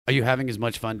Are you having as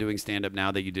much fun doing stand-up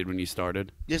now that you did when you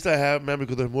started? Yes, I have, man,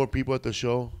 because there's more people at the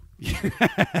show.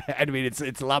 I mean, it's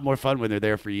a lot more fun when they're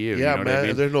there for you. Yeah, you know man. What I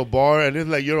mean? There's no bar, and it's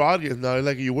like your audience now. It's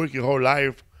like you work your whole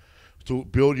life to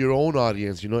build your own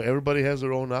audience. You know, everybody has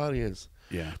their own audience.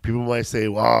 Yeah. People might say,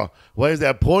 wow, why is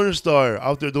that porn star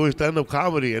out there doing stand-up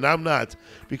comedy? And I'm not.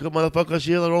 Because, motherfucker,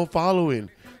 she has her own following.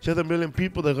 She has 1 million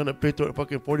people that are going to pay her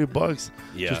fucking $40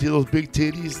 to see those big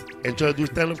titties and try to do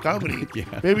stand-up comedy.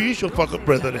 Yeah. Maybe you should fuck a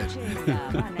president.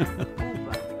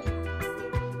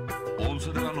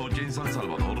 11 de la noche en San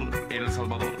Salvador, El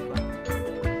Salvador.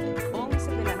 11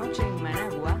 de la noche en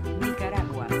Managua,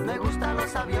 Nicaragua. Me gustan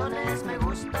los aviones, me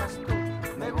gustas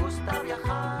tú. Me gusta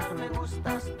viajar, me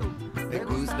gustas tú. Me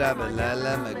gusta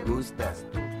balala, me gustas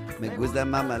tú. Me gusta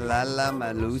mama lala,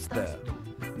 me gusta.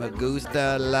 Me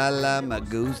gusta lala, me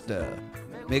gusta.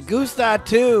 Me Gusta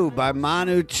 2 by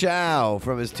Manu Chao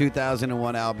from his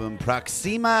 2001 album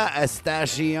Proxima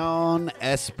Estacion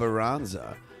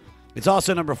Esperanza. It's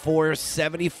also number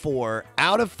 474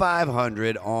 out of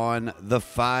 500 on the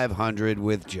 500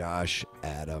 with Josh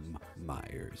Adam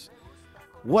Myers.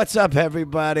 What's up,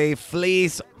 everybody?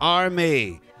 Fleece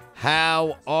Army.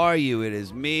 How are you? It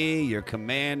is me, your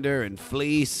commander and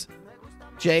Fleece.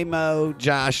 J-Mo,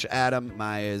 Josh Adam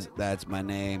Myers. That's my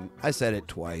name. I said it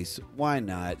twice. Why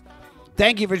not?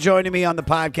 Thank you for joining me on the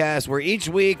podcast where each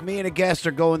week me and a guest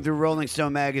are going through Rolling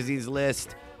Stone Magazine's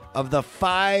list of the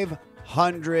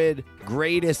 500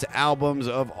 greatest albums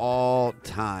of all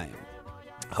time.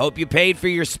 Hope you paid for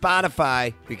your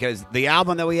Spotify because the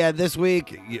album that we had this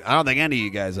week, I don't think any of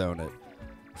you guys own it.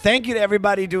 Thank you to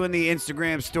everybody doing the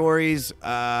Instagram stories.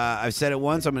 I've said it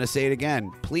once. I'm going to say it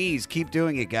again. Please keep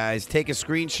doing it, guys. Take a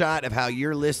screenshot of how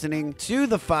you're listening to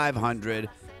the 500,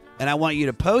 and I want you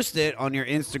to post it on your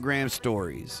Instagram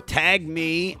stories. Tag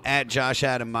me at Josh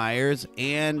Adam Myers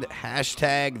and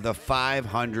hashtag the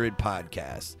 500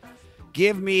 podcast.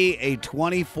 Give me a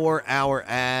 24-hour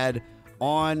ad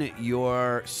on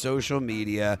your social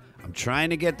media. I'm trying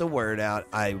to get the word out.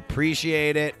 I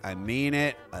appreciate it. I mean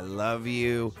it. I love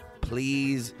you.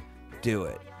 Please do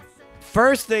it.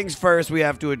 First things first, we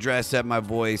have to address that my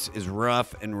voice is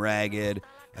rough and ragged.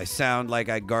 I sound like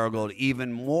I gargled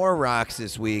even more rocks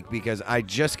this week because I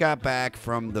just got back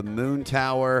from the Moon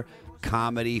Tower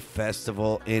Comedy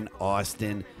Festival in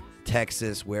Austin,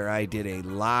 Texas, where I did a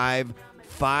live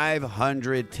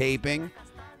 500 taping.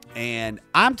 And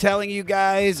I'm telling you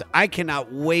guys, I cannot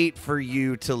wait for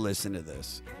you to listen to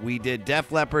this. We did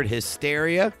Def Leppard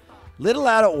Hysteria, little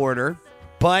out of order,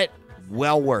 but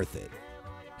well worth it.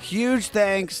 Huge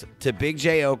thanks to Big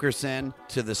J. Okerson,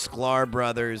 to the Sklar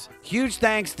brothers. Huge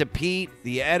thanks to Pete,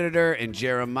 the editor, and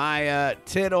Jeremiah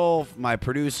Tittle, my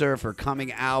producer, for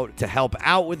coming out to help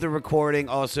out with the recording.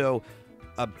 Also,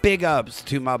 big ups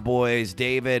to my boys,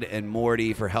 David and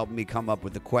Morty, for helping me come up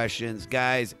with the questions.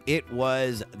 Guys, it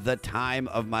was the time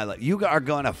of my life. You are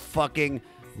going to fucking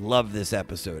love this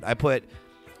episode. I put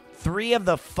 3 of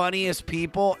the funniest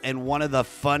people and one of the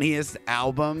funniest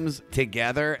albums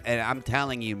together, and I'm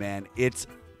telling you, man, it's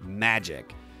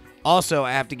magic. Also,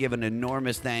 I have to give an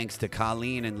enormous thanks to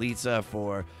Carlin and Lisa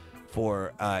for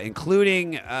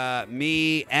including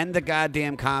me and the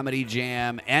goddamn Comedy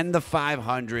Jam and the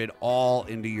 500 all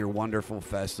into your wonderful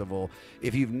festival.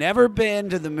 If you've never been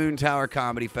to the Moon Tower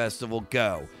Comedy Festival,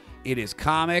 go. It is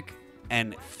comic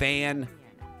and fan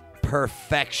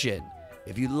perfection.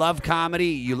 If you love comedy,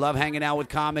 you love hanging out with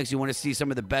comics, you want to see some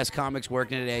of the best comics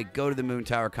working today, go to the Moon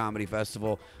Tower Comedy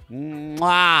Festival.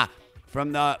 Mwah!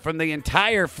 From the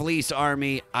entire Fleece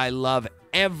Army, I love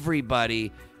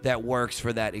everybody that works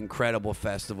for that incredible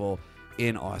festival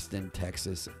in Austin,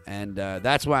 Texas. And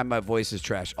that's why my voice is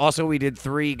trash. Also, we did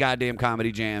 3 goddamn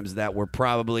comedy jams that were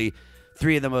probably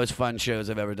 3 of the most fun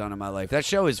shows I've ever done in my life. That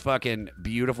show is fucking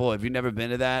beautiful. If you've never been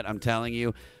to that, I'm telling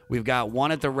you. We've got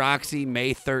one at the Roxy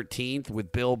May 13th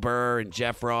with Bill Burr and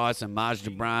Jeff Ross and Maj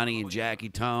Jabrani and Jackie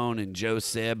Tone and Joe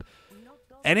Sib.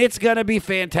 And it's going to be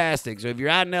fantastic. So if you're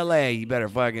out in L.A., you better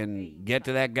fucking get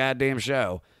to that goddamn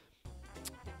show.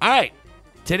 All right.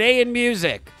 Today in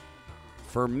music,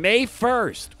 for May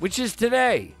 1st, which is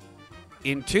today,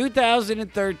 in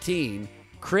 2013,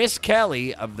 Chris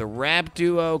Kelly of the rap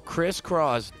duo Criss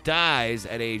Cross dies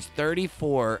at age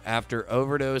 34 after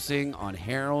overdosing on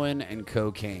heroin and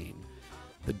cocaine.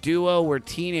 The duo were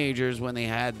teenagers when they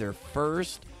had their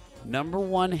first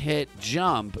 #1 hit,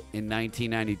 Jump, in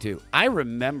 1992. I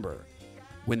remember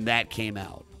when that came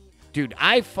out. Dude,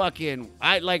 I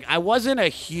wasn't a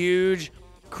huge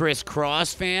Criss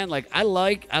Cross fan. Like, I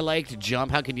liked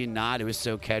Jump. How could you not? It was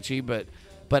so catchy, but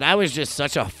I was just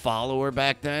such a follower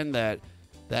back then that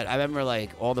I remember, like,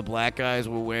 all the black guys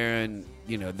were wearing,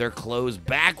 their clothes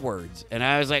backwards. And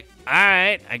I was like, all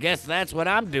right, I guess that's what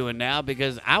I'm doing now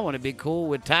because I want to be cool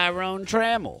with Tyrone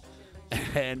Trammell.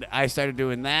 And I started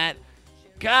doing that.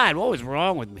 God, what was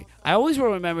wrong with me? I always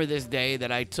will remember this day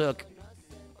that I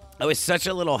was such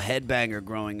a little headbanger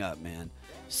growing up, man.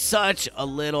 Such a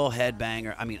little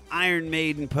headbanger. I mean, Iron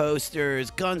Maiden posters,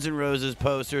 Guns N' Roses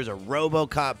posters, a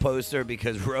RoboCop poster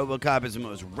because RoboCop is the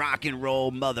most rock and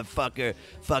roll motherfucker,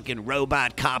 fucking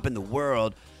robot cop in the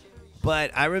world.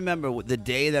 But I remember the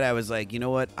day that I was like, you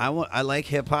know what? I like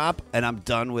hip hop and I'm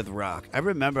done with rock. I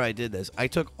remember I did this. I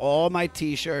took all my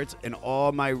T-shirts and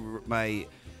all my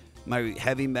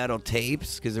heavy metal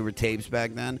tapes, because there were tapes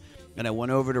back then, and I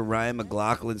went over to Ryan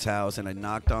McLaughlin's house and I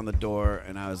knocked on the door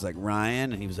and I was like,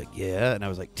 Ryan, and he was like, yeah, and I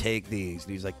was like, take these,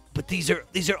 and he was like, but these are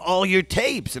all your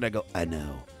tapes, and I go, I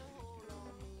know,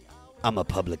 I'm a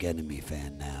Public Enemy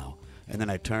fan now, and then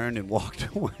I turned and walked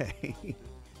away.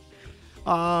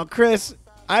 Chris,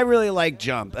 I really like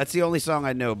Jump. That's the only song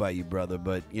I know by you, brother,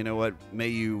 but you know what? May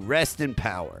you rest in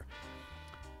power.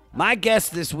 My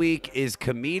guest this week is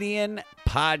comedian,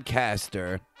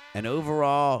 podcaster, and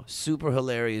overall super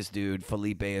hilarious dude,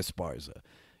 Felipe Esparza.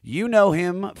 You know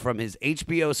him from his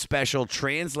HBO special,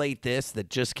 Translate This, that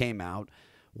just came out,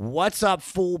 What's Up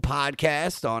Fool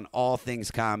podcast on all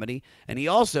things comedy, and he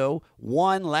also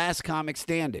won Last Comic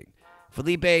Standing.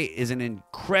 Felipe is an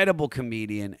incredible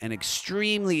comedian, an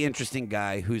extremely interesting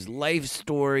guy whose life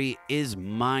story is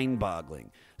mind-boggling.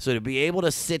 So to be able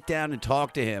to sit down and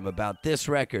talk to him about this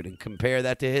record and compare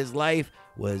that to his life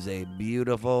was a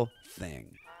beautiful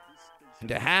thing. And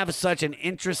to have such an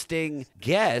interesting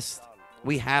guest,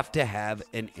 we have to have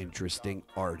an interesting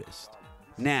artist.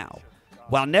 Now,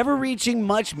 while never reaching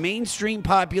much mainstream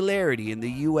popularity in the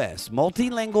U.S.,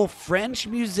 multilingual French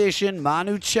musician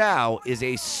Manu Chao is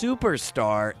a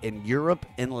superstar in Europe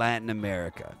and Latin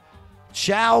America.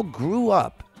 Chao grew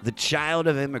up the child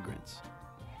of immigrants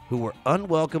who were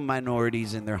unwelcome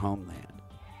minorities in their homeland.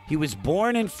 He was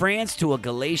born in France to a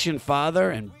Galician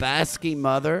father and Basque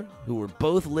mother who were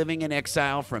both living in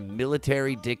exile from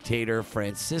military dictator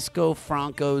Francisco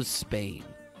Franco's Spain.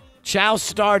 Chao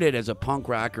started as a punk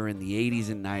rocker in the 80s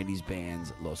and 90s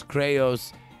bands Los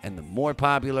Creos and the more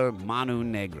popular Manu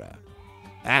Negra.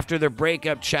 After their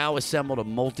breakup, Chao assembled a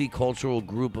multicultural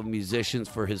group of musicians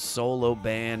for his solo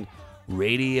band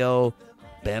Radio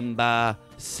Bemba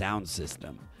Sound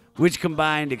System, which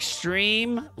combined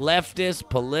extreme leftist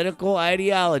political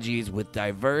ideologies with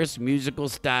diverse musical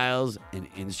styles and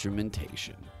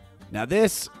instrumentation. Now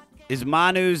this is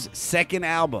Manu's second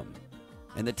album,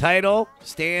 and the title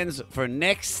stands for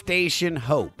Next Station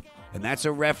Hope, and that's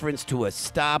a reference to a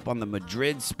stop on the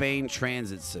Madrid, Spain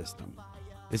transit system.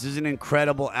 This is an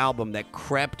incredible album that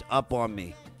crept up on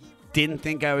me. Didn't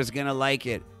think I was going to like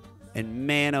it, and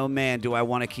man, oh man, do I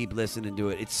want to keep listening to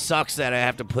it. It sucks that I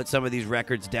have to put some of these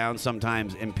records down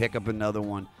sometimes and pick up another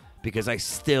one because I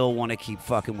still want to keep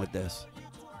fucking with this.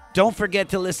 Don't forget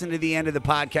to listen to the end of the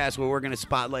podcast where we're going to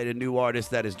spotlight a new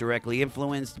artist that is directly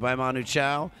influenced by Manu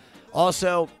Chao.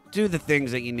 Also, do the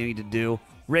things that you need to do.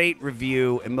 Rate,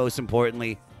 review, and most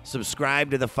importantly,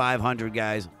 subscribe to the 500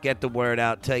 guys. Get the word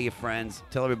out. Tell your friends.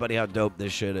 Tell everybody how dope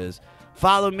this shit is.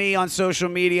 Follow me on social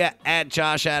media at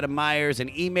Josh Adam Myers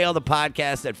and email the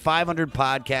podcast at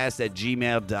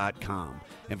 500podcast@gmail.com.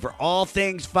 And for all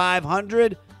things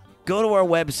 500, go to our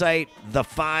website,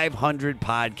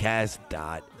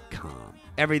 the500podcast.com.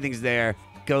 Everything's there.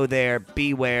 Go there.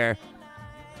 Beware.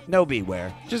 No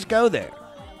beware. Just go there.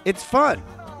 It's fun.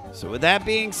 So with that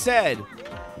being said,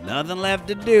 nothing left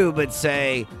to do but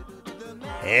say,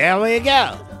 here we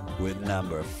go with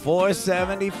number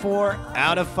 474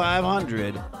 out of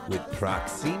 500 with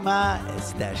Proxima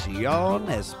Estacion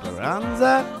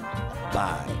Esperanza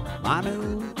by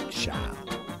Manu Chao.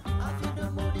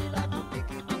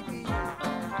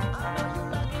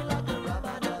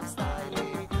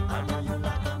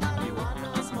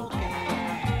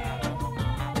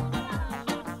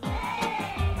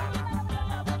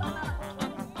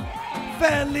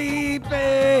 Felipe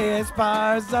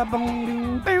Esparza,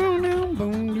 boom, boom, boom, boom,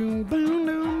 boom, boom,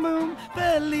 boom, boom.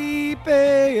 Felipe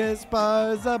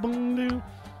Esparza, boom, boom.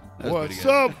 What's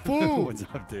up, fool? What's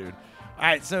up, dude? All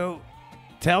right, so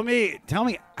tell me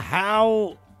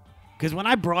how, because when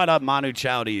I brought up Manu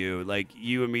Chao to you, like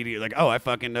you immediately like, oh, I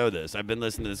fucking know this. I've been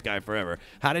listening to this guy forever.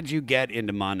 How did you get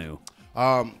into Manu?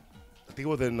 I think it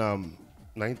was in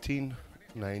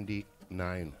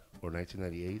 1999 or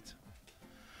 1998.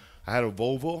 I had a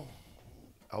Volvo.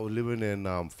 I was living in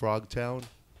Frogtown,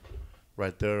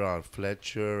 right there on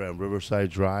Fletcher and Riverside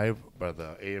Drive by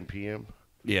the AM/PM.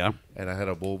 Yeah. And I had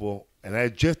a Volvo, And I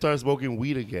just started smoking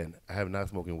weed again. I have not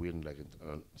smoking weed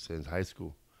since high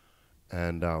school.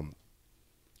 And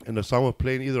the song was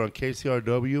playing either on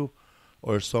KCRW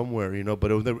or somewhere,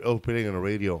 but it was playing on the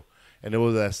radio. And it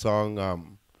was that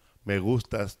song, Me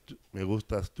Gustas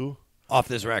Tú. Off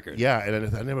this record. Yeah,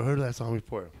 and I never heard of that song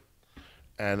before.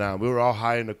 And we were all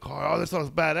high in the car. Oh, this song's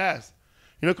badass.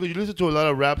 Because you listen to a lot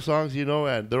of rap songs,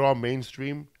 and they're all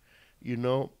mainstream,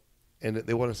 and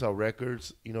they want to sell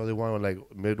records. They want like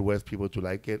Midwest people to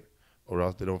like it, or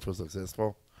else they don't feel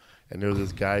successful. And there's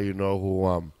this guy,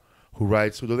 who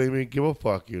writes, who doesn't even give a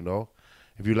fuck,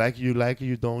 If you like it, you like it.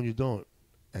 You don't, you don't.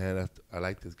 And I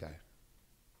like this guy.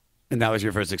 And that was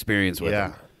your first experience with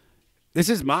him? This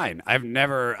is mine. I'd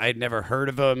never heard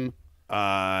of him.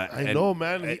 I know,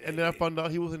 man. And then I found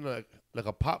out he was in like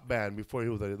a pop band before he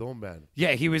was in his own band.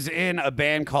 Yeah, he was in a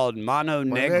band called Mano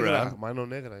Negra. Mano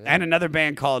Negra, yeah. And another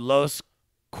band called Los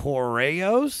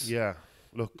Correos. Yeah,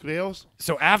 Los Creos.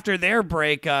 So after their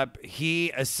breakup,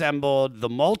 he assembled the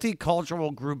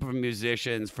multicultural group of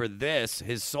musicians for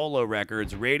his solo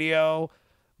records, Radio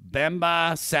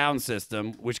Bemba Sound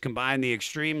System, which combined the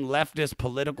extreme leftist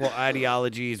political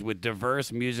ideologies with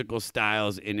diverse musical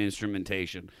styles and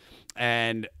instrumentation.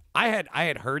 And I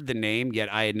had heard the name,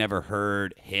 yet I had never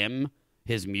heard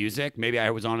his music. Maybe I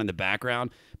was on in the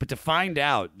background. But to find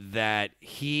out that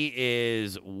he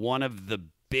is one of the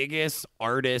biggest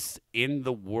artists in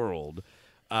the world.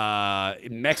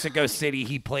 In Mexico City,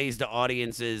 he plays to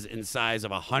audiences in size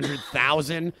of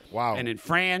 100,000. Wow. And in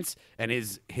France, and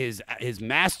his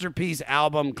masterpiece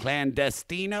album,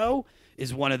 Clandestino,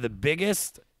 is one of the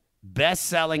biggest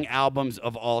best-selling albums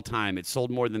of all time. It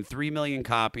sold more than 3 million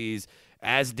copies,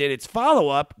 as did its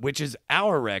follow-up, which is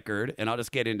our record, and I'll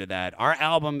just get into that. Our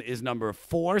album is number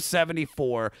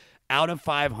 474 out of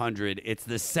 500. It's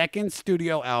the second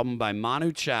studio album by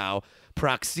Manu Chao,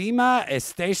 Proxima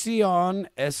Estacion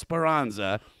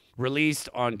Esperanza, released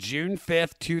on June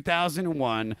 5th,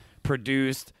 2001,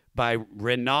 produced by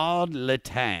Renaud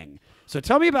Letang. So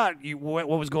tell me about what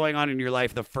was going on in your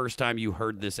life the first time you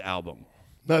heard this album.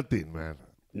 Nothing, man.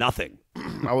 Nothing.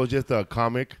 I was just a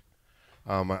comic.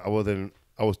 I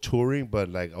was touring, but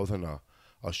like I was on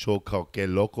a show called Que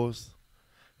Locos.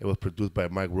 It was produced by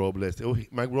Mike Robles.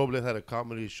 Mike Robles had a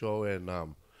comedy show in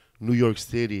New York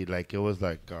City. Like it was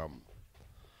like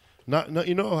not I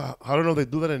don't know if they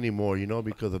do that anymore,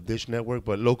 because of Dish Network,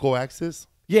 but Local Access.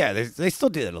 Yeah, they still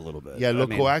do it a little bit. Yeah,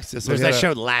 Local Access. There's that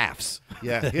show Laughs.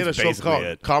 Yeah, he had a show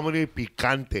called Comedy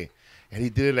Picante. And he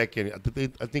did it like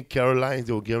I think Carolines,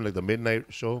 they would give him like the midnight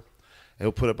show. And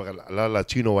he'll put up like a lot of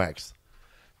Latino acts.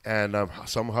 And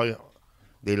somehow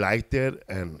they liked it.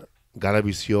 And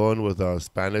Galavisión with a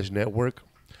Spanish network,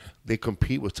 they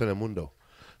compete with Telemundo.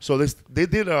 So they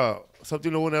did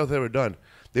something no one else ever done.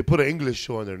 They put an English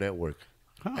show on their network.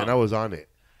 Oh. And I was on it.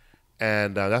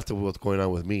 And that's what's going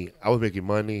on with me. I was making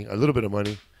money, a little bit of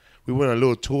money. We went on a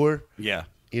little tour. Yeah.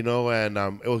 And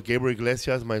it was Gabriel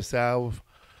Iglesias, myself,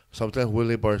 sometimes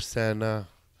Willie Barcena,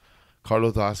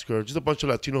 Carlos Oscar, just a bunch of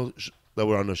Latinos that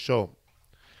were on the show.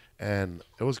 And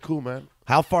it was cool, man.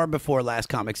 How far before Last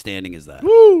Comic Standing is that?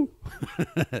 Woo!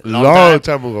 Long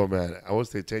time ago, man. I would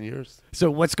say 10 years.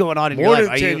 So what's going on in your life?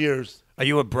 More than 10 years. Are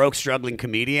you a broke, struggling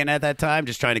comedian at that time,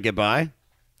 just trying to get by?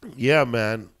 Yeah,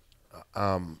 man.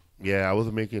 Yeah, I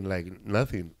wasn't making like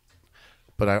nothing.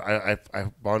 But I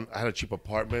had a cheap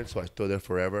apartment, so I stood there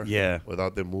forever. Yeah.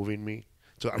 Without them moving me.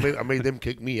 So I made them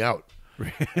kick me out.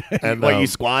 And you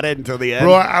squatted until the end?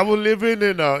 Bro, I was living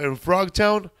in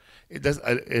Frogtown.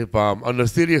 On the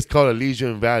city, it's called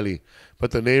Elysian Valley,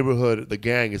 but the neighborhood, the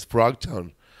gang, is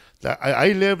Frogtown.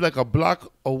 I lived like a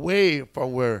block away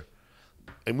from where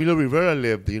Emilio Rivera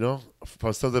lived,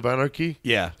 from Sons of Anarchy.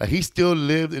 Yeah. Like he still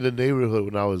lived in the neighborhood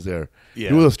when I was there. Yeah.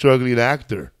 He was a struggling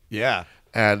actor. Yeah.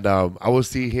 And I would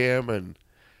see him, and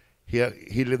he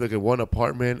lived like in one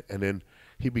apartment, and then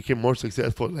he became more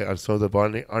successful like on Sons of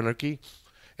Anarchy,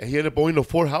 and he ended up owning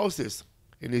 4 houses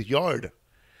in his yard.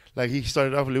 Like he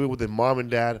started off living with his mom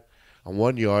and dad on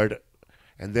one yard,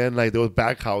 and then like there was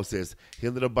back houses. He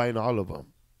ended up buying all of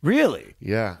them. Really?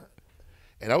 Yeah.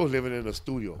 And I was living in a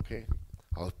studio. Okay,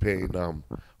 I was paying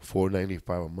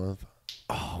 $4.95 a month.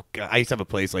 Oh God! I used to have a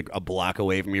place like a block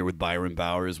away from here with Byron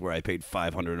Bowers where I paid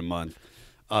 $500 a month.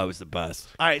 Oh, it was the best.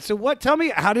 All right, so tell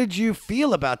me, how did you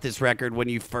feel about this record when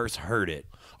you first heard it?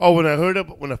 Oh, when I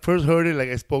first heard it, like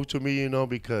it spoke to me,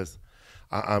 because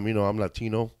I'm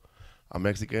Latino, I'm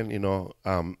Mexican, there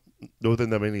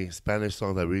wasn't that many Spanish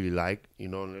songs I really liked, they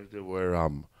were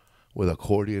with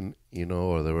accordion,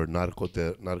 or they were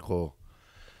narco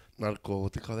Narco,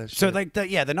 what they call that shit? So like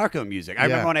the narco music. I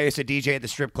remember when I used to DJ at the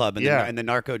strip club, and, Yeah. and the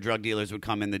narco drug dealers would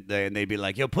come in and they'd be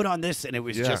like, "Yo, put on this," and it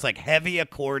was Yeah. just like heavy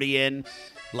accordion,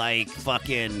 like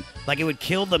fucking, like it would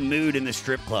kill the mood in the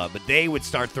strip club. But they would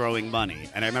start throwing money,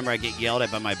 and I remember I get yelled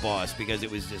at by my boss because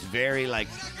it was just very like.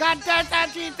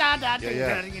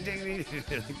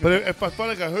 But if I felt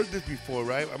like I heard this before,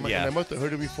 right? Yeah. And I must have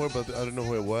heard it before, but I don't know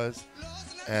who it was.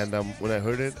 And when I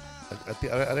heard it, I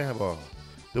didn't have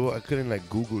I couldn't like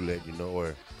Google it, you know,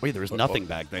 or. Wait, there was nothing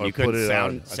back then. Or You couldn't put it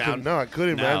sound. on. I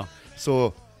couldn't, No. man.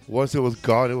 So once it was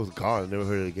gone, it was gone. I never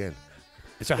heard it again.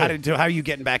 So how are you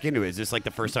getting back into it? Is this like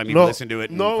the first time you listened to it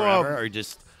in forever, or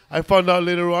just? I found out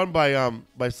later on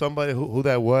by somebody who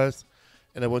that was,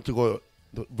 and I went to go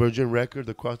the Virgin Records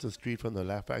across the street from the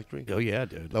Laugh Factory. Oh yeah,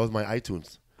 dude. That was my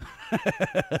iTunes.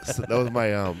 So that was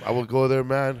my I would go there,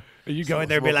 man. You go in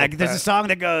there and smoke be like, a there's a pack. song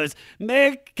that goes,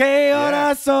 Me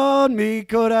corazón, mi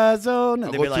corazón. I'll And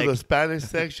they'd go be to like, the Spanish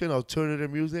section,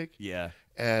 alternative music, yeah.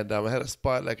 and I had a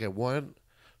spot like at 1,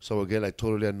 so I would get like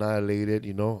totally annihilated,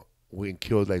 you know. We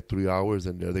killed like 3 hours,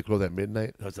 and they closed at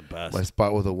midnight. That was the best. My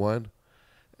spot was a 1,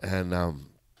 and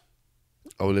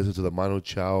I would listen to the Manu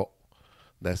Chao,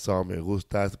 that song Me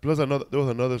Gustas. Plus there was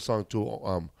another song too,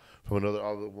 from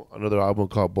another album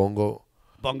called Bongo.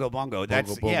 Bongo.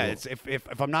 That's Bongo. yeah. It's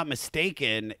if I'm not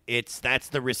mistaken, that's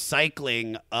the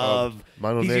recycling of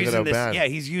Mano he's Negra using this. band. Yeah,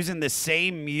 he's using the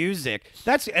same music.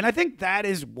 And I think that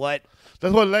is what.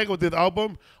 That's what I like with this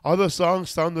album. All the songs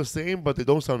sound the same, but they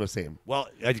don't sound the same. Well,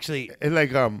 actually, It's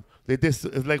like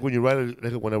it's like when you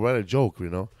when I write a joke, you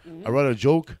know. I write a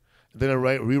joke, then I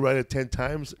rewrite it 10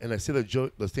 times, and I say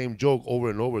the same joke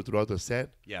over and over throughout the set.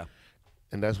 yeah.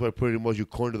 And that's why pretty much you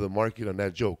corner the market on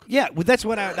that joke. Yeah, well, that's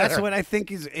what I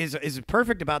think is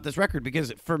perfect about this record,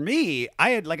 because for me,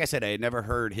 I had never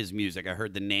heard his music. I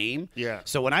heard the name. Yeah.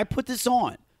 So when I put this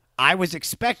on, I was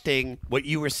expecting what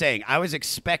you were saying. I was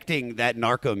expecting that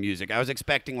narco music. I was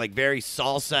expecting like very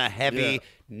salsa heavy. Yeah.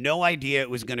 No idea it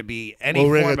was going to be any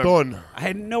Or form reggaeton. of. I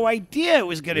had no idea it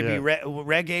was going to Yeah. be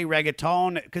reggae,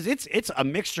 reggaeton, because it's a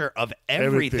mixture of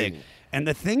everything. Everything. And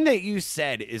the thing that you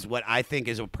said is what I think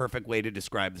is a perfect way to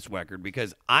describe this record,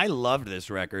 because I loved this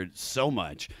record so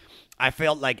much. I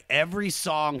felt like every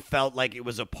song felt like it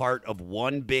was a part of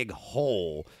one big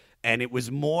whole, and it was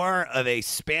more of a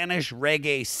Spanish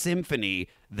reggae symphony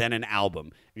than an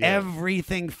album. Yeah.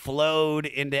 Everything flowed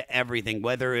into everything,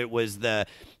 whether it was the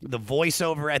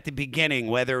voiceover at the beginning,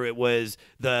 whether it was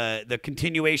the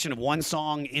continuation of one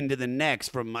song into the next,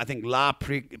 from I think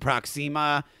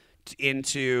Proxima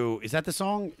into, is that the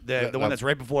song? The one that's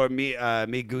right before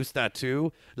Me Gusta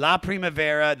too. La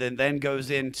Primavera, then goes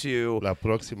into La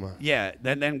Proxima. yeah,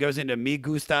 then goes into Me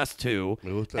Gustas too.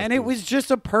 Me Gustas And it Too. was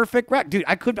just a perfect record. Dude,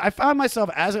 I found myself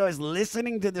as I was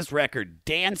listening to this record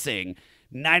dancing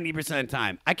 90% of the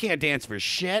time. I can't dance for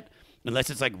shit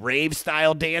unless it's like rave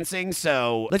style dancing.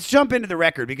 So let's jump into the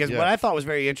record, because Yeah. what I thought was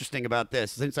very interesting about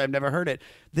this, since I've never heard it,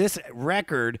 this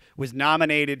record was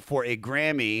nominated for a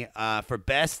Grammy for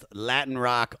Best Latin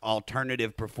Rock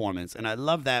Alternative Performance. And I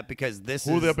love that, because this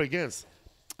Who is... they up against?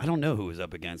 I don't know who was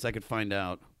up against. I could find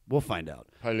out. We'll find out.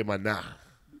 Probably Maná.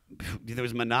 There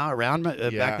was Maná around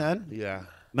back then? Yeah.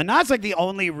 Maná's like the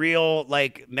only real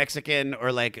like Mexican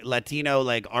or like Latino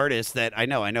like artist that I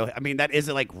know. I mean, that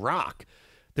isn't like rock.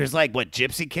 There's like what,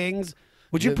 Gypsy Kings?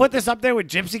 Would you Yeah. put this up there with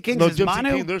Gypsy Kings? No, Is Gypsy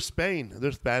Manu? King, they're Spain.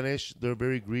 They're Spanish. They're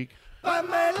very Greek. And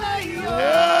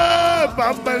Yeah,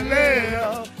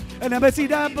 Bambaleo. And don't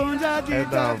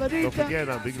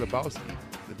forget Big Lebowski.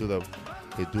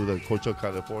 They do the Cocho,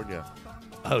 California.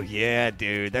 Oh yeah,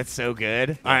 dude, that's so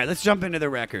good. All right, let's jump into the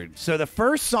record. So the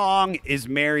first song is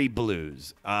Mary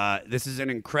Blues. This is an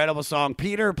incredible song.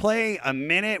 Peter, play a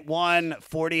minute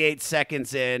 1:48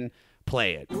 seconds in.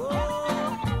 Play it.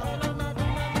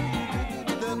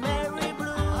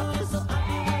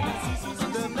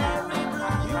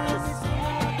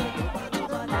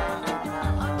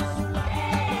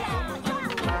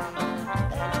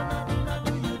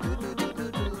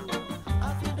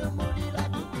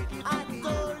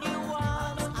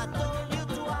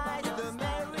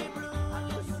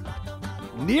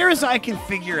 Near as I can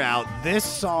figure out, this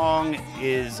song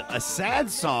is a sad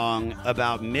song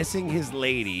about missing his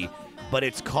lady, but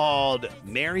it's called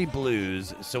Mary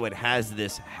Blues, so it has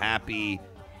this happy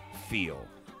feel.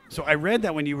 So I read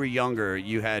that when you were younger,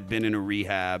 you had been in a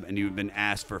rehab and you had been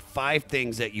asked for 5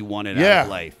 things that you wanted out Yeah. of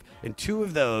life. And 2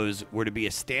 of those were to be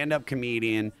a stand-up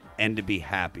comedian and to be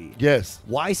happy. Yes.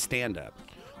 Why stand-up?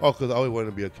 Oh, because I always wanted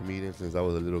to be a comedian since I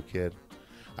was a little kid.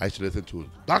 I used to listen to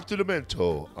Dr.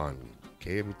 Demento on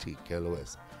KMT,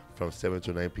 KLOS, from 7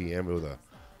 to 9 p.m. It was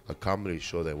a comedy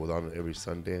show that was on every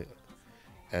Sunday.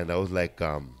 and I was like,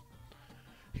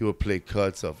 he would play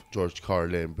cuts of George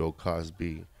Carlin, Bill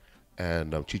Cosby,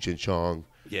 and Cheech and Chong,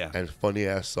 and funny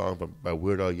ass song by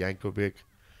Weird Al Yankovic,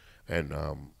 and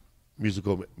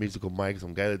musical Mike,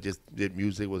 some guy that just did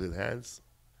music with his hands.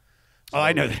 So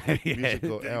I know that. Yeah.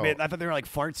 Musical L. Man, I thought they were like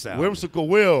fart sounds. Whimsical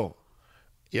Will.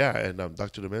 Yeah, and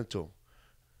Dr. Demento.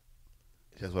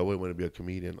 That's why I wouldn't want to be a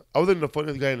comedian. I wasn't the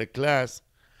funniest guy in the class,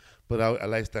 but I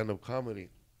like stand-up comedy.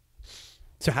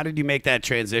 So how did you make that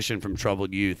transition from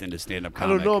troubled youth into stand-up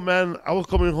comedy? I don't know, man. I was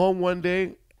coming home one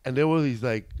day, and there were these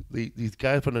these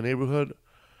guys from the neighborhood.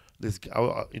 This,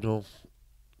 the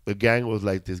gang was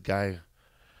like this guy,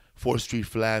 4th Street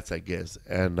Flats, I guess,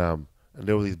 and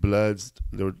there were these Bloods.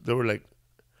 They were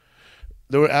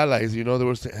allies, They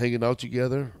were hanging out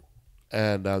together,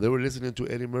 and they were listening to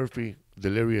Eddie Murphy,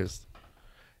 Delirious,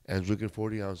 and drinking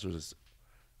 40 ounces,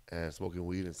 and smoking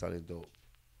weed and selling dope.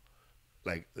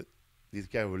 Like these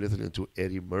guys were listening to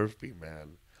Eddie Murphy,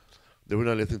 man. They were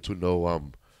not listening to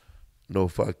no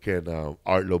fucking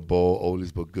Art LeBeau,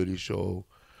 Oldies But Goodies show,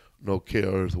 no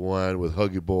KRS One with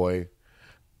Huggy Boy,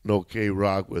 no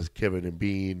K-Rock with Kevin and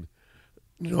Bean,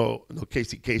 no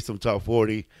Casey Kasem Top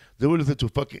 40. They were listening to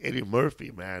fucking Eddie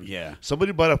Murphy, man. Yeah.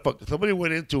 Somebody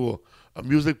went into a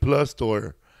Music Plus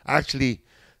store, actually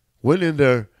went in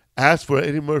there, asked for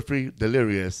Eddie Murphy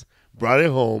Delirious, brought it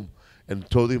home, and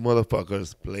told these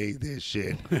motherfuckers, play this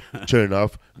shit. Turn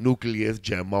off Nucleus,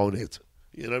 jam on it.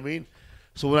 You know what I mean?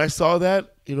 So when I saw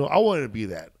that, I wanted to be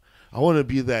that. I want to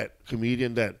be that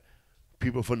comedian that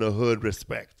people from the hood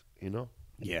respect,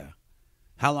 Yeah.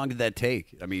 How long did that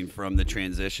take? I mean, from the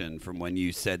transition from when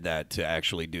you said that to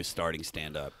actually starting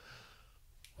stand-up?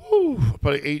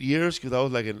 Probably 8 years, because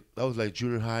that was like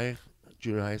junior high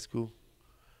school.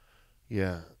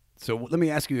 Yeah. So let me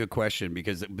ask you a question,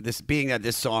 because this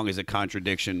song is a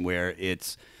contradiction where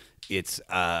it's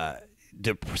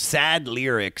sad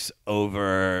lyrics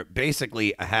over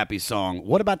basically a happy song.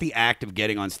 What about the act of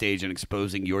getting on stage and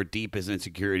exposing your deepest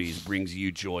insecurities brings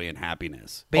you joy and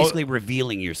happiness? Basically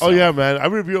revealing yourself. Oh yeah, man. I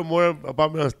reveal more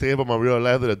about me on stage about my real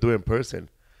life than I do in person.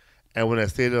 And when I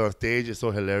say it on stage, it's so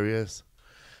hilarious.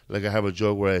 Like I have a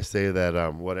joke where I say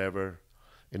that whatever.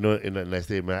 And I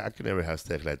say, man, I can never have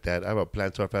sex like that. I have a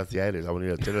plantar fasciitis. I want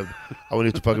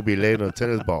you to fucking be laying on a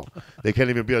tennis ball. They can't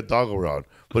even be a dog around.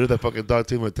 What if that fucking dog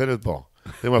takes my tennis ball?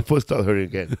 Then my foot starts hurting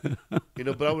again.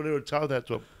 But I would never tell that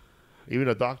to even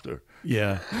a doctor.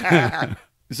 Yeah.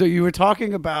 So you were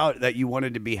talking about that you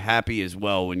wanted to be happy as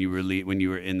well when you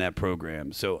were in that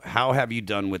program. So how have you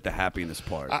done with the happiness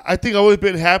part? I think I've always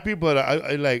been happy, but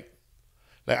I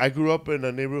I grew up in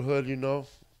a neighborhood,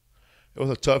 It was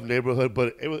a tough neighborhood,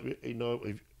 but it was,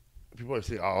 if people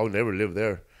say, "Oh, I'll never live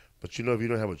there," but if you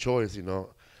don't have a choice,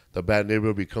 the bad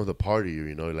neighborhood becomes a part of you.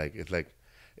 It's like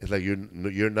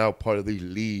you're now part of these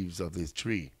leaves of this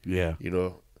tree. Yeah.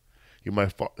 You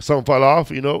might some fall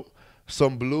off,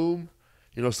 some bloom,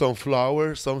 some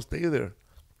flower, some stay there.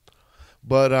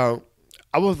 But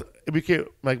it became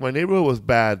like my neighborhood was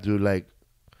bad, dude. Like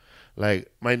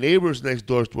my neighbors next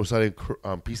door were selling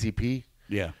PCP.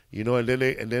 Yeah. And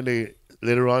then they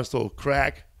later on sold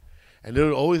crack, and they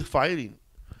were always fighting.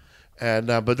 And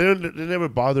but they never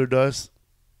bothered us.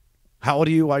 How old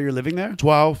are you while you're living there?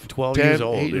 12 10, years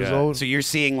old. 8 years old. So you're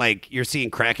seeing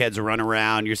crackheads run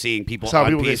around. You're seeing people. Some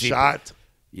on people PCP. get shot.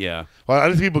 Yeah. Well,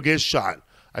 other people get shot.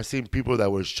 I've seen people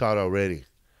that were shot already,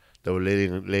 that were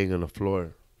laying on the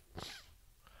floor.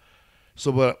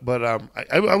 So, but I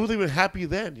wasn't even happy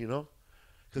then, You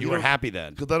were happy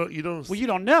then. Because you don't. Well, you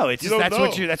don't know. It's you just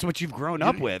don't know. that's what you've grown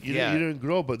up with. You Yeah. didn't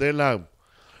grow, but then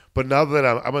but now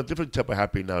that I'm a different type of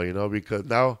happy now, because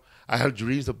now I have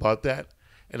dreams about that,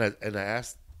 and I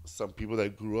asked some people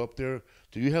that grew up there,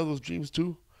 do you have those dreams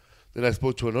too? Then I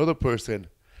spoke to another person,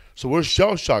 so we're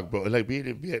shell shocked, bro. It's like being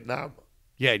in Vietnam.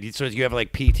 Yeah. So you have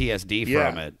like PTSD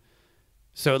from it.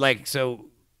 So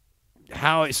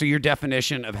So your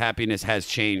definition of happiness has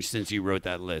changed since you wrote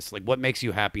that list. Like, what makes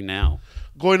you happy now?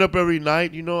 Going up every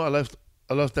night, I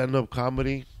love stand-up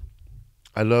comedy.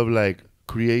 I love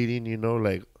creating,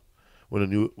 like when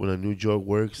a new joke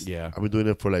works. Yeah. I've been doing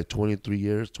it for 23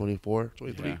 years, 24,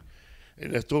 23. Yeah.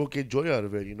 And I still get joy out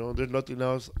of it, There's nothing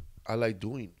else I like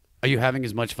doing. Are you having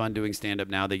as much fun doing stand-up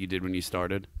now that you did when you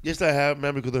started? Yes, I have,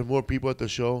 man, because there's more people at the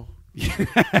show.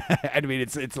 I mean,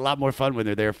 it's a lot more fun when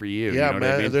they're there for you. Yeah, you know man. What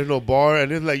I mean? And there's no bar,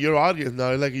 and it's like your audience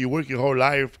now. It's like you work your whole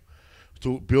life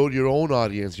to build your own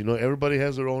audience. Everybody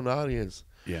has their own audience.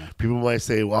 Yeah. People might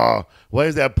say, wow, why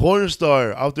is that porn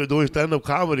star out there doing stand-up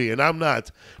comedy? And I'm not.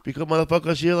 Because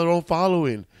motherfucker, she has her own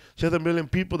following. She has 1 million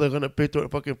people that are going to pay her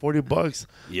fucking $40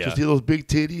 Yeah. to see those big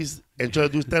titties and try to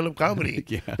do stand-up comedy.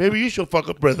 Yeah. Maybe you should fuck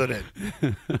a president.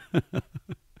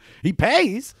 He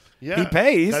pays. Yeah. He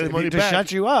pays Got his money to back.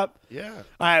 shut you up. Yeah. All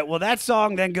right, well, that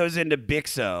song then goes into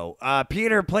Bixo.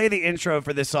 Peter, play the intro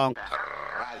for this song.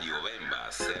 Radio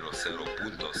Bemba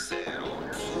 00.0.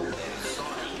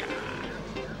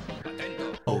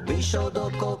 O bicho do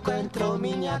coco entrou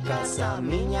minha casa,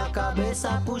 minha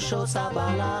cabeça puxou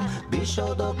sabala.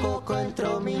 Bicho do coco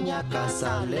entrou minha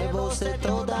casa, levou-se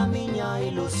toda minha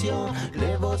ilusão.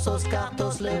 Levou-se os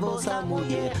cartos, levou-se a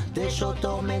mulher, deixou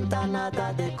tormenta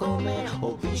nada de comer.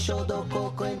 O bicho do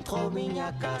coco entrou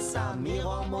minha casa,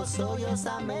 mirou meus olhos,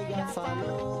 a meia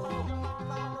falou.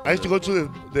 I used to go to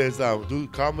this do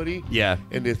comedy. Yeah.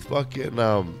 In this fucking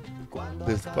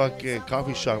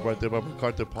coffee shop right there by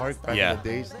MacArthur Park back Yeah. in the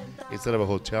days. Instead of a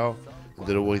hotel,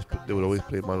 they would always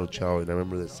play Manu Chao, and I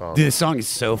remember this song. This song is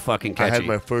so fucking catchy. I had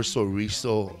my first soy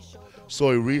riso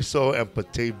and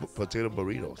potato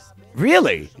burritos.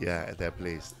 Really? Yeah, at that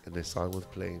place, and this song was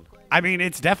playing. I mean,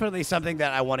 it's definitely something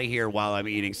that I want to hear while I'm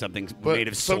eating something But made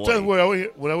of soy. sometimes when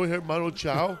I would hear Manu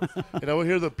Chao, and I would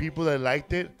hear the people that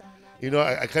liked it, you know,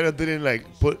 I kind of didn't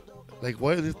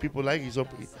why do these people like?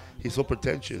 He's so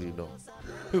pretentious, you know.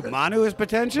 Who, Manu is No,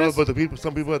 pretentious? but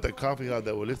some people at the coffee house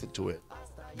that would listen to it.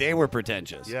 They were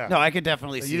pretentious. Yeah. No, I could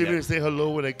definitely And see you didn't even that. say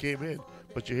hello when I came in,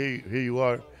 but here you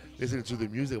are listening to the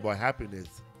music about happiness.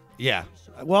 Yeah.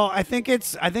 Well, I think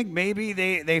maybe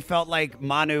they felt like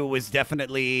Manu was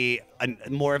definitely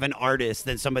more of an artist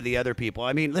than some of the other people.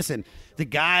 I mean, listen, the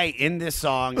guy in this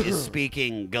song is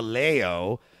speaking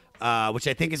Galeo, which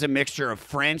I think is a mixture of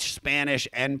French, Spanish,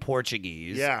 and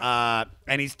Portuguese. Yeah.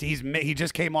 And he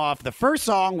just came off the first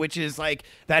song, which is like,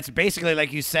 that's basically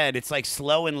like you said, it's like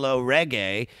slow and low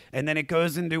reggae, and then it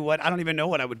goes into what I don't even know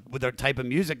what the type of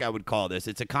music I would call this.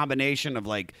 It's a combination of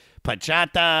like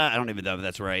bachata. I don't even know if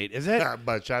that's right. Is it?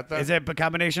 Bachata. Is it a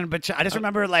combination of bachata? I just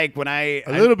remember like when A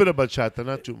little bit of bachata,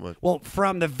 not too much. well,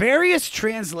 from the various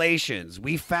translations,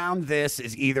 we found this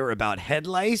is either about head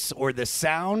lice or the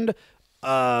sound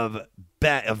of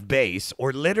bass,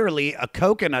 or literally a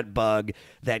coconut bug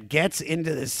that gets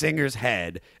into the singer's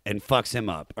head and fucks him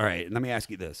up. All right, let me ask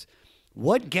you this.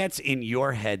 What gets in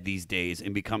your head these days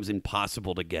and becomes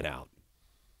impossible to get out?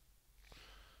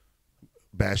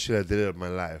 Bad shit I did in my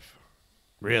life.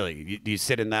 Really? You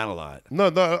sit in that a lot? No,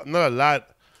 not a lot,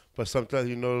 but sometimes,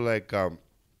 you know, like I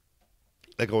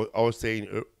was saying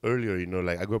earlier, you know,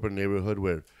 like I grew up in a neighborhood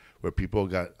where people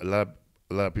got a lot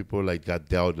of people like got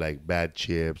dealt like bad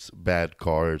chips, bad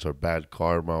cars, or bad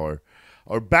karma,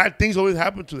 or bad things always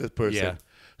happen to this person. Yeah.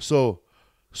 So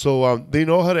they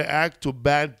know how to act to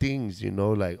bad things, you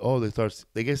know, like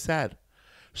they get sad.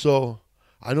 So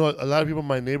I know a lot of people in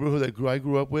my neighborhood that I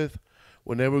grew up with,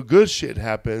 whenever good shit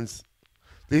happens,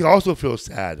 they also feel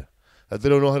sad. That they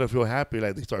don't know how to feel happy.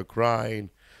 Like they start crying.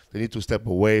 They need to step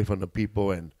away from the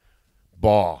people and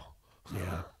bawl.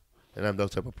 Yeah. And I'm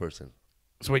that type of person.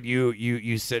 So what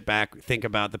you sit back, think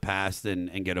about the past,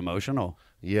 and get emotional?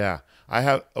 Yeah. I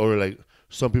have, or like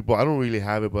some people, I don't really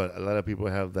have it, but a lot of people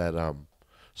have that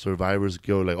survivor's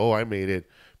guilt. Like, oh, I made it,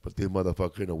 but this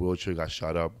motherfucker in a wheelchair got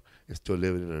shot up and still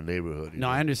living in a neighborhood. No,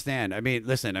 I understand. I mean,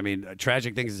 listen,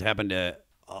 tragic things has happened to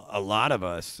a lot of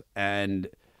us. And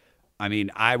I mean,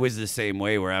 I was the same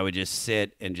way, where I would just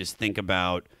sit and just think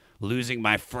about losing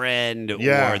my friend,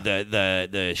 Yeah. or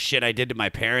the shit I did to my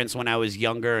parents when I was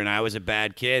younger and I was a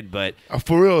bad kid. But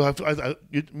For real,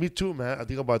 me too, man. I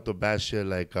think about the bad shit,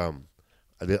 like I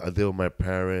deal with my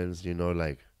parents, you know,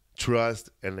 like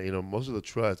trust, and you know, most of the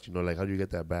trust, you know, like how do you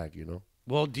get that back, you know?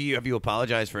 well, have you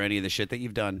apologized for any of the shit that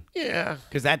you've done? Yeah.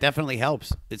 Because that definitely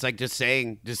helps. It's like just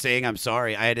saying I'm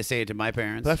sorry. I had to say it to my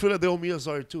parents. But I feel like they owe me a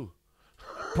sorry too.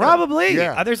 Probably.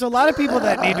 Yeah. There's a lot of people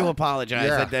that need to apologize,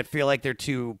 Yeah. that feel like they're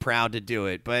too proud to do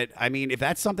it. But I mean, if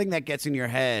that's something that gets in your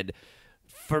head,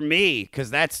 for me, because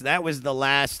that was the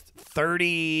last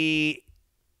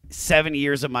 37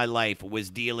 years of my life, was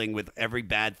dealing with every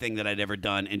bad thing that I'd ever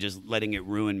done and just letting it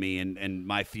ruin me and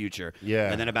my future.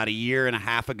 Yeah. And then about a year and a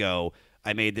half ago,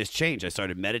 I made this change. I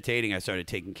started meditating. I started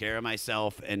taking care of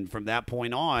myself. And from that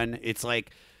point on, it's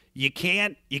like you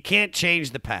can't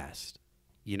change the past.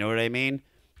 You know what I mean?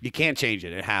 You can't change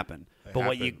it. It happened.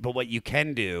 But what you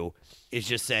can do is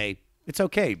just say, it's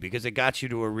okay, because it got you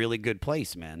to a really good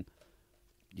place, man.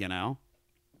 You know?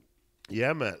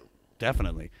 Yeah, man.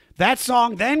 Definitely. That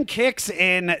song then kicks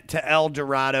in to El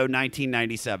Dorado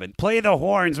 1997. Play the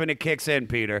horns when it kicks in,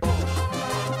 Peter.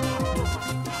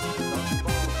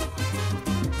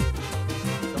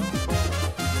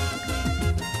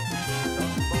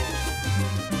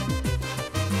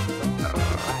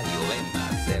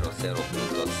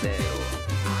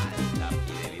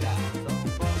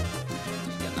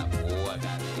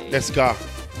 That's ska.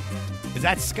 Is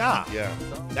that ska? Yeah.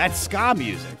 That's ska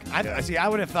music. Yeah. See, I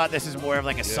would have thought this is more of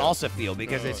like a salsa feel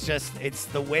because it's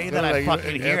the way that I like,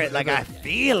 fucking hear it. Like, I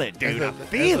feel it, dude. I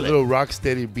feel a it. little rock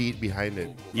steady beat behind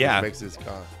it. Yeah. It makes it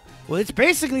ska. Well, it's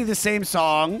basically the same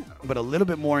song, but a little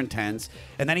bit more intense.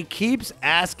 And then he keeps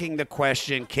asking the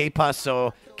question, "Que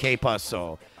pasó? Que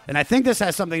pasó?" And I think this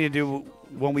has something to do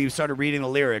when we started reading the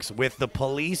lyrics with the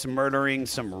police murdering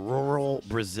some rural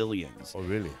Brazilians. Oh,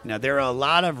 really? Now, there are a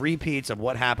lot of repeats of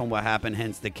what happened,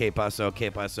 hence the que pasó, que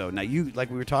pasó. Now, you, like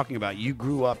we were talking about, you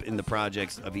grew up in the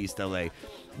projects of East LA.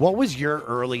 What was your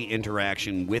early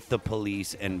interaction with the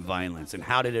police and violence, and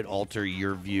how did it alter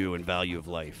your view and value of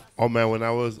life? Oh man, when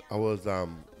I was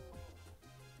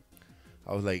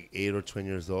like 8 or 10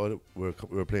 years old. We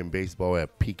were playing baseball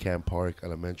at Pecan Park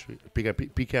Elementary,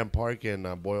 Pecan Park in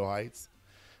Boyle Heights,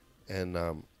 and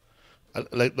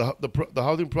like the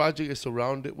housing project is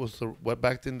surrounded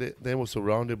back then was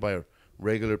surrounded by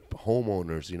regular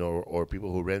homeowners, you know, or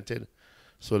people who rented.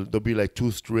 So there'll be like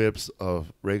 2 strips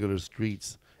of regular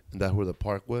streets, and that's where the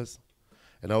park was.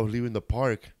 And I was leaving the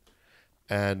park,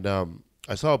 and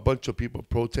I saw a bunch of people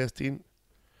protesting,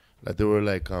 like they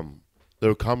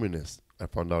were communists. I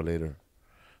found out later,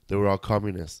 they were all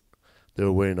communists. They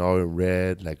were wearing all in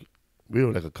red, like we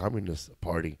were like a communist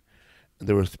party, and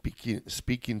they were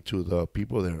speaking to the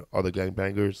people there, all the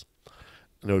gangbangers,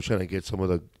 and they were trying to get some of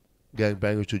the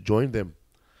gangbangers to join them.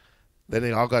 Then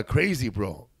they all got crazy,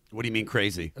 bro. What do you mean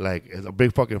crazy? Like a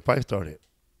big fucking fight started,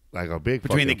 like a big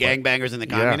Between the fucking fight. gangbangers and the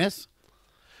communists?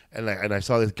 And I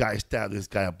saw this guy stab this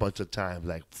guy a bunch of times,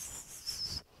 like,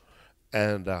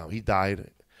 and he died.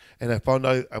 And I found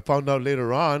out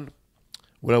later on,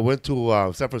 when I went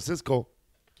to San Francisco,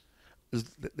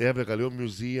 they have like a little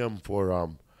museum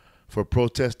for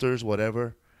protesters,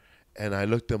 whatever. And I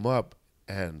looked them up,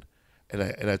 and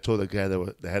I told the guy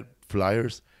that had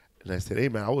flyers, and I said, "Hey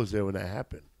man, I was there when that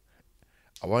happened."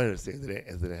 I wanted to say that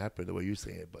it didn't happen the way you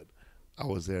say it, but I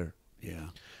was there. Yeah.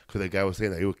 Because the guy was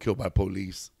saying that he was killed by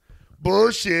police.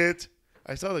 Bullshit.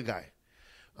 I saw the guy.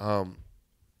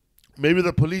 Maybe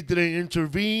the police didn't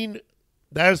intervene.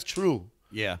 That's true.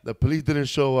 Yeah. The police didn't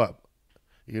show up,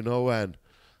 you know, and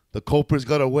the culprits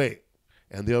got away,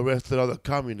 and they arrested all the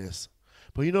communists.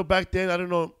 But, you know, back then, I don't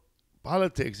know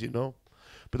politics, you know.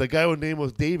 But the guy's name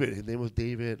was David. His name was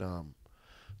David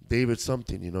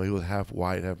something, you know. He was half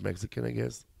white, half Mexican, I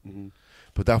guess. Mm-hmm.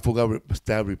 But that fool got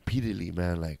stabbed repeatedly,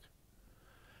 man, like.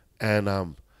 And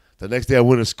the next day I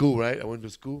went to school, right? I went to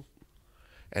school,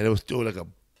 and it was still like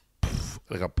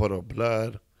a puddle of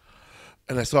blood.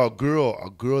 And I saw a girl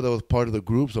that was part of the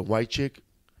group, some white chick,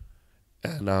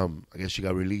 and I guess she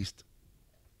got released.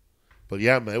 But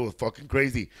yeah, man, it was fucking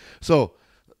crazy. So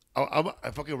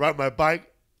I fucking ride my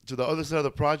bike to the other side of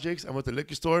the projects. I'm at the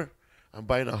liquor store. I'm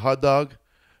buying a hot dog,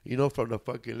 you know, from the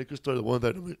fucking liquor store, the one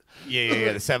that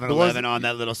Yeah, the 7-Eleven on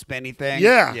that little spinny thing.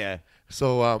 Yeah. Yeah.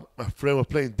 So my friend was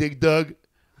playing Dig Dug,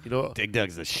 you know. Dig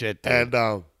Dug's the shit, dude.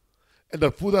 And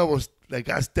the fool that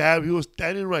got stabbed, he was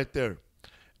standing right there.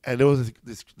 And there was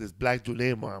this black dude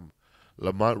named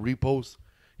Lamont Repos.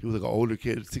 He was like an older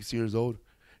kid, 16 years old.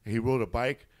 And he rode a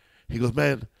bike. He goes,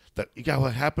 "Man, you got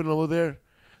what happened over there?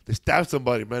 They stabbed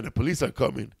somebody, man. The police are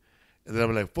coming." And then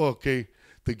I'm like, "Fuck, okay.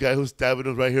 The guy who's stabbing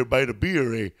us right here by the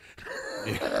beer, eh?"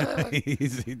 Yeah.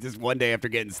 He's just one day after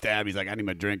getting stabbed, he's like, "I need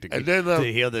my drink to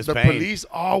heal this the pain." The police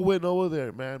all went over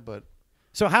there, man, but...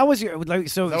 So how was your that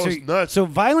was nuts. So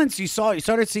violence you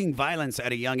started seeing violence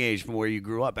at a young age from where you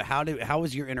grew up, but how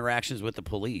was your interactions with the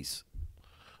police?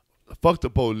 Fuck the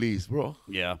police, bro.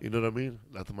 Yeah. You know what I mean?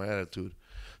 That's my attitude.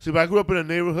 See, I grew up in a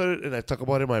neighborhood, and I talk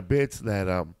about in my bits that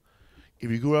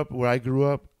if you grew up where I grew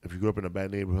up, if you grew up in a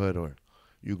bad neighborhood, or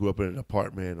you grew up in an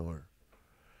apartment, or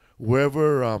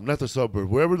wherever, not the suburbs,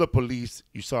 wherever the police,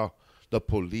 you saw the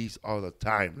police all the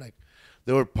time. Like,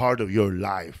 they were part of your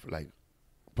life. Like,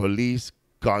 police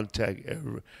contact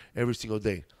every single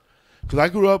day. Because I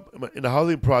grew up in the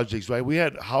housing projects, right? We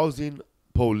had housing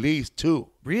police too.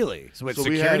 Really? So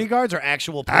security guards or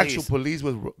actual police? Actual police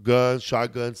with guns,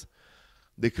 shotguns.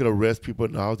 They could arrest people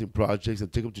in the housing projects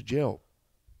and take them to jail.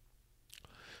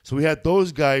 So we had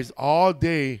those guys all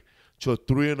day till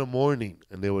 3 in the morning,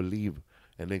 and they would leave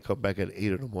and then come back at 8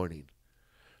 in the morning.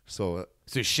 So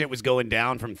shit was going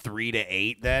down from 3 to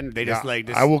 8 then? They just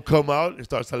I will come out and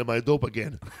start selling my dope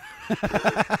again.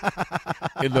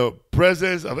 In the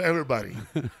presence of everybody.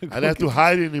 I didn't have to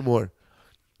hide anymore.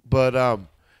 But and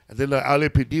then the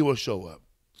LAPD will show up.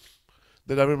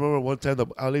 Then I remember one time the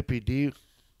LAPD,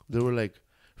 they were like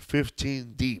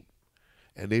 15 deep.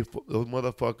 And those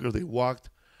motherfuckers, they walked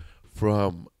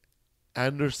from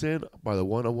Anderson by the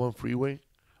 101 freeway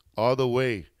all the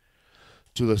way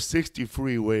to the 60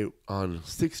 freeway on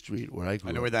 6th Street where I grew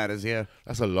I know up. where that is, yeah.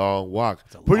 That's a long walk.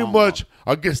 a Pretty long much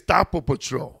a Gestapo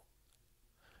patrol.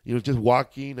 You know, just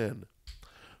walking and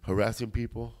harassing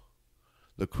people.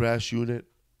 The crash unit.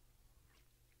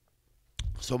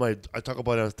 So I talk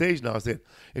about it on stage now. I said,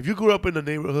 if you grew up in a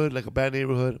neighborhood, like a bad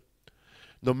neighborhood,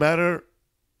 no matter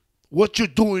what you're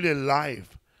doing in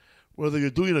life, whether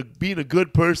you're being a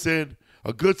good person,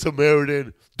 a good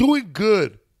Samaritan, doing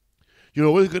good, you're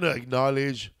always going to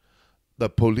acknowledge the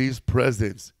police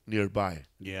presence nearby.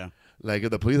 Yeah. Like,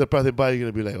 if the police are passing by, you're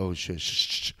going to be like, oh, shit,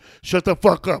 shut the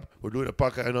fuck up. We're doing a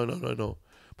podcast. No.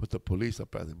 But the police are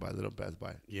passing by. They don't pass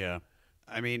by. Yeah.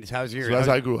 I mean, So that's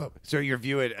how I grew up. So your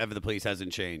view of the police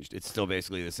hasn't changed. It's still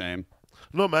basically the same.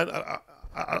 No, man.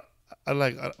 I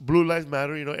like blue lives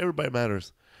matter. You know, everybody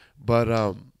matters. But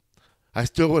I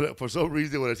still, for some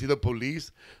reason, when I see the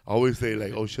police, I always say,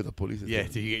 like, oh, shit, the police is Yeah,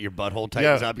 there. so you get your butthole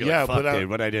tightens up. You're like, fuck, dude,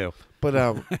 what'd I do? But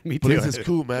Me too. police is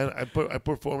cool, man. I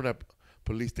perform at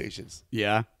police stations.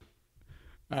 Yeah.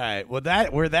 All right. Well,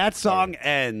 where that song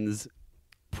ends,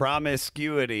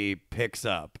 promiscuity picks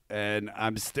up, and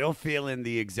I'm still feeling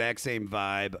the exact same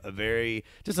vibe.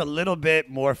 Just a little bit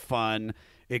more fun.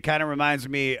 It kind of reminds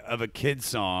me of a kid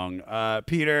song.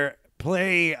 Peter,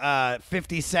 play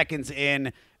 50 seconds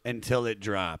in until it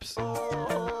drops.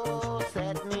 Oh,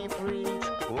 set me free.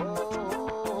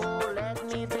 Oh, let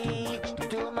me be.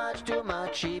 Too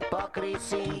much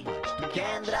hypocrisy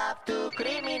can drive to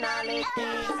criminality.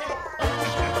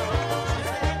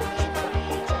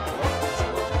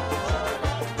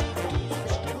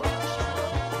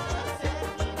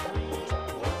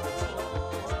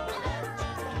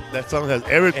 That song has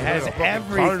everything. It has Like a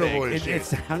fucking carnival and everything. It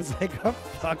shit. sounds like a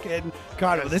fucking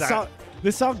carnival. That's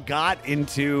This song got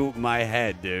into my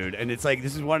head, dude. And it's like,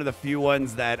 this is one of the few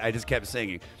ones that I just kept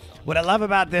singing. What I love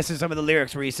about this is some of the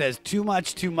lyrics where he says, too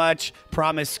much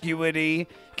promiscuity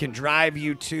can drive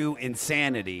you to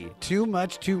insanity. Too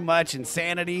much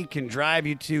insanity can drive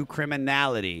you to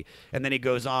criminality. And then he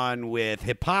goes on with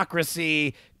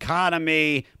hypocrisy,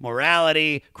 economy,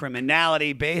 morality,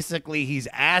 criminality. Basically, he's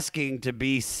asking to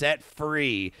be set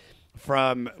free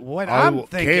from what I'm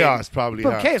thinking. Chaos, probably.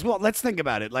 But chaos. Well, let's think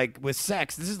about it. Like with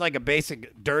sex, this is like a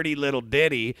basic dirty little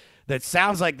ditty that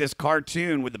sounds like this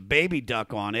cartoon with a baby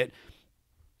duck on it.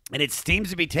 And it seems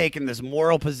to be taking this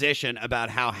moral position about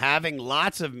how having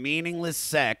lots of meaningless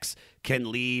sex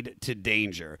can lead to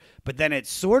danger. But then it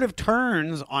sort of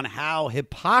turns on how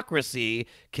hypocrisy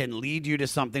can lead you to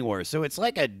something worse. So it's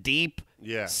like a deep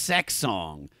sex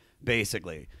song,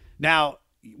 basically. Now,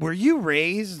 were you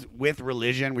raised with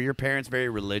religion? Were your parents very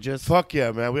religious? Fuck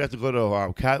yeah, man. We had to go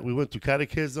to we went to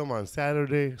catechism on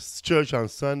Saturday, church on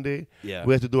Sunday. Yeah.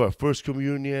 We had to do our first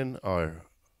communion, our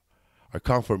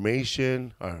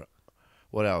confirmation, our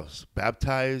what else?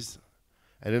 Baptized.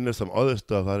 And then there's some other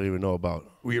stuff I don't even know about.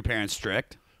 Were your parents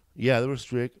strict? Yeah, they were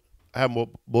strict. I had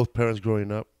both parents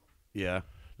growing up. Yeah.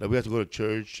 Like we had to go to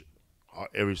church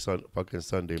every fucking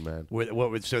Sunday, man. What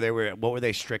were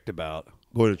they strict about?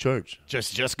 Going to church.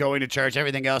 Just going to church.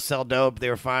 Everything else, sell dope, they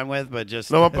were fine with, but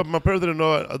just No, my parents didn't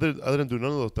know. I didn't do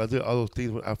none of those. I did all those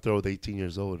things after I was 18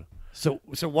 years old. So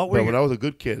what were But when I was a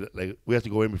good kid, like we had to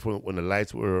go in before when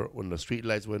the street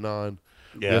lights went on.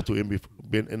 Yeah. We had to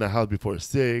be in the house before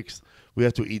 6. We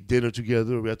had to eat dinner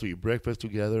together. We had to eat breakfast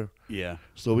together. Yeah.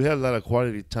 So we had a lot of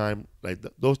quality time, like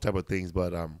those type of things.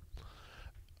 But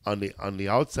on the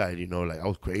outside, you know, like I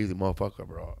was crazy motherfucker,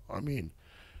 bro. I mean,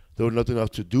 there was nothing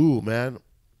else to do, man.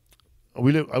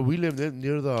 We lived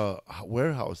near the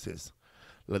warehouses.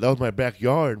 Like that was my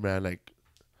backyard, man. Like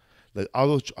all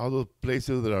those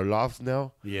places that are lofts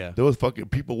now. Yeah. There was fucking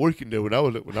people working there when I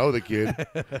was a kid.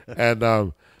 And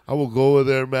I would go over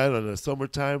there, man, in the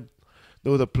summertime.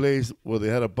 There was a place where they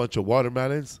had a bunch of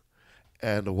watermelons,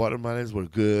 and the watermelons were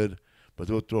good, but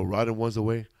they would throw rotten ones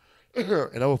away.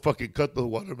 And I would fucking cut those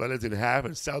watermelons in half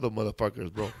and sell them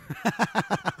motherfuckers, bro.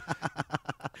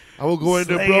 I would go in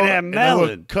there, bro, and I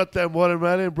would cut that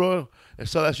watermelon, bro, and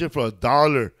sell that shit for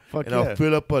 $1. Fuck and yeah. I'll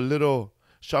fill up a little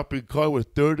shopping cart with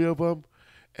 30 of them.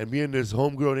 And me and this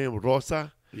homegirl named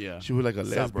Rosa, she was like a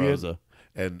lesbian. Rosa.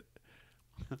 And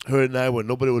her and I, when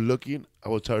nobody was looking, I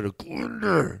would tell her to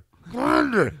go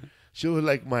under. She was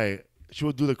like she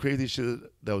would do the crazy shit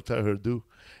that I would tell her to do.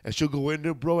 And she'll go in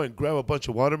there, bro, and grab a bunch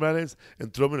of watermelons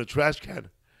and throw them in a trash can.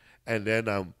 And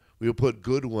then we would put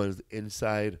good ones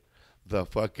inside the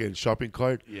fucking shopping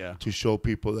cart to show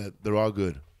people that they're all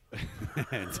good.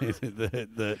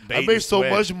 I made so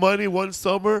much money one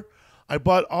summer, I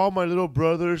bought all my little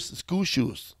brother's school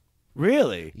shoes.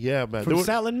 Really? Yeah, man. From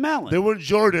selling melon. They weren't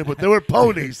Jordan, but they were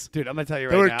ponies. Dude, I'm gonna tell you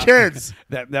right They were now. kids.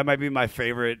 That might be my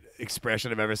favorite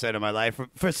expression I've ever said in my life.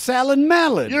 For selling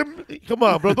melon. Come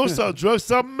on, bro. Don't sell drugs,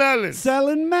 sell melons.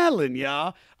 Selling melon,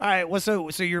 y'all. All right. Well, so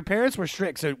your parents were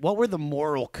strict. So what were the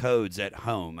moral codes at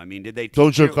home? I mean, did they teach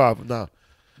Don't jerk you? off. Nah.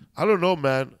 I don't know,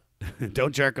 man.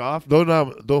 Don't jerk off?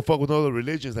 Don't fuck with other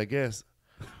religions, I guess.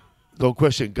 Don't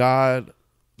question God.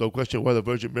 Don't question why the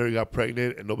Virgin Mary got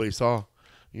pregnant and nobody saw.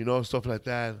 You know, stuff like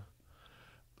that.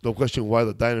 Don't question why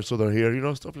the dinosaurs are here. You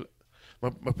know, stuff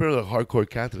like my parents are hardcore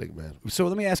Catholic, man. So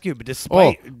let me ask you, but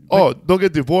despite don't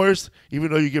get divorced, even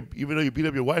though you beat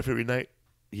up your wife every night.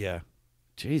 Yeah.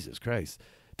 Jesus Christ.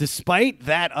 Despite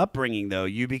that upbringing, though,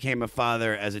 you became a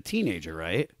father as a teenager,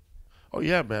 right? Oh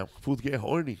yeah, man. Fools get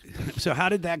horny. So how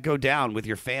did that go down with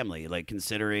your family? Like,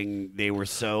 considering they were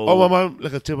so... Oh, my mom,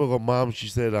 like a typical mom, she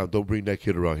said, don't bring that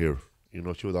kid around here. You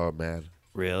know, she was all mad.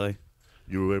 Really?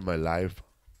 You ruined my life.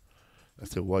 I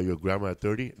said, well, your grandma at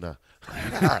 30? Nah.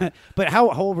 But how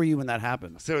old were you when that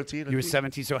happened? 17. You were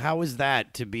 17. So how was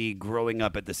that to be growing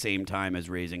up at the same time as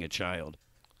raising a child?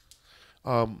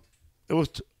 It was,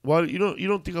 you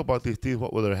don't think about these things,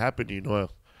 what they're happening, you know.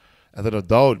 As an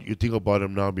adult, you think about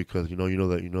them now because, you know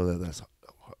that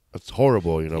that's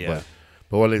horrible, you know. Yeah.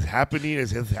 But when it's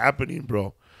happening,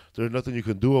 bro. There's nothing you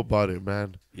can do about it,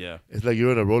 man. Yeah. It's like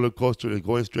you're in a roller coaster and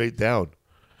going straight down.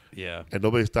 Yeah. And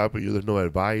nobody's stopping you. There's no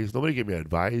advice. Nobody gave me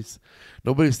advice.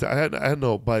 I had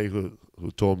nobody who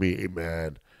told me, hey,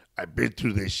 man, I've been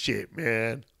through this shit,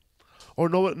 man. Or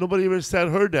nobody even sat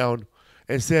her down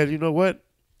and said, you know what?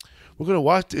 We're going to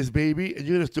watch this, baby, and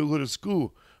you're going to still go to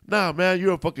school. Nah, man,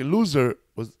 you're a fucking loser,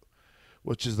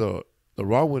 which is the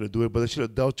wrong way to do it, but they should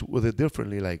have dealt with it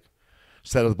differently. Like,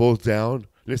 sat us both down.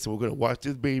 Listen, we're going to watch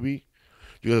this, baby.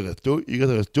 You're going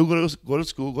to still go to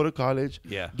school, go to college.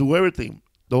 Yeah. Do everything.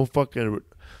 Don't fucking,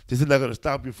 this is not going to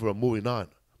stop you from moving on.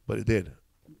 But it did.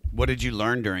 What did you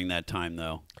learn during that time,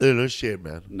 though? I didn't learn shit,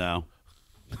 man. No.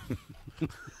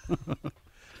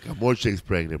 Got more chicks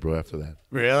pregnant, bro, after that.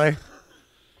 Really?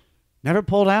 Never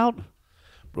pulled out?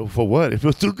 Bro, for what? It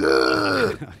feels too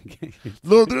good.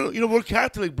 No, they don't, we're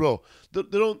Catholic, bro. They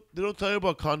don't tell you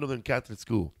about condoms in Catholic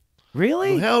school.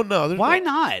 Really? No, hell no. Why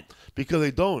not? Because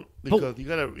they don't. Because you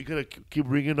gotta keep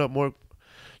bringing up more.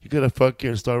 You gotta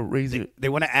fucking start raising. They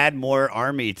want to add more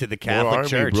army to the Catholic more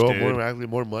Church, bro. dude.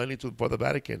 More money for the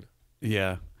Vatican.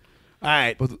 Yeah. All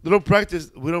right. But they don't practice.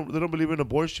 They don't believe in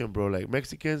abortion, bro. Like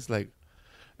Mexicans, like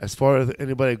as far as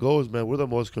anybody goes, man, we're the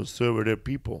most conservative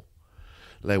people.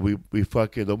 Like we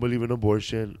fucking don't believe in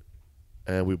abortion,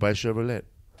 and we buy Chevrolet.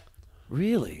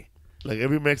 Really? Like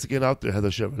every Mexican out there has a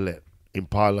Chevrolet.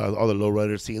 Impala, all the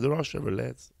lowriders seen, they're all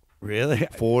Chevrolets. Really?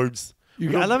 Fords. I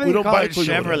love how you call it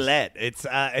Toyotas.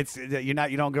 Chevrolet.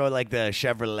 You don't go like the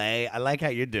Chevrolet. I like how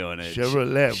you're doing it.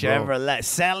 Chevrolet, bro. Chevrolet.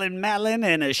 Selling melon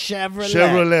in a Chevrolet.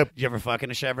 Chevrolet. You ever fucking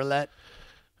a Chevrolet?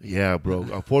 Yeah, bro.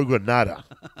 A Ford Granada.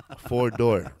 A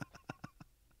 4-door.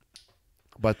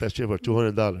 Bought that shit for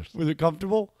 $200. Was it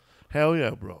comfortable? Hell yeah,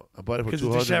 bro. I bought it for $200.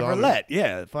 Because it's a Chevrolet.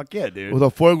 Yeah, fuck yeah, dude. With a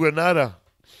Ford Granada.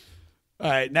 All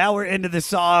right, now we're into the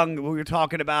song we were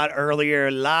talking about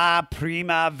earlier, La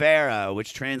Primavera,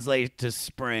 which translates to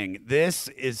spring. This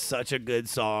is such a good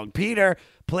song. Peter,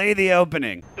 play the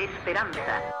opening. Esperanza.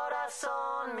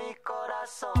 Corazón, mi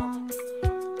corazón.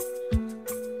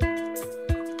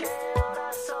 Qué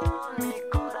corazón, mi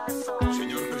corazón.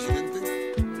 Señor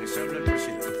presidente, les habla el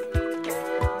presidente. Qué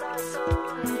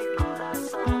corazón, mi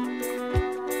corazón.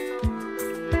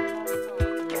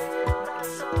 Qué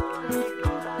corazón, mi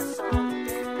corazón.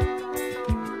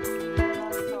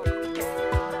 Qué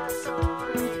corazón,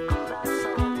 mi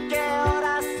corazón. Qué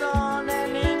corazón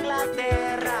en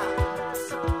Inglaterra.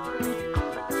 Corazón, mi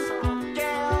corazón.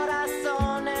 Qué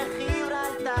corazón en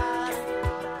Gibraltar.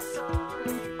 Corazón,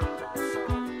 mi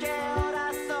corazón. Qué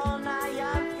corazón allá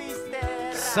en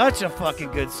Fisterra. Such a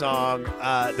fucking good song.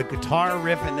 The guitar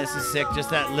riff in this is sick. Just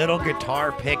that little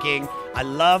guitar picking. I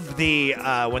love the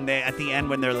when they at the end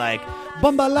when they're like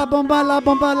bombala bombala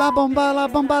bombala bombala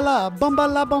bombala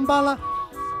bombala bombala.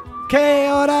 Que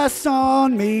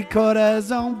corazón, mi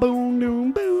corazón, boom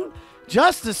boom boom.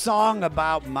 Just a song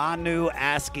about Manu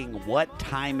asking what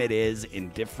time it is in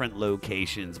different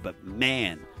locations, but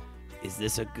man, is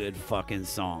this a good fucking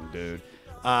song, dude.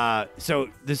 So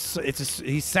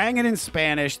he sang it in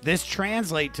Spanish. This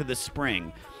translates to the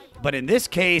spring. But in this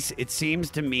case, it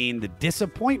seems to mean the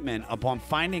disappointment upon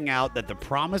finding out that the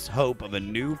promised hope of a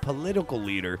new political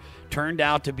leader turned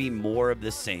out to be more of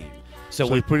the same. So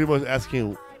he's pretty much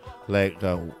asking, you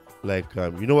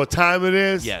know what time it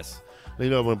is? Yes. You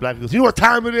know, when black people, you know what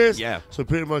time it is? Yeah. So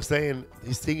pretty much saying,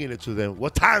 he's singing it to them,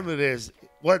 what time it is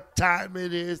what time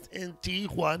it is in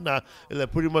Tijuana. And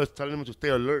like pretty much telling them to stay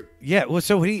alert. Yeah, well,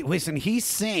 so he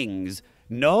sings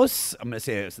Nos, I'm going to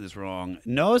say this wrong,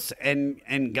 Nos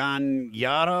engañaron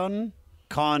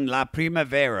con la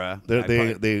primavera. They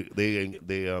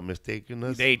mistaken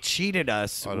us. They cheated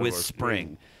us Out of with our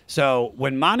spring. So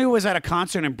when Manu was at a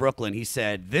concert in Brooklyn, he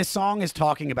said, this song is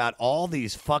talking about all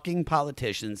these fucking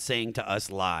politicians saying to us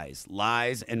lies,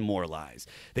 lies, and more lies.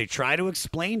 They try to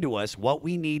explain to us what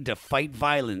we need to fight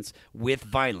violence with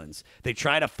violence. They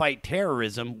try to fight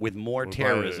terrorism with more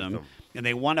terrorism. And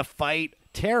they want to fight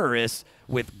terrorists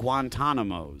with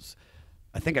Guantanamos.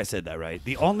 I think I said that right.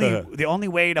 The only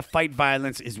way to fight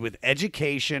violence is with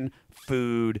education,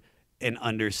 food, and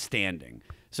understanding.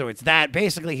 So it's that.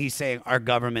 Basically, he's saying our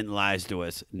government lies to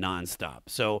us nonstop.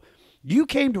 So you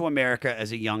came to America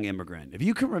as a young immigrant. If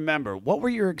you can remember, what were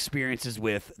your experiences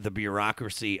with the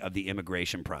bureaucracy of the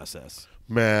immigration process?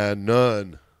 Man,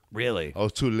 none. Really? I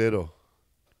was too little.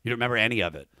 You don't remember any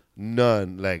of it?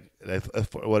 None. Like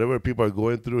whatever people are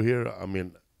going through here, I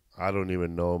mean, I don't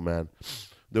even know, man.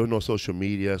 There was no social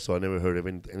media, so I never heard of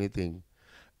anything.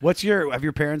 Have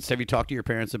you talked to your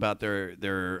parents about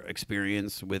their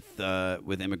experience with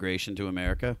immigration to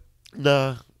America?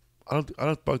 Nah, I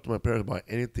don't talk to my parents about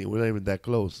anything. We're not even that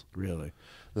close. Really?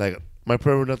 Like my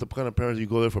parents are not the kind of parents you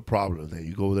go there for problems. Like,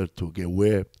 you go there to get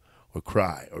whipped or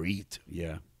cry or eat.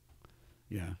 Yeah.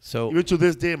 Yeah. So even to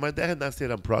this day, my dad has not said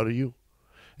I'm proud of you.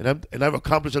 And I've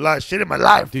accomplished a lot of shit in my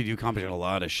life. Dude, you accomplished a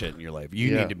lot of shit in your life.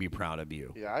 You need to be proud of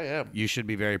you. Yeah, I am. You should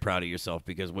be very proud of yourself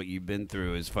because what you've been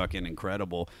through is fucking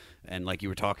incredible. And like you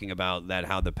were talking about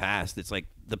how the past, it's like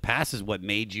the past is what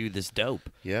made you this dope.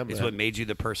 Yeah, man. It's what made you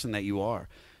the person that you are.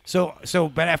 So,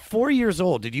 but at 4 years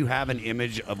old, did you have an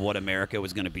image of what America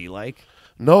was going to be like?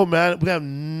 No, man. We have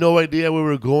no idea where we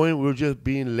were going. We were just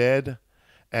being led.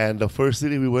 And the first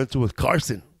city we went to was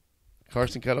Carlin,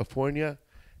 California.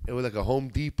 It was like a Home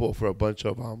Depot for a bunch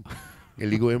of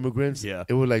illegal immigrants. Yeah.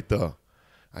 It was like the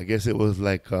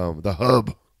hub. The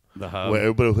hub. Where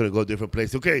everybody was going to go different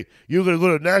places. Okay, you're going to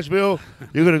go to Nashville.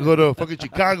 You're going to go to fucking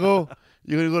Chicago.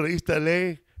 You're going to go to East LA.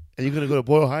 And you're going to go to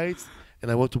Boyle Heights. And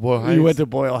I went to Boyle Heights. You went to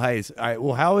Boyle Heights. All right.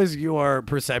 Well, how is your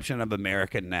perception of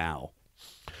America now?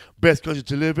 Best country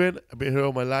to live in. I've been here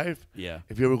all my life. Yeah.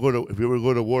 If you ever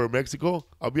go to war in Mexico,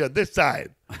 I'll be on this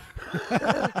side.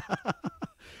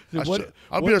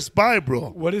 I'll be a spy, bro.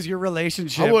 What is your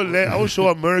relationship? I will show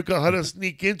America how to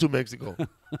sneak into Mexico.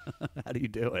 How do you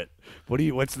do it?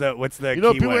 What's the You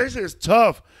know, key people way? say it's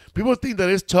tough. People think that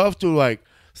it's tough to like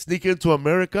sneak into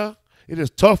America. It is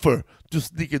tougher to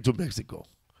sneak into Mexico.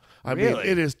 I mean,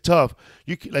 it is tough.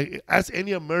 You can, like, ask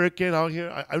any American out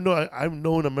here. I've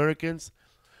known Americans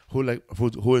who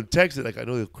in Texas. Like, I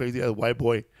know the crazy white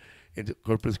boy in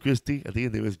Corpus Christi. I think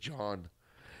his name is John,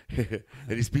 and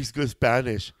he speaks good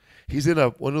Spanish. He's in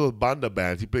one of those banda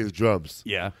bands. He plays drums.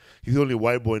 Yeah. He's the only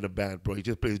white boy in the band, bro. He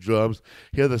just plays drums.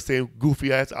 He has the same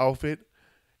goofy-ass outfit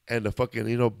and the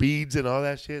fucking, beads and all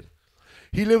that shit.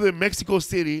 He lived in Mexico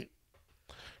City.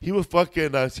 He was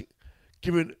fucking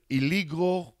giving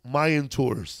illegal Mayan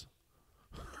tours.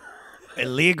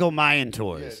 Illegal Mayan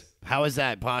tours? Yes. How is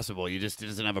that possible? He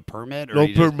doesn't have a permit? Or No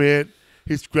permit.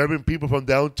 He's grabbing people from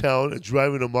downtown and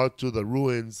driving them out to the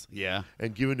ruins. Yeah.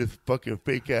 And giving this fucking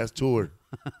fake-ass tour.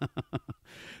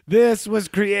 This was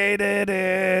created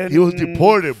in... He was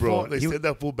deported, bro. They sent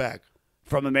that fool back.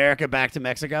 From America back to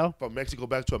Mexico? From Mexico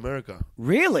back to America.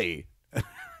 Really?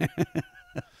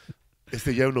 They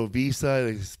said you have no visa,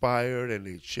 they expired, and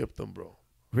they shipped them, bro.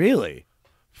 Really?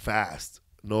 Fast.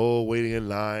 No waiting in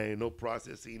line, no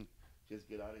processing. Just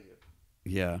get out of here.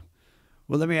 Yeah.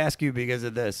 Well, let me ask you because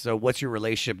of this. So what's your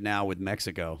relationship now with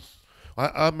Mexico?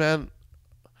 Man,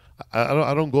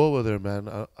 I don't go over there, man.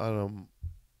 I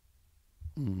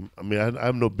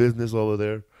have no business over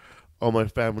there. All my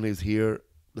family's here.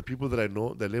 The people that I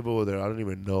know that live over there, I don't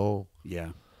even know.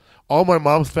 Yeah. All my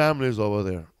mom's family is over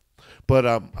there. But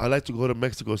I like to go to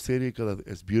Mexico City because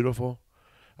it's beautiful.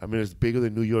 I mean, it's bigger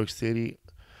than New York City.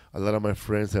 A lot of my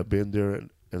friends have been there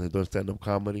and they do stand-up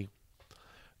comedy.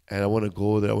 And I want to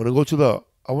go there. I want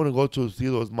to go to see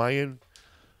those Mayan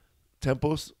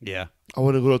temples. Yeah. I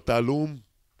want to go to Tulum.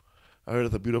 I heard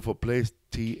it's a beautiful place.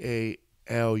 Talum.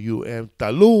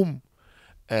 Tulum.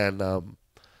 And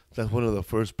that's one of the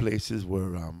first places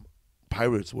where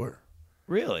pirates were.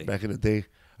 Really? Back in the day.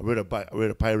 I read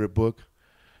a pirate book.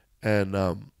 And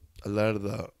a lot of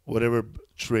the whatever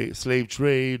trade, slave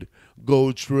trade,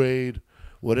 gold trade,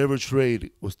 whatever trade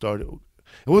was started.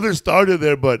 It wasn't started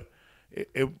there, but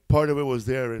part of it was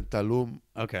there in Tulum.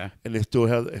 Okay. And it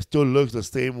still looks the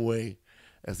same way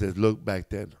as it looked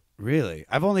back then. Really?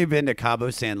 I've only been to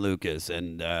Cabo San Lucas,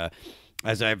 and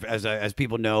As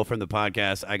people know from the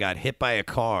podcast, I got hit by a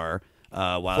car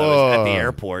while I was at the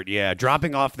airport. Yeah,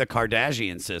 dropping off the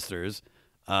Kardashian sisters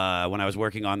when I was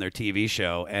working on their TV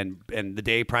show, and the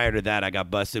day prior to that, I got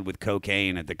busted with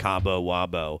cocaine at the Cabo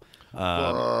Wabo.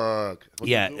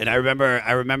 Yeah, and I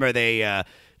remember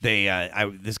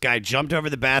this guy jumped over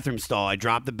the bathroom stall. I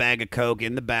dropped the bag of coke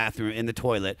in the bathroom in the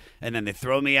toilet, and then they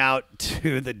throw me out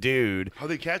to the dude. How'd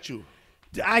they catch you?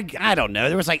 I don't know.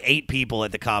 There was like 8 people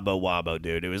at the Cabo Wabo,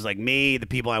 dude. It was like me, the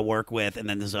people I work with, and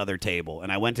then this other table.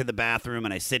 And I went to the bathroom,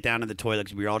 and I sit down in the toilet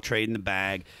because we were all trading the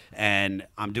bag. And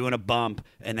I'm doing a bump,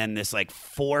 and then this like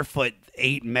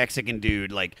 4'8" Mexican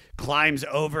dude like climbs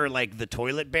over like the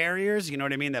toilet barriers. You know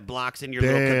what I mean? That blocks in your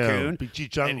little cocoon.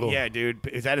 Pichichango. Yeah, dude.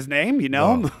 Is that his name? You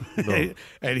know him? No.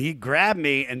 And he grabbed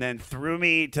me and then threw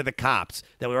me to the cops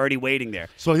that were already waiting there.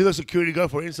 So he's a security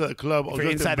guard for inside the club. For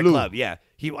inside the club, yeah.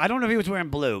 I don't know if he was wearing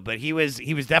blue, but he was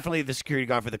definitely the security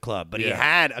guard for the club. But he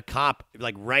had a cop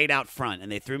like right out front,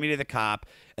 and they threw me to the cop,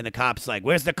 and the cop's like,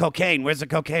 "Where's the cocaine? Where's the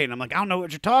cocaine?" And I'm like, "I don't know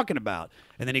what you're talking about."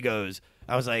 And then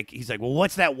he's like, "Well,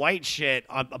 what's that white shit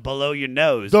below your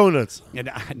nose?" Donuts. And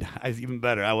I was even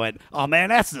better. I went, "Oh man,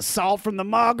 that's the salt from the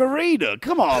margarita.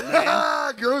 Come on,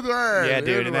 man." Good one. Yeah,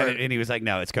 dude. And he was like,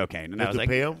 "No, it's cocaine." And I was like,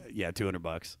 pay him? "Yeah,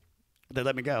 $200." They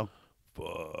let me go.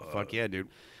 Fuck yeah, dude.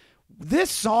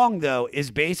 This song, though,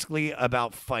 is basically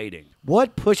about fighting.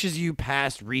 What pushes you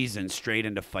past reason straight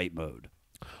into fight mode?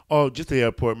 Oh, just the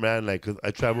airport, man. Like, 'cause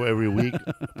I travel every week,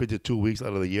 52 weeks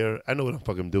out of the year. I know what I'm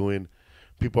fucking doing.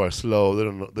 People are slow.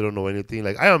 They don't know anything.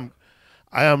 Like, I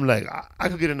am like, I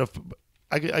could get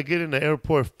I get in the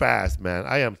airport fast, man.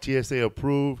 I am TSA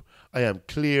approved. I am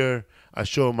clear. I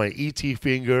show my ET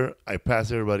finger. I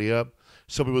pass everybody up.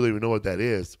 Some people don't even know what that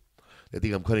is. They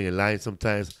think I'm cutting a line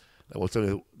sometimes. Like,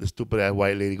 when the stupid-ass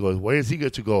white lady goes, "Where does he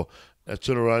get to go?" I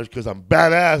turn around because I'm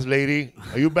badass, lady.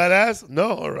 Are you badass?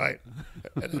 No? All right.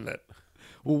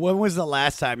 Well, when was the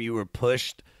last time you were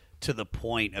pushed to the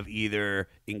point of either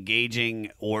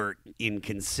engaging or in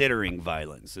considering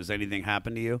violence? Has anything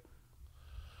happened to you?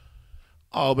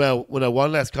 Oh, man, when I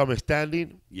won last comic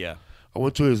standing, Yeah. I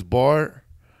went to his bar,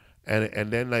 and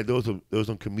then like there was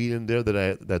some comedian there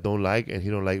that don't like, and he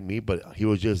don't like me, but he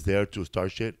was just there to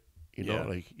start shit. You know,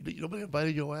 like, nobody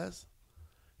invited your ass.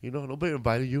 You know, nobody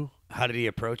invited you. How did he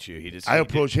approach you? I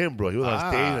approached him, bro. He was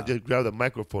on stage, and I just grabbed the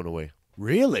microphone away.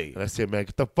 Really? And I said, "Man,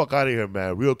 get the fuck out of here,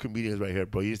 man. Real comedians right here,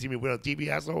 bro. You see me on TV,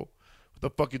 asshole? What the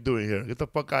fuck you doing here? Get the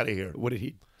fuck out of here." What did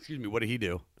he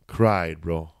do? Cried,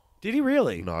 bro. Did he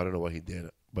really? No, I don't know what he did,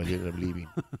 but he ended up leaving.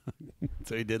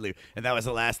 So he did leave. And that was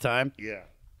the last time? Yeah.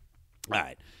 All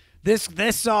right.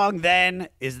 This song then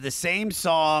is the same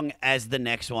song as the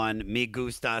next one, Me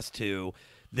Gustas Too.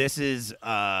 This is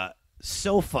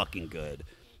so fucking good.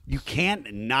 You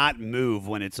can't not move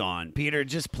when it's on. Peter,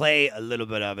 just play a little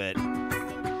bit of it.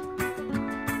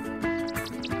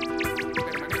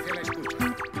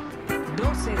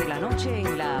 12 de la noche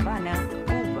en La Habana,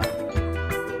 Cuba.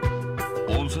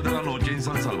 11 de la noche en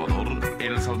San Salvador,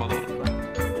 El Salvador.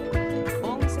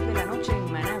 11 de la noche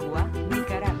en Managua,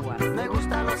 Nicaragua. Me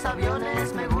gustan los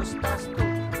aviones, me gustas tú.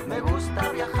 Me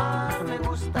gusta viajar, me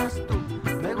gustas tú.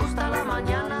 Me gusta la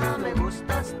mañana, me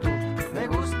gustas tú. Me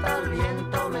gusta el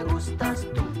viento, me gustas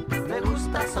tú. Me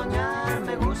gusta soñar,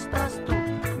 me gustas tú.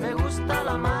 Me gusta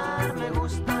la mar, me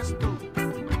gustas tú.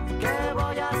 ¿Qué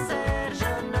voy a hacer?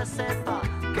 Je ne sais pas.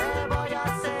 ¿Qué voy a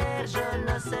hacer? Je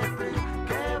ne sais plus.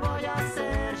 ¿Qué voy a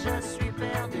hacer? Je suis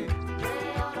perdu.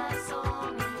 ¿Qué horas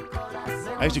son? Mi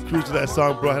corazón. I used to cruise to that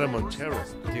song, bro. I had him on terror.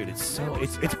 Dude,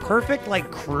 it's perfect like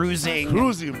cruising Bro.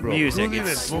 music. Cruising It's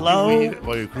and smoking slow, weed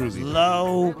while you're cruising.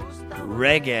 low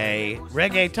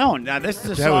reggae tone. Now this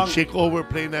is a To have song. a chick over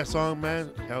playing that song,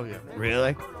 man. Hell yeah.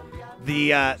 Really?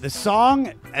 The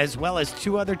song, as well as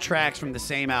 2 other tracks from the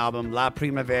same album, La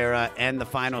Primavera, and the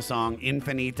final song,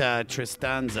 Infinita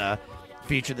Tristanza,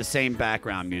 feature the same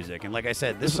background music. And like I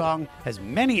said, this song has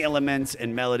many elements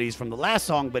and melodies from the last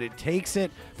song, but it takes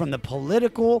it from the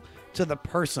political to the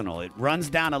personal. It runs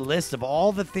down a list of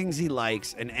all the things he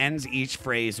likes and ends each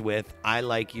phrase with, "I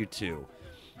like you too."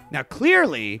 Now,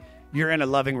 clearly, you're in a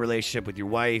loving relationship with your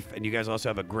wife, and you guys also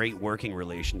have a great working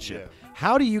relationship. Yeah.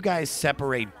 How do you guys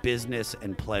separate business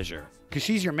and pleasure? Because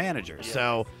she's your manager.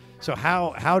 Yeah. So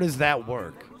how does that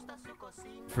work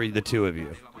for the two of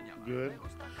you? Good.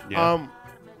 Yeah.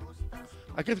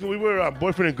 I guess when we were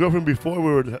boyfriend and girlfriend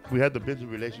before we had the business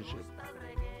relationship.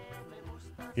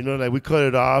 You know, like we cut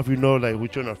it off. You know, like we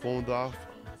turn our phones off.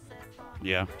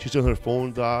 Yeah. She turned her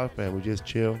phones off, and we just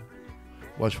chill,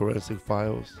 watch Forensic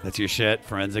Files. That's your shit,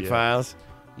 Forensic Yeah. Files?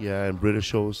 Yeah, and British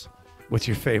shows. What's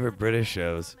your favorite British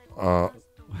shows?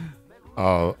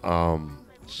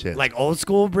 Shit. Like old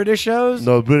school British shows?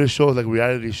 No, British shows, like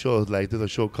reality shows. Like there's a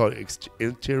show called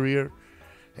Interior,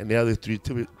 and they have these three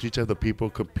types of people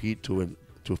compete to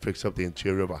fix up the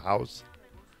interior of a house,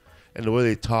 and the way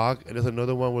they talk. And there's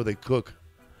another one where they cook.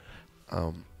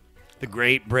 The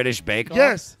Great British Bake Off?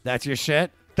 Yes. That's your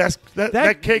shit?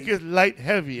 That cake is light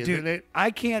heavy, Dude, isn't it?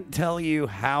 I can't tell you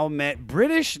how many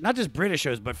not just British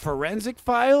shows, but forensic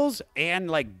files and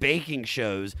like baking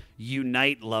shows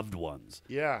unite loved ones.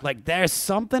 Yeah. Like there's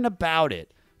something about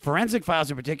it. Forensic Files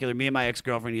in particular, me and my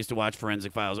ex-girlfriend used to watch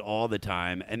Forensic Files all the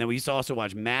time. And then we used to also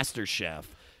watch MasterChef.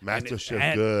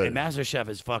 MasterChef, good. And MasterChef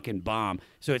is fucking bomb.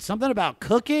 So it's something about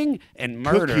cooking and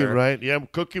murder. Cooking, right? Yeah,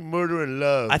 cooking, murder, and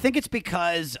love. I think it's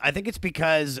because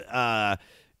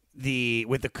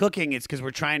with the cooking, it's because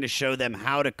we're trying to show them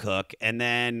how to cook, and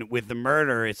then with the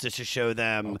murder, it's just to show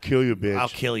them I'll kill you, bitch. I'll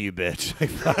kill you, bitch.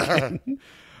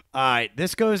 All right,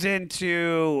 this goes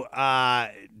into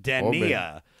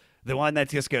Dania, the one that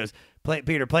just goes.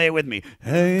 Peter, play it with me.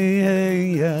 Hey, hey,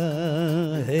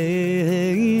 yeah, hey,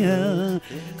 hey, yeah,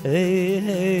 hey,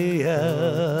 hey,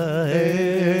 yeah,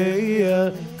 hey,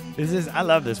 yeah. I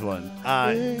love this one.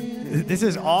 This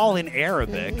is all in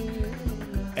Arabic.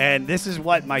 And this is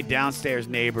what my downstairs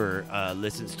neighbor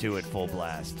listens to at full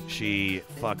blast. She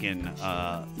fucking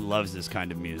loves this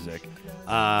kind of music.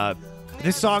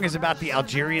 This song is about the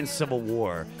Algerian Civil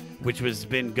War, which has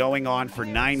been going on for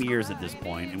 9 years at this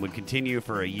point and would continue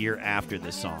for a year after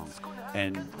this song.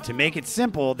 And to make it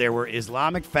simple, there were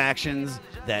Islamic factions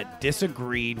that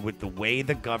disagreed with the way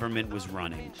the government was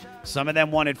running. Some of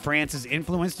them wanted France's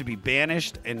influence to be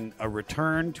banished and a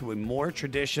return to a more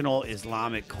traditional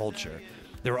Islamic culture.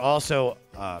 There were also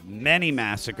many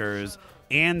massacres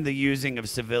and the using of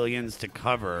civilians to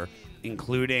cover,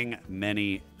 including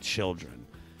many children.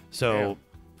 So,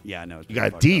 yeah, no. You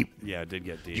got deep. Yeah, it did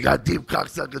get deep. You got deep,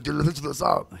 cocksucker. Dude, listen to the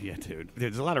song. Yeah, dude.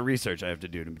 There's a lot of research I have to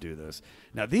do this.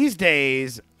 Now, these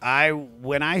days,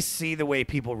 when I see the way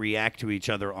people react to each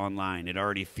other online, it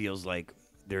already feels like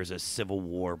there's a civil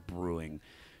war brewing.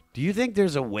 Do you think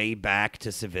there's a way back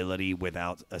to civility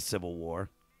without a civil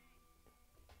war?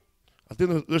 I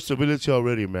think there's civility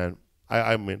already, man.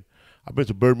 I mean, I've been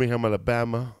to Birmingham,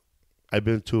 Alabama. I've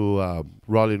been to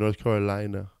Raleigh, North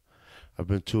Carolina. I've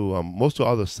been to most of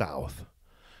all the South.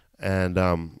 And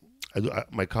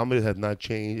my comedy has not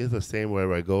changed. It's the same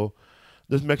wherever I go.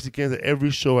 There's Mexicans at every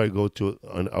show I go to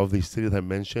of these cities I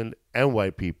mentioned, and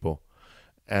white people.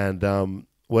 And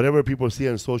whatever people see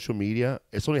on social media,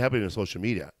 it's only happening on social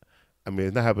media. I mean,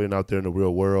 it's not happening out there in the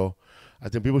real world. I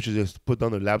think people should just put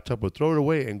down their laptop or throw it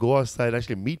away and go outside and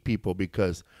actually meet people,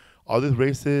 because all this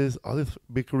races, all this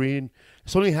bickering,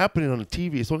 it's only happening on the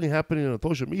TV. It's only happening on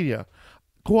social media.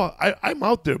 Go out. I'm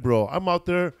out there, bro. I'm out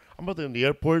there in the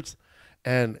airports,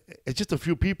 and it's just a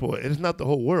few people. It's not the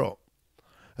whole world.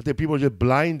 I think people are just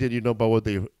blinded, by what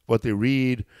they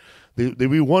read. They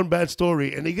read one bad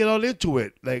story and they get all into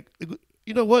it. Like,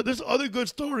 you know what? There's other good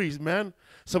stories, man.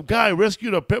 Some guy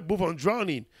rescued a pet bull from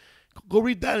drowning. Go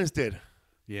read that instead.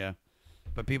 Yeah.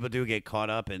 But people do get caught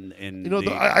up in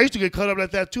I used to get caught up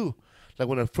like that too. Like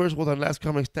when I first was on Last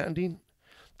Comic Standing,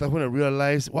 that's when I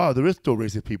realized, wow, there is still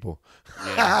racist people.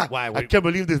 Yeah. Why? I can't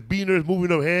believe this beaner is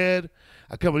moving up ahead.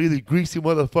 I can't believe these greasy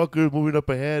motherfuckers moving up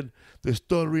ahead. This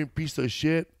stuttering piece of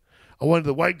shit. I wanted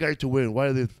the white guy to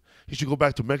win. He should go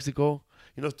back to Mexico.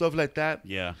 Stuff like that.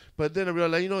 Yeah. But then I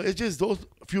realized, it's just those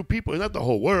few people. It's not the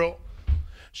whole world.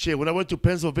 Shit, when I went to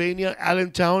Pennsylvania,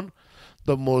 Allentown,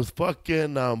 the most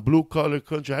fucking blue-collar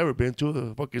country I ever been to,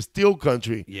 the fucking steel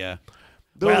country. Yeah.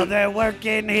 They're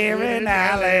working here in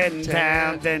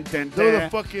Allentown. There was a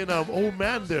fucking old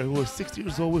man there who was 60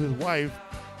 years old with his wife,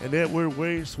 and they were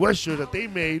wearing sweatshirts that they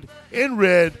made in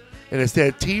red, and it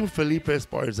said Team Felipe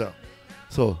Esparza.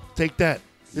 So take that.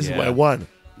 This is what I won.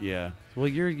 Yeah. Well,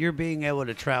 you're being able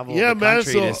to travel the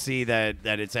country to see that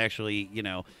it's actually,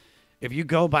 if you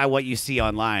go by what you see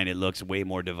online, it looks way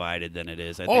more divided than it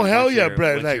is. I think hell yeah,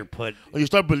 Brad. When you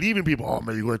start believing people, oh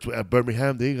man, you're going to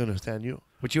Birmingham, they understand you.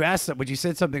 But you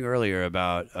said something earlier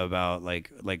about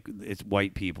like it's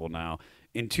white people now.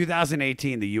 In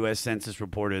 2018, the U.S. Census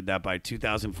reported that by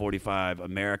 2045,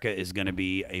 America is going to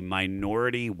be a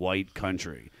minority white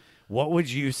country. What would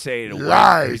you say to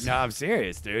lies? No, I'm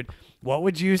serious, dude. What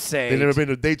would you say? They never been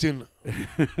to Dayton.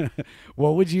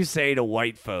 What would you say to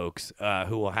white folks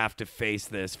who will have to face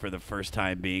this for the first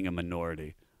time being a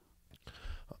minority?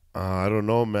 I don't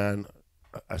know, man.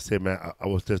 I say, man, I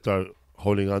will still start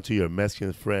holding on to your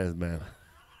Mexican friends, man.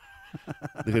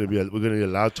 We're gonna be a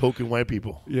lot of token white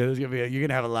people. Yeah, you're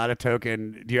gonna have a lot of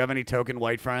token. Do you have any token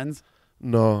white friends?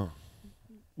 No.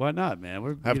 Why not,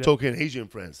 man? I have token Asian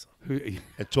friends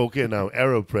and token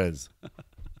Arab friends.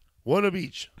 One of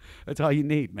each. That's all you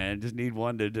need, man. Just need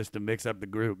one to mix up the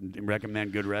group and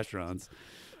recommend good restaurants.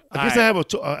 I guess I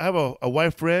have a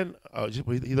white friend.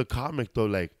 He's a comic though.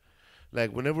 Like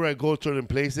whenever I go to certain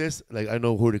places, like I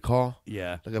know who to call.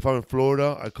 Yeah. Like if I'm in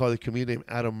Florida, I call the comedian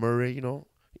Adam Murray. You know,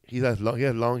 he has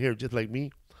long hair just like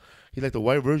me. He's like the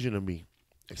white version of me,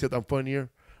 except I'm funnier.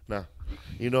 Nah,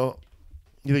 you know,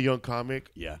 he's a young comic.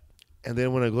 Yeah. And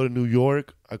then when I go to New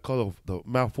York, I call the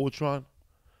Matt Fultron.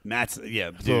 Matt's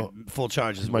dude, So, Full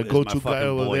Charge is my go-to fucking guy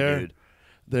over boy, there. dude.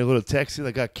 Then I go to Texas.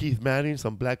 I got Keith Manning,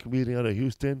 some black comedian out of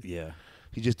Houston. Yeah.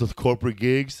 He just does corporate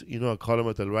gigs. You know, I call him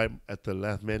at the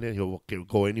last minute. He'll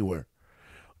go anywhere.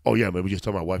 Oh yeah, man. We just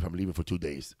told my wife I'm leaving for 2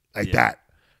 days. Like that.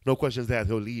 No questions asked.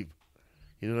 He'll leave.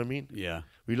 You know what I mean? Yeah.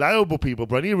 Reliable people,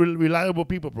 bro. I need reliable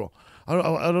people, bro.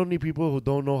 I don't need people who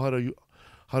don't know how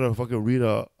to fucking read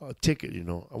a ticket. You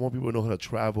know, I want people to know how to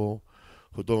travel,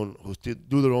 who still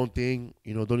do their own thing.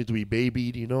 You know, don't need to be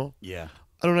babied. You know. Yeah.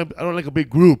 I don't like a big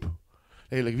group.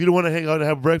 Hey, like if you don't want to hang out and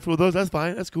have breakfast with us, that's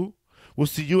fine. That's cool. We'll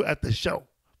see you at the show.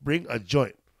 Bring a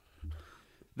joint.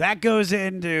 That goes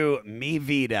into Mi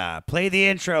Vida. Play the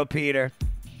intro, Peter.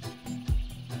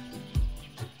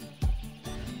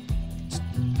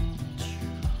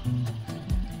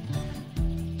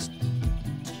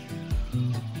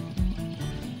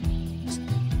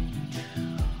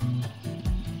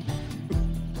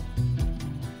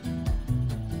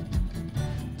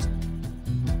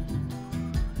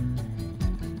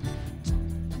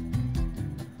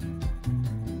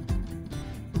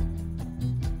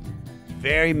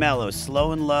 Very mellow,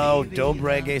 slow and low, dope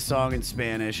reggae song in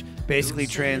Spanish. Basically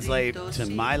translate to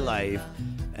my life.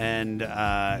 And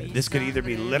this could either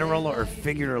be literal or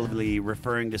figuratively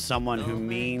referring to someone who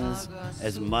means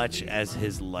as much as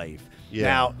his life. Yeah.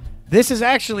 Now, this is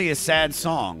actually a sad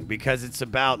song because it's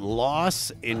about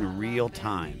loss in real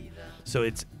time. So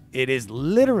it is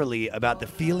literally about the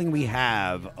feeling we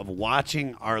have of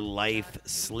watching our life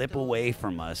slip away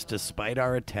from us despite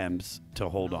our attempts to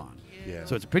hold on. Yeah.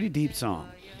 So it's a pretty deep song.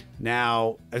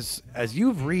 Now, as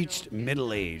you've reached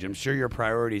middle age, I'm sure your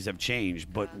priorities have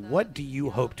changed, but what do you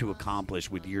hope to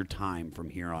accomplish with your time from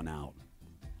here on out?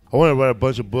 I want to write a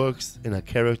bunch of books in a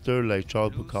character like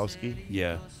Charles Bukowski.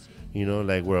 Yeah. You know,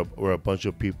 like we're a bunch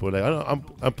of people. Like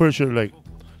I'm pretty sure like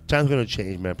time's gonna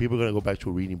change, man. People are gonna go back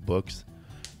to reading books.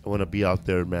 I want to be out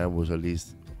there, man, with at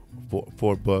least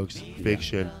four books,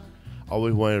 fiction. I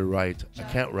always wanted to write. I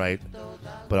can't write,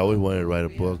 but I always wanted to write a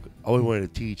book. I always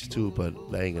wanted to teach too, but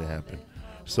that ain't gonna happen.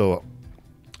 So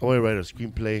I want to write a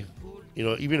screenplay. You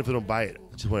know, even if I don't buy it,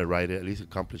 I just want to write it, at least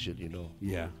accomplish it. You know.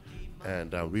 Yeah.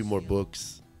 And read more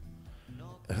books.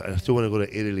 I still want to go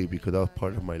to Italy because that was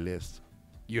part of my list.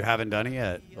 You haven't done it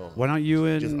yet. No. Why don't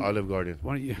you Just Olive Garden.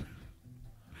 Why don't you?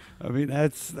 I mean,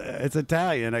 it's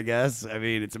Italian, I guess. I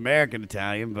mean, it's American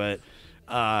Italian, but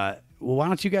well, why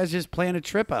don't you guys just plan a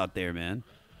trip out there, man?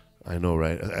 I know,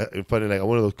 right? It's funny, like I'm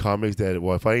one of those comics that,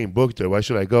 well, if I ain't booked there, why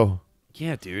should I go?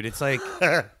 Yeah, dude. It's like,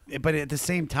 but at the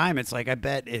same time, it's like I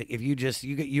bet if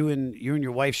you and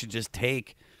your wife should just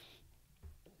take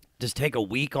a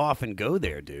week off and go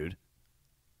there, dude.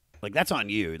 Like that's on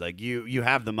you. Like you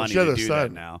have the money to do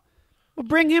that now. Well,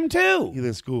 bring him too. He's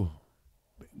in school.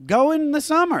 Go in the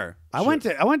summer. Sure. I went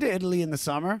to Italy in the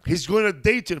summer. He's going to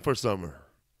Dayton for summer.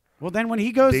 Well, then when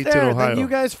he goes Dayton, there, Ohio. then you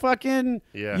guys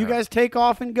you guys take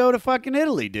off and go to fucking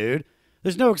Italy, dude.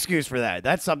 There's no excuse for that.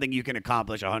 That's something you can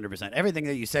accomplish 100%. Everything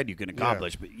that you said you can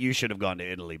accomplish, but you should have gone to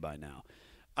Italy by now.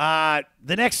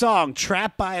 The next song,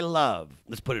 Trapped by Love.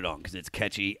 Let's put it on because it's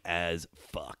catchy as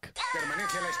fuck.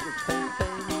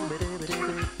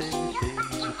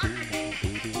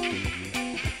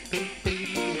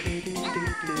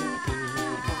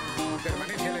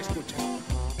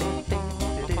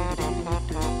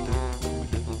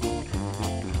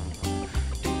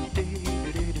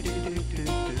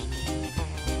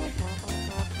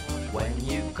 When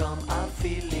you come, I'm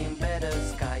feeling better.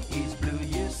 Sky is blue,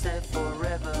 you said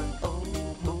forever. Oh,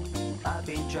 I've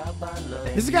been dropped by love.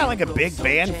 This has got like a big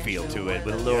band feel to it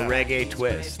with a little reggae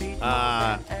twist.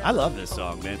 I love this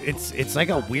song, man. It's like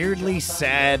a weirdly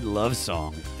sad love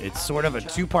song. It's sort of a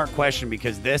two-part question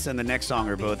because this and the next song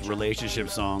are both relationship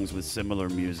songs with similar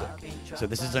music. So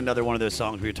this is another one of those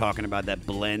songs we were talking about that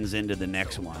blends into the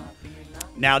next one.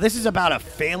 Now, this is about a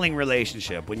failing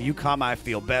relationship. When you come, I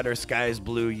feel better. Sky is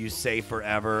blue. You say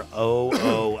forever.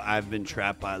 Oh, I've been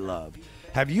trapped by love.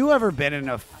 Have you ever been in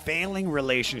a failing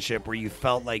relationship where you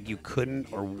felt like you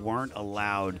couldn't or weren't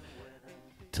allowed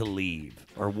to leave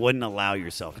or wouldn't allow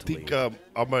yourself to leave? I think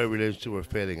all my relationships were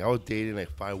failing. I was dating like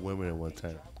 5 women at one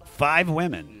time. 5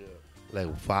 women?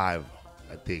 Like 5,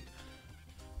 I think.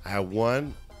 I had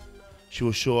one she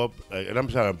will show up, and I'm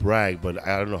trying to brag, but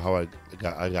I don't know how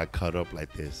I got caught up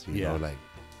like this. You know, like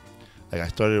I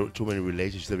started too many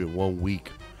relationships in 1 week.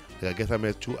 Like, I guess I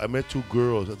met two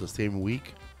girls at the same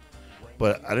week,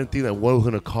 but I didn't think that one was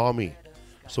gonna call me.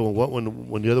 So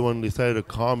when the other one decided to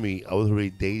call me, I was already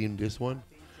dating this one,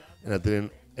 and I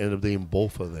didn't end up dating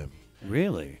both of them.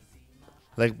 Really?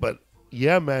 Like, but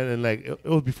yeah, man, and like it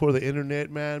was before the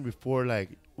internet, man. Before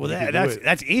like. Well,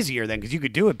 that's easier then because you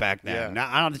could do it back then. Yeah. Now,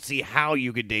 I don't see how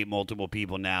you could date multiple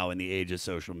people now in the age of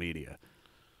social media.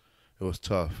 It was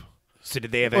tough. So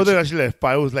did they Oh, then actually like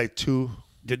 5 was like 2.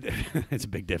 It's a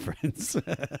big difference.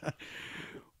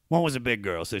 One was a big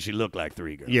girl, so she looked like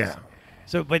 3 girls. Yeah.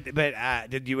 So, but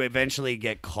did you eventually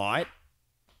get caught?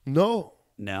 No.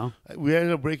 No. We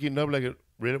ended up breaking up like a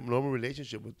normal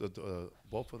relationship with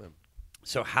both of them.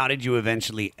 So how did you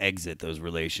eventually exit those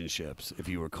relationships if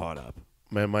you were caught up?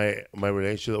 Man, my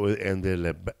relationship always ended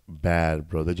like bad,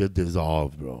 bro. They just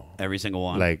dissolved, bro. Every single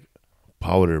one? Like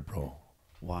powder, bro.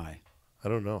 Why? I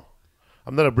don't know.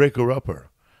 I'm not a breaker-upper.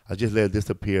 I just let it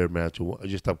disappear, man. I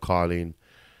just stop calling,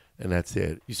 and that's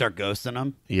it. You start ghosting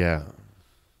them? Yeah.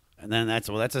 And then that's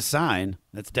a sign.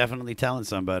 That's definitely telling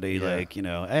somebody, like, you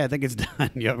know, hey, I think it's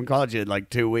done. You haven't called you in like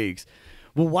 2 weeks.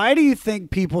 Well, why do you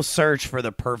think people search for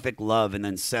the perfect love and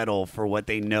then settle for what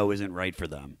they know isn't right for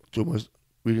them? Too much.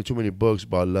 Reading too many books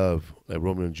about love, like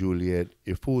Romeo and Juliet.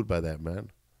 You're fooled by that,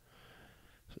 man.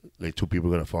 Like 2 people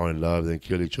are gonna fall in love, then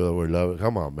kill each other over love.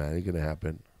 Come on, man, it's gonna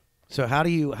happen. So how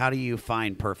do you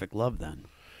find perfect love then?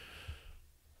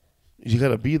 You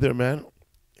gotta be there, man.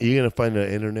 You're gonna find it on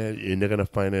the internet. You're not gonna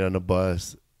find it on the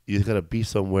bus. You just gotta be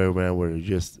somewhere, man, where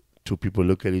just 2 people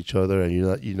look at each other, and you're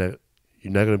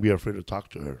not gonna be afraid to talk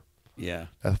to her. Yeah.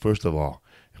 That's first of all.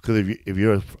 Because if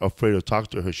you're afraid to talk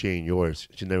to her, she ain't yours.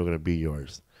 She's never gonna be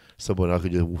yours. Someone else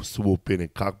could just swoop in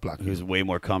and cock block you. Who's way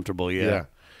more comfortable, yeah.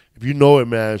 If you know it,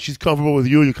 man, she's comfortable with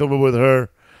you, you're comfortable with her.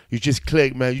 You just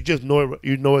click, man. You just know it.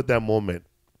 You know at that moment.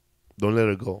 Don't let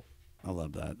her go. I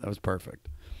love that. That was perfect.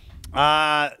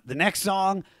 The next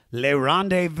song, Le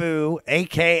Rendezvous,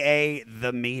 a.k.a.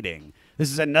 The Meeting.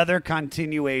 This is another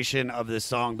continuation of the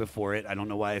song before it. I don't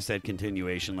know why I said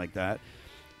continuation like that.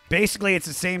 Basically, it's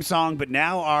the same song, but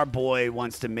now our boy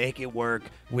wants to make it work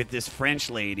with this French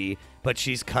lady, but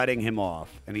she's cutting him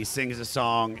off. And he sings a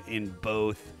song in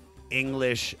both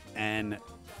English and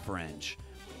French.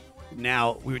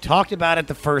 Now, we talked about it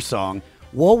the first song.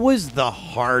 What was the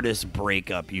hardest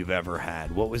breakup you've ever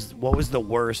had? What was the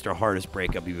worst or hardest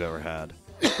breakup you've ever had?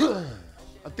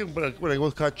 I think when I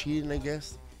was caught cheating, I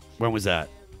guess. When was that?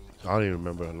 I don't even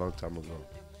remember. A long time ago.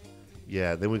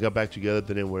 Yeah, then we got back together.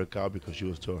 Didn't work out because she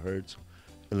was still hurt.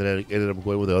 And then I ended up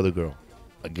going with the other girl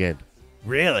again.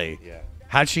 Really? Yeah.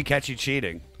 How'd she catch you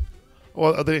cheating?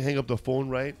 Well, I didn't hang up the phone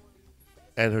right.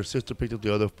 And her sister picked up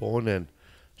the other phone and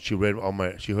she heard all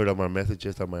my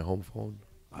messages on my home phone.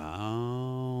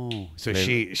 Oh. So And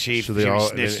she they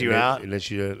snitched you out? And then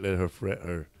she let her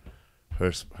friend,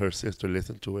 her sister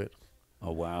listen to it.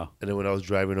 Oh, wow. And then when I was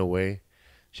driving away,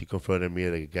 she confronted me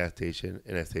at a gas station.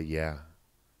 And I said, yeah.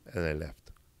 And I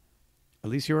left. At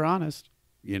least you were honest.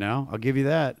 You know, I'll give you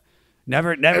that.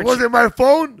 Never. It wasn't my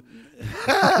phone.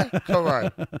 Come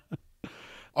on.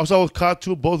 Also, I was caught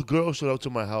too. Both girls showed up to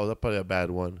my house. That's probably a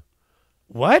bad one.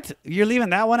 What? You're leaving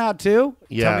that one out too?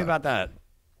 Yeah. Tell me about that.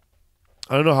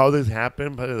 I don't know how this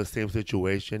happened, but it's the same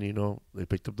situation, you know. They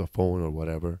picked up the phone or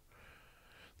whatever.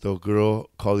 The girl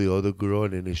called the other girl,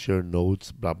 and then they shared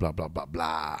notes, blah, blah, blah, blah,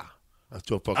 blah. I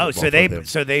still fucking Oh, them.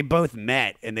 so they both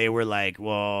met, and they were like,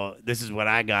 well, this is what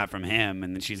I got from him.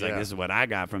 And then she's like, this is what I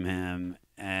got from him.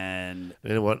 And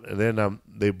then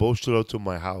they both showed up to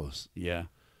my house. yeah.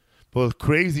 But it's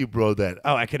crazy, bro, that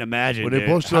Oh, I can imagine. when they dude.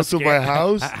 both showed up to my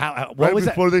house, what right was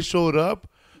before they showed up,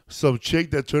 some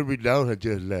chick that turned me down had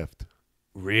just left. that?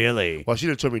 Really? Well, she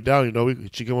didn't turn me down, you know.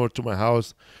 She came over to my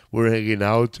house. We were hanging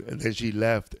out, and then she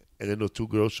left. And then those 2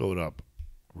 girls showed up.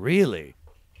 Really?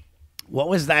 What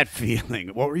was that feeling?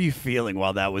 What were you feeling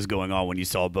while that was going on when you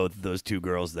saw both of those 2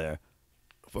 girls there?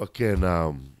 Fucking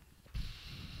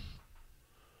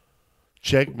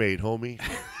checkmate, homie.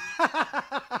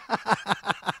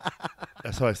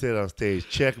 That's how I say it on stage.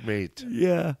 Checkmate.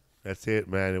 Yeah. That's it,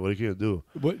 man. What are you gonna do?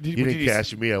 What You didn't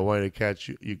catch me. I wanted to catch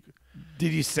you.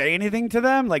 Did you say anything to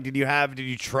them? Like, did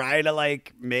you try to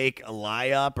like make a lie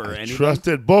up or I anything?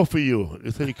 trusted both of you.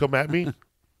 You said you come at me.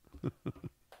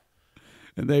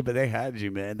 But they had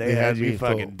you, man. They They had had you me,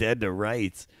 fucking so- dead to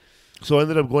rights. So I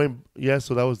ended up going. Yeah.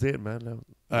 So that was it, man. All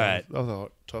right. That was a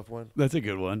tough one. That's a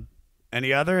good one.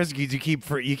 Any others? You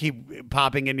keep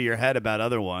popping into your head about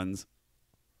other ones.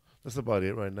 That's about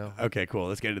it right now. Okay, cool.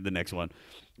 Let's get into the next one.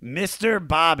 Mr.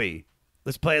 Bobby.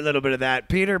 Let's play a little bit of that.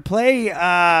 Peter, play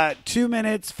 2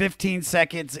 minutes, 15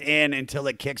 seconds in until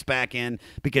it kicks back in,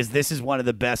 because this is one of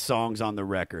the best songs on the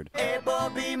record. Hey,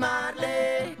 Bobby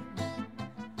Marley,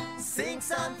 sing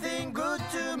something good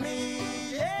to me.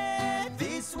 Yeah,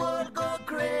 this world go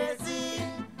crazy.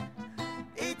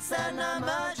 It's an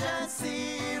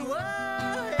emergency.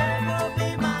 Whoa, hey,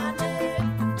 Bobby Marley,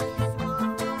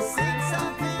 sing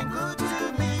something good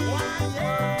to me.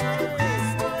 Yeah, this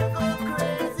world go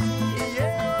crazy.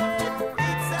 Yeah,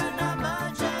 it's an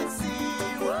emergency.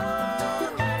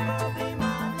 Whoa, hey, Bobby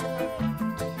Marley,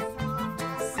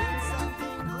 sing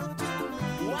something good to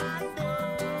me. One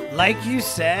day. Like you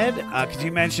said, because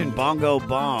you mentioned Bongo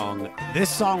Bong, this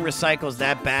song recycles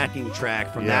that backing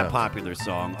track from Yeah. that popular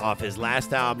song off his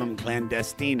last album,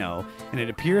 Clandestino, and it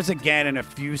appears again in a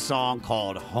few songs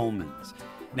called Homens.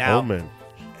 Now, Omen.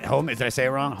 Homan, did I say it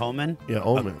wrong? Homan? Yeah,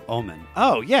 Omen. Omen.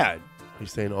 Oh, yeah.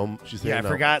 She's saying She's saying Yeah, I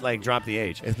forgot, like, drop the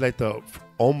H. It's like the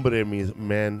hombre means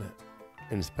man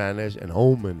in Spanish, and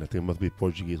Omen, I think, must be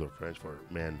Portuguese or French for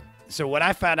man. So what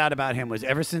I found out about him was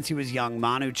ever since he was young,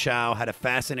 Manu Chao had a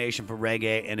fascination for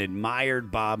reggae and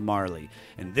admired Bob Marley.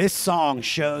 And this song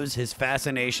shows his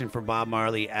fascination for Bob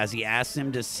Marley as he asked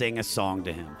him to sing a song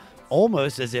to him,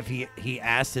 almost as if he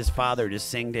asked his father to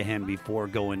sing to him before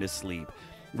going to sleep,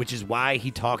 which is why he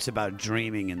talks about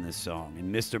dreaming in this song.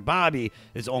 And Mr. Bobby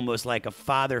is almost like a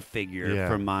father figure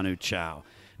for Manu Chao.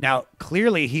 Now,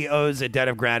 clearly he owes a debt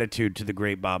of gratitude to the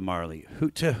great Bob Marley.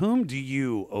 To whom do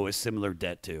you owe a similar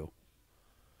debt to?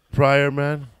 Pryor,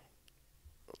 man.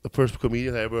 The first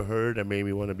comedian I ever heard that made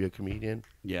me want to be a comedian.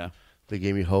 Yeah. They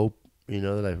gave me hope,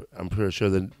 that I'm pretty sure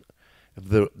that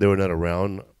if they were not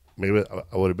around, maybe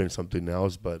I would have been something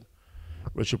else. But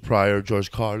Richard Pryor,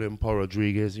 George Carlin, Paul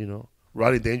Rodriguez,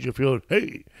 Rodney Dangerfield,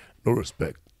 hey, no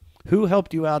respect. Who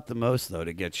helped you out the most, though,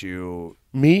 to get you...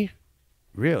 Me?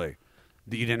 Really?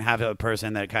 You didn't have a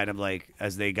person that kind of like,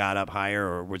 as they got up higher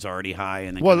or was already high?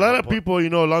 And then Well, a kinda lot of people,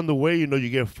 along the way, you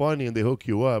get funny and they hook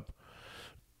you up.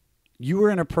 You were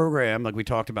in a program, like we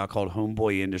talked about, called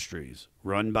Homeboy Industries,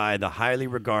 run by the highly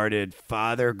regarded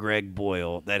Father Greg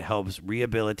Boyle, that helps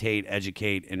rehabilitate,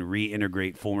 educate, and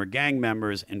reintegrate former gang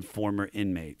members and former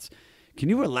inmates. Can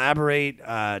you elaborate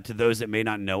to those that may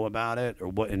not know about it, or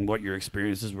what your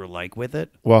experiences were like with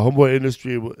it? Well, Homeboy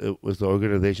Industry it was the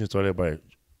organization started by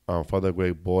Father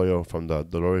Greg Boyle from the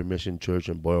Dolores Mission Church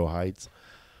in Boyle Heights.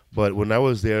 But when I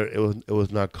was there, it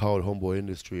was not called Homeboy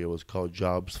Industry. It was called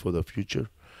Jobs for the Future.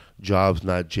 Jobs,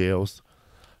 not jails.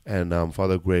 And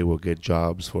Father Greg will get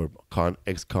jobs for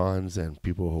ex-cons and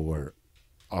people who were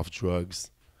off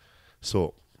drugs.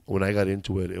 So when I got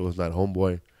into it, it was not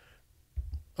Homeboy.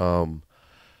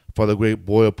 Father Greg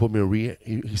Boyle put me in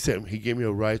rehab. He gave me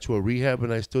a ride to a rehab,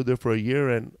 and I stood there for a year,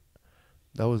 and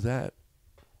that was that.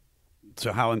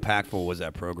 So how impactful was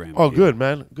that program? Oh, good,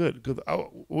 man. Good.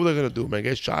 What are they going to do, man?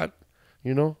 Get shot?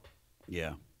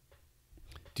 Yeah.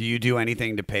 Do you do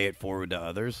anything to pay it forward to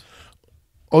others?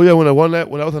 Oh, yeah. When I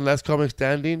was on Last Comic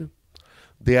Standing,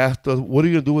 they asked us, what are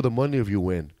you going to do with the money if you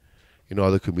win?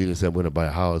 Other comedians said, I'm going to buy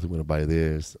a house. I'm going to buy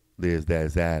this,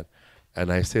 that.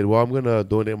 And I said, well, I'm going to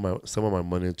donate some of my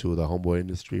money to the Homeboy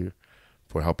Industry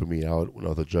for helping me out when I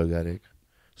was a drug addict.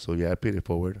 So, yeah, I paid it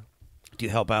forward. Do you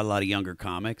help out a lot of younger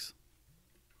comics?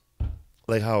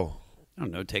 Like how? I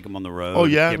don't know, take them on the road. Oh,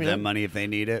 yeah, Give them money if they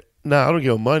need it. Nah, I don't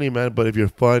give them money, man. But if you're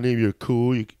funny, if you're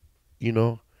cool,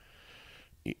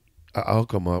 I'll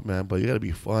come up, man. But you got to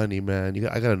be funny, man.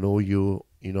 I got to know you,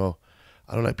 I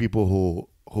don't like people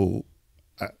who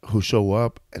show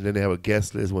up and then they have a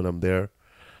guest list when I'm there.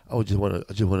 I just want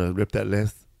to rip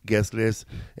that guest list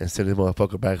and send this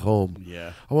motherfucker back home.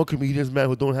 Yeah. I want comedians, man,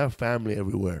 who don't have family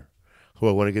everywhere, who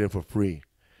I want to get in for free,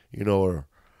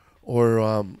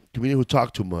 or comedians who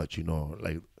talk too much,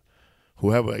 like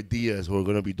who have ideas, who are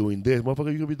going to be doing this. Motherfucker,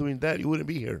 you're going to be doing that. You wouldn't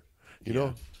be here, I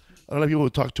don't like people who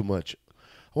talk too much.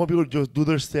 I want people to just do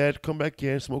their set, come back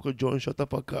in, smoke a joint, shut the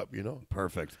fuck up,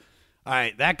 Perfect. All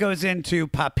right, that goes into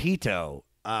Papito.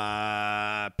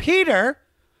 Peter,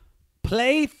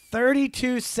 play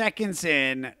 32 seconds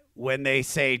in when they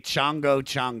say Chongo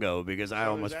Chongo, because I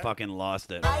almost fucking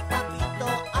lost it. Ay, papito,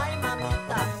 ay,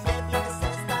 mamita, qué bien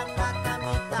está la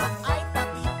camita. Ay,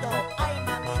 papito, ay,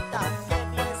 mamita, qué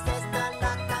bien está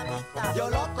la camita. Yo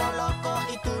loco,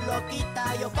 y tú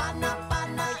loquita. Yo pana,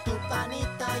 y tú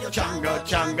panita. Yo Chongo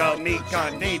Chongo, mi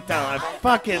carnita. I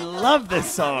fucking love this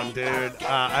song, dude.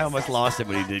 I almost lost it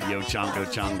when he did Yo Chongo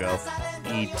Chongo.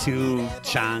 Y tu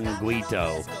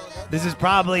changuito. This is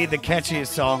probably the catchiest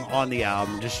song on the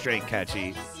album, just straight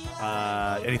catchy.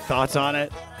 Any thoughts on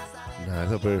it? Nah,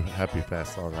 it's a very happy,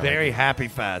 fast song. Very happy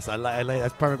fast. I like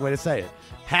that's a perfect way to say it.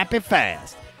 Happy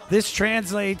fast. This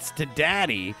translates to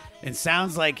daddy and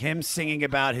sounds like him singing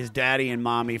about his daddy and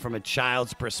mommy from a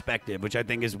child's perspective, which I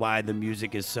think is why the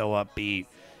music is so upbeat.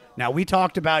 Now, we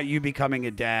talked about you becoming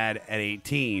a dad at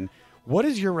 18. What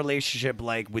is your relationship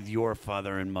like with your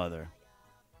father and mother?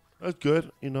 That's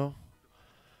good, you know.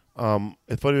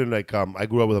 It's funny, like, I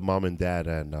grew up with a mom and dad,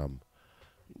 and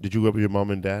did you grow up with your mom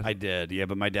and dad? I did, yeah,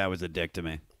 but my dad was a dick to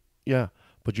me. Yeah,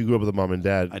 but you grew up with a mom and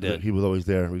dad. I did. He was always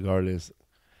there, regardless.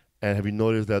 And have you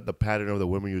noticed that the pattern of the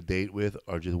women you date with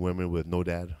are just women with no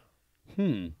dad?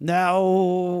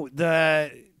 No,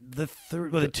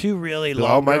 the two really long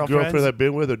all my girlfriends I've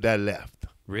been with, their dad left.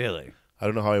 Really? I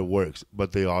don't know how it works,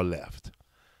 but they all left.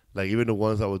 Like, even the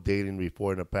ones I was dating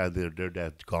before in the past, their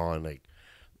dad's gone. Like,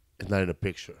 it's not in the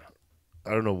picture.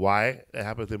 I don't know why that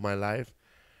happens in my life.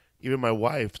 Even my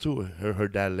wife, too, her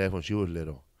dad left when she was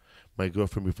little. My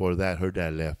girlfriend before that, her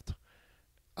dad left.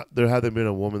 There hasn't been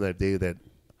a woman that dated that.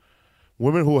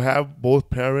 Women who have both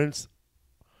parents,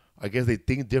 I guess they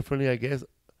think differently, I guess.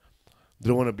 They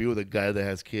don't want to be with a guy that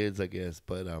has kids, I guess.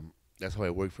 But that's how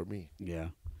it worked for me. Yeah.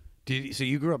 So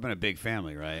you grew up in a big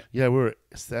family, right? Yeah, we were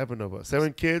 7 of us.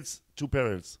 7 kids, 2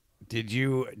 parents. Did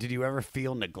you ever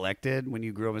feel neglected when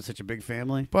you grew up in such a big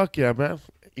family? Fuck yeah, man.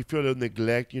 You feel a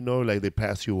neglect, you know, like they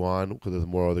pass you on because there's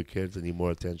more other kids that need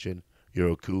more attention. You're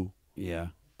a coup. Yeah.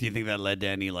 Do you think that led to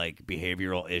any, like,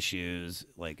 behavioral issues,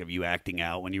 like, of you acting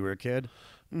out when you were a kid?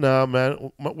 Nah,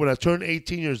 man. When I turned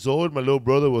 18 years old, my little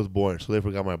brother was born, so they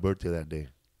forgot my birthday that day.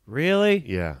 Really?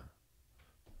 Yeah.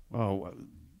 Oh,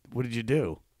 what did you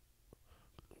do?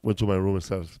 Went to my room and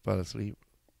fell asleep.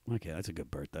 Okay, that's a good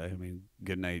birthday. I mean,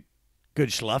 good night. Good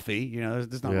schluffy. You know,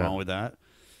 there's nothing wrong with that.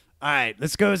 All right,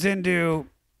 this goes into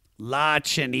La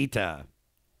Chinita.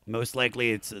 Most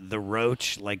likely it's the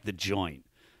roach, like the joint.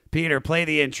 Peter, play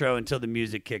the intro until the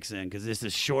music kicks in, because this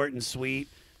is short and sweet.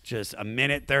 Just a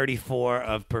minute 34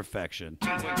 of perfection.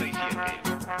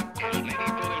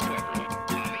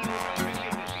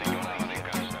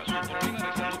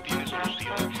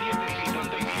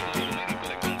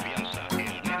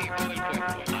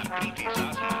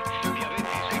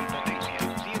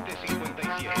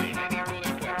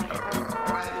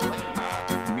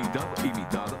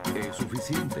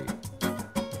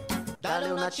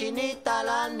 Dale una chinita a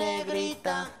la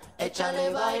negrita,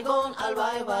 échale baigón al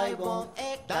baigón.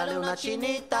 Dale una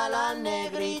chinita a la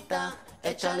negrita,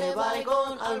 échale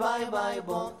baigón al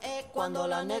baigón. Cuando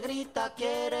la negrita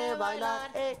quiere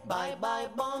bailar,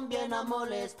 baigón viene a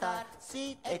molestar.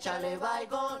 Sí, échale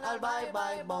baigón al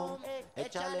baigón,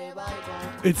 échale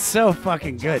baigón. It's so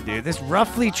fucking good, dude. This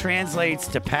roughly translates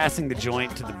to passing the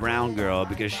joint to the brown girl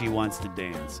because she wants to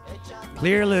dance.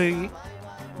 Clearly,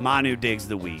 Manu digs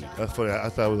the weed. That's funny. I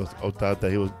thought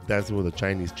that he was dancing with a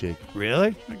Chinese chick.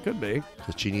 Really? It could be.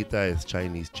 Because chinita is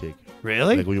Chinese chick.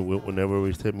 Really? Like whenever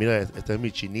we say, mira, esta es mi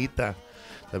chinita,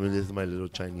 that means this is my little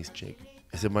Chinese chick.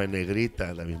 Esta es my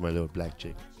negrita, that means my little black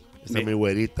chick. Esta es mi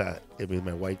güerita, it means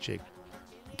my white chick.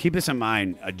 Keep this in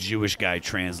mind, a Jewish guy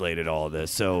translated all of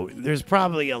this, so there's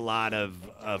probably a lot of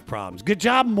problems. Good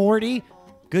job, Morty.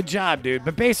 Good job, dude.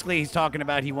 But basically, he's talking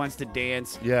about he wants to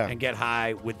dance and get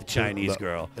high with the Chinese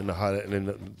girl. And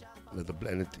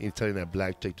he's telling that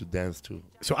black chick to dance too.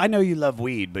 So I know you love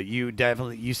weed, but you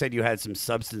said you had some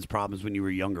substance problems when you were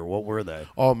younger. What were they?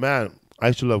 Oh, man. I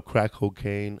used to love crack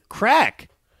cocaine. Crack?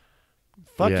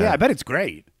 Fuck yeah. I bet it's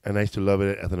great. And I used to love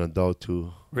it as an adult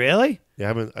too. Really?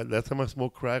 Yeah, last time I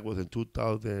smoked crack was in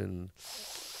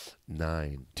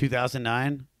 2009.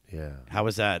 2009? Yeah. How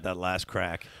was that last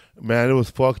crack? Man, it was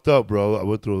fucked up, bro. I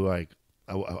went through, like,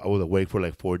 I was awake for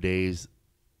like 4 days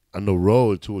on the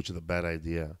road too, which is a bad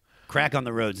idea. Crack on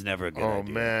the road's never a good idea. Oh,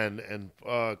 man, and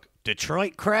fuck.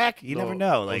 Detroit crack? You never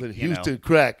know. Like, it was in Houston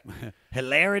crack.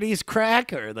 Hilarities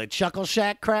crack or the Chuckle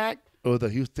Shack crack? It was the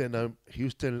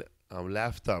Houston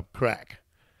laptop crack.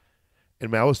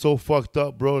 And man, I was so fucked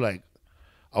up, bro. Like,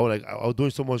 I was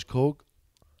doing so much coke.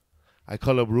 I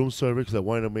called up room service because I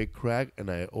wanted to make crack,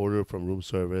 and I ordered from room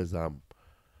service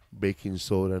baking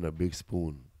soda and a big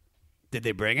spoon. Did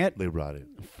they bring it? They brought it.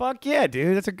 Fuck yeah,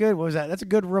 dude. That's a good, what was that? That's a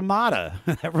good Ramada.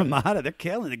 That Ramada, they're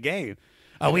killing the game.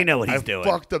 Oh, we know what he's doing.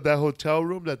 I fucked up that hotel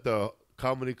room that the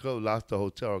comedy club lost the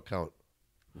hotel account.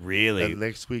 Really? And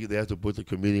next week, they have to put the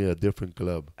comedian in a different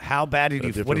club. How bad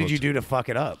what did you do to fuck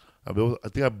it up? I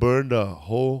think I burned a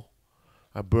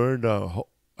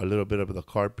little bit of the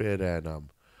carpet and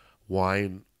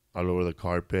wine all over the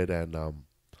carpet, and I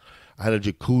had a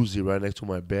jacuzzi right next to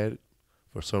my bed.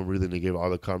 For some reason, they gave all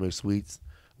the comic suites,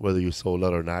 whether you sold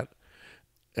out or not.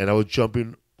 And I was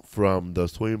jumping from the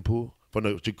swimming pool, from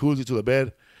the jacuzzi to the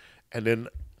bed, and then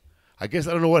I guess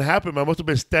I don't know what happened. I must have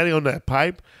been standing on that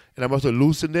pipe, and I must have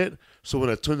loosened it. So when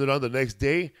I turned it on the next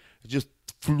day, it just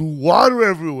flew water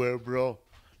everywhere, bro.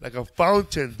 Like a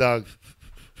fountain, dog.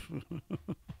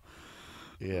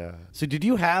 Yeah. So did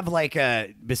you have like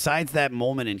besides that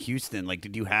moment in Houston, like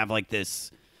did you have like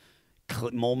this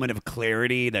moment of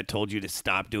clarity that told you to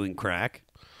stop doing crack?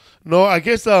 No, I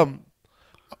guess I'm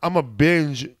a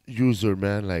binge user,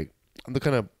 man. Like I'm the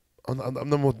kind of I'm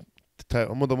the most type,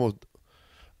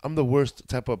 I'm the worst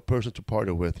type of person to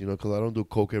partner with, because I don't do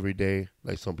coke every day.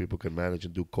 Like some people can manage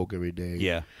and do coke every day.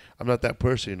 Yeah. I'm not that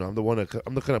person, I'm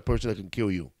the kind of person that can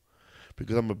kill you,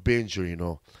 because I'm a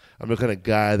binger, I'm the kind of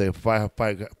guy that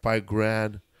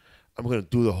 $5,000, I'm gonna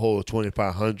do the whole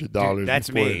 $2,500.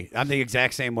 That's me. I'm the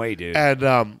exact same way, dude. And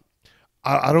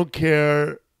I don't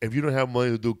care if you don't have money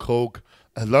to do coke.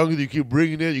 As long as you keep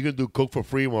bringing it, you're gonna do coke for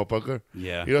free, motherfucker.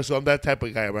 Yeah. So I'm that type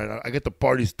of guy, man. I get the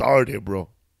party started, bro.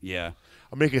 Yeah.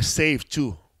 I make it safe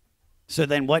too. So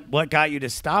then what got you to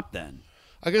stop then?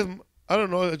 I guess I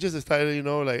don't know. I just decided,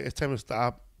 like it's time to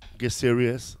stop, get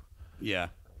serious. Yeah.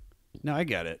 No, I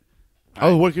get it. I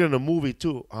was working on a movie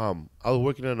too. I was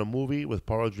working on a movie with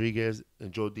Paul Rodriguez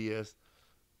and Joe Diaz.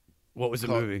 What was the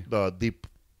movie?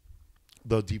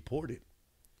 The Deported.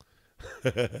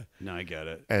 No, I get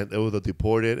it. And it was The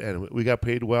Deported, and we got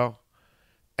paid well.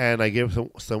 And I gave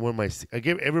I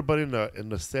gave everybody in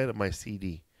the set my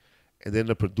CD. And then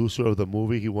the producer of the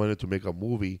movie, he wanted to make a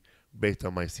movie based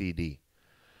on my CD.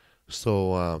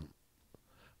 So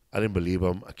I didn't believe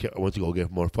him. I went to go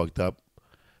get more fucked up.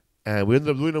 And we ended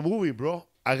up doing a movie, bro.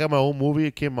 I got my own movie.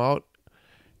 It came out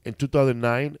in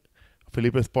 2009.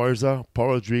 Felipe Esparza, Paul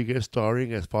Rodriguez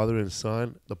starring as father and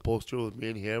son. The poster was me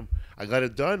and him. I got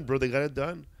it done, bro. They got it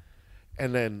done.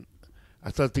 And then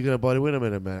I started thinking about it. Wait a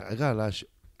minute, man. I got a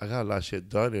lot of shit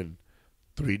done in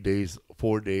 3 days,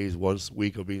 4 days, 1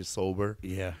 week of being sober.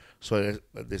 Yeah. So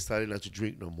I decided not to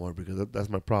drink no more, because that's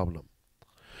my problem.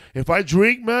 If I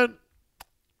drink, man,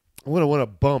 I'm going to want to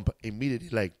bump immediately.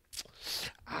 Like,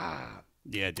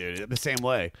 Yeah, dude. The same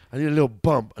way. I need a little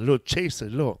bump, a little chaser,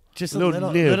 Just a little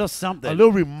little something. a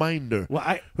little reminder.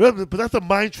 Well, But that's the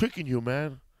mind tricking you,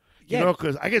 man. Yeah.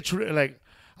 Because I get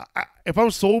if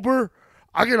I'm sober,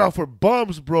 I get out for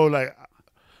bumps, bro. Like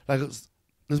there's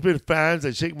been fans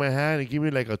that shake my hand and give me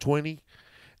like a 20.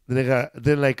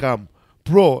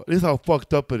 Bro, this is how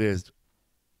fucked up it is.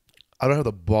 I don't have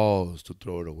the balls to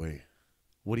throw it away.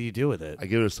 what do you do with it? I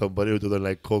give it to somebody who doesn't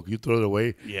like coke. You throw it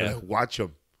away. Yeah. And I watch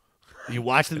them. You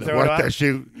watch them And throw I it watch out? that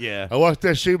shit. Yeah. I watch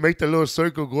that shit make the little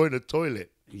circle go in the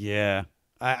toilet. Yeah.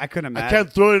 I couldn't I imagine.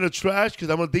 can't throw it in the trash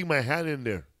because I'm gonna dig my hand in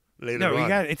there later No,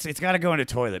 on. it's got to go in a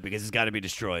toilet because it's got to be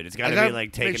destroyed. It's got to I be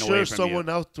like taken make away sure from someone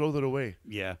you. else throws it away.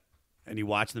 Yeah. And you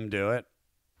watch them do it.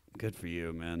 Good for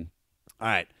you, man. All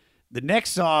right. The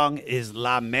next song is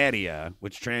La Media,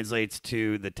 which translates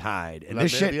to the tide. And La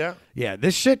this shit, Media? yeah,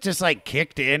 this shit just like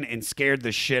kicked in and scared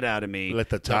the shit out of me. Let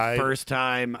the tide? first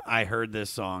time I heard this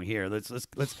song. Here, let's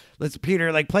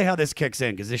Peter, like play how this kicks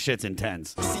in because this shit's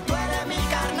intense. Si tú eres mi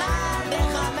carnal,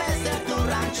 déjame ser tu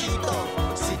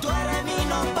ranchito. Si tú eres mi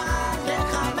nopal,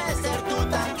 déjame ser tu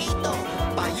taquito.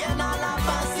 Pa' llenar la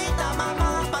pancita,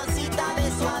 mamá, pancita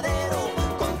de suadero.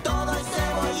 Con todo y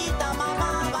cebollita,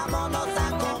 mamá, vámonos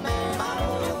a comer.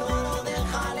 Vámonos del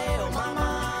jaleo,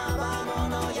 mamá,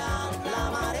 vámonos ya. La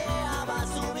marea va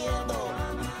subiendo,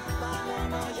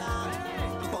 vámonos ya.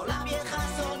 Por la vieja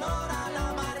Sonora,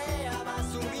 la marea va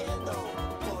subiendo.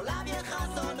 Por la vieja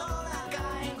Sonora,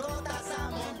 caen gotas a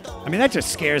montón. I mean, that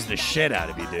just scares the shit out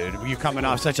of you, dude. You coming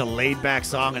off such a laid-back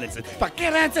song, and it's I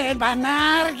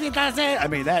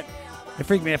mean, that it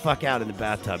freaked me the fuck out in the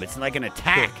bathtub. It's like an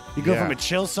attack. You go Yeah. from a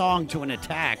chill song to an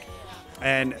attack.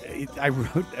 And I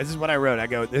wrote, this is what I wrote. I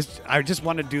go, I just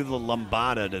want to do the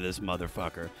lambada to this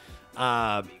motherfucker.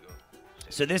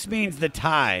 So this means the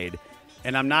tide,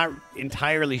 and I'm not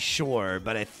entirely sure,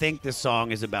 but I think the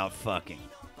song is about fucking.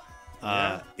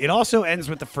 It also ends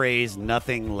with the phrase,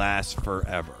 nothing lasts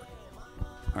forever.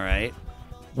 All right?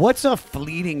 What's a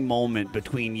fleeting moment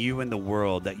between you and the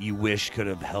world that you wish could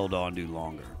have held on to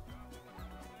longer?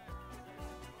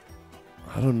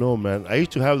 I don't know, man. I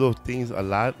used to have those things a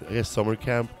lot. I guess summer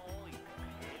camp.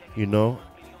 You know,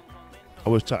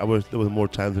 there was more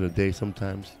times in the day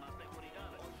sometimes.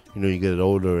 You know, you get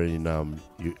older and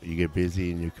you get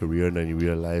busy in your career, and then you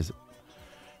realize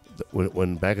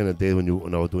when back in the day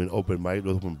when I was doing open mic,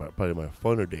 those were probably my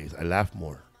funner days. I laughed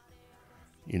more.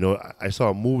 You know, I saw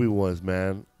a movie once,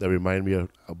 man, that reminded me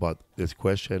about this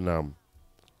question.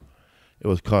 It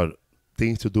was called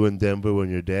Things to Do in Denver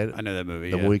When You're Dead. I know that movie.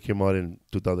 The yeah. movie came out in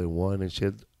 2001 and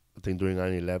shit, I think during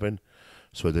 9/11,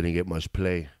 so it didn't get much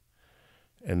play.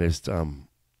 And it's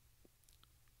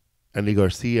Andy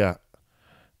Garcia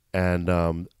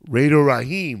and Raider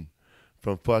Raheem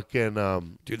from fucking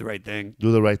Do the Right Thing.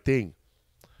 Do the Right Thing,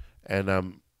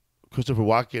 and Christopher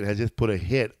Walken had just put a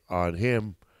hit on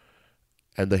him,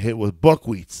 and the hit was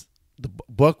buckwheats. The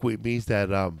buckwheat means that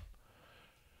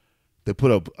they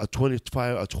put a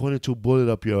 22 bullet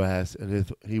up your ass,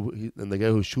 and and the guy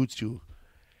who shoots you,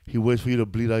 he waits for you to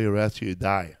bleed out your ass till you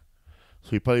die.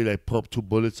 So he probably like pumped 2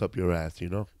 bullets up your ass, you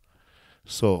know.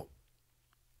 So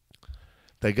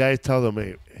the guy tells him,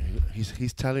 hey,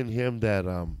 he's telling him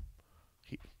that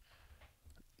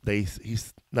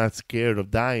he's not scared of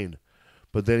dying,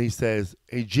 but then he says,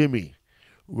 "Hey Jimmy,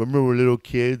 remember we were little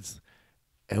kids,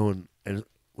 and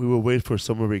we would wait for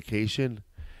summer vacation,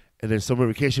 and then summer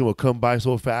vacation will come by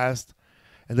so fast,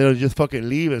 and then it'll just fucking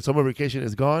leave, and summer vacation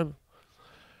is gone."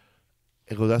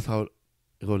 It goes, that's how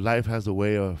it goes. Life has a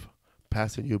way of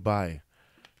passing you by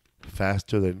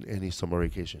faster than any summer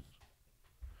vacation.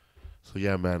 So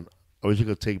yeah, man, I wish you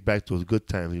could take back those good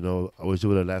times. You know, I wish it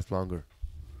would have lasted longer.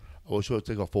 I wish I would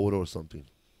take a photo or something.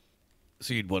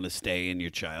 So you'd want to stay in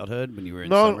your childhood when you were in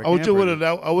No, summer I wish camp?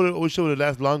 I wish it would have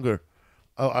lasted longer.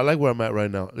 I like where I'm at right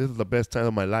now. This is the best time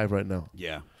of my life right now.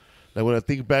 Yeah. Like when I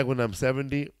think back when I'm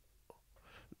 70,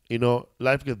 you know,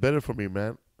 life gets better for me,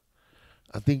 man.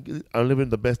 I think I'm living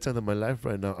the best time of my life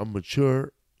right now. I'm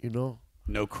mature, you know.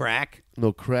 No crack?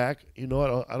 No crack. You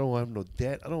know, I don't have no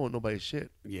debt. I don't want nobody's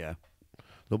shit. Yeah.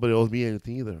 Nobody owes me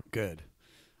anything either. Good.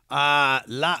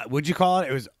 What'd you call it?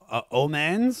 It was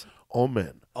Omens?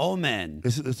 Omen. Omen.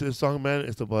 This is a song, man.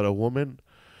 It's about a woman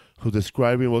who's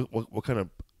describing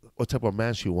what type of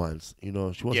man she wants. You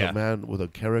know, she wants a man with a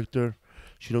character.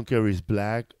 She don't care if he's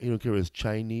black. He don't care if he's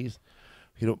Chinese.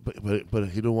 He don't, but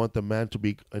he don't want the man to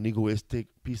be an egoistic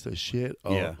piece of shit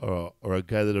or a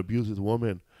guy that abuses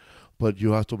women. But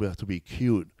you have to be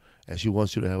cute, and she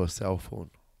wants you to have a cell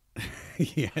phone.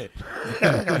 Yeah.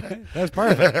 That's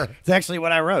perfect. It's actually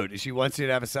what I wrote. She wants you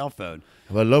to have a cell phone.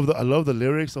 I love the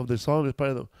lyrics of the song. It's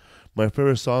probably my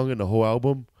favorite song in the whole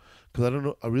album,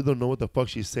 because I really don't know what the fuck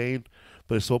she's saying,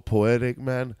 but it's so poetic,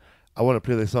 man. I want to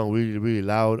play the song really, really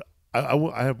loud.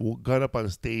 I have gone up on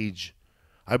stage.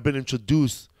 I've been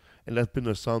introduced, and that's been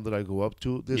the song that I go up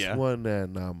to. This one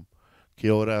and Que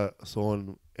Ora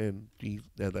Son, and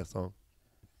that song.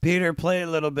 Peter, play a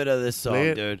little bit of this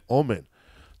song, dude. Omen.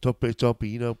 Tope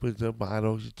Topino,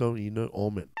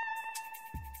 Omen.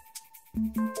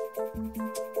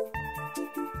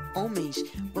 Homens,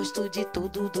 gosto de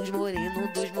tudo, dos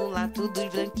morenos, dos mulatos, dos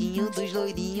branquinhos, dos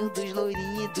loirinhos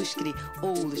e dos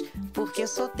crioulos, porque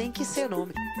só tem que ser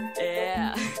homem.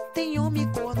 É. Tem homem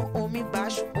corno, homem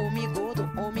baixo, homem gordo,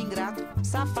 homem ingrato,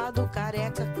 safado,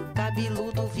 careca,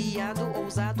 cabeludo, viado,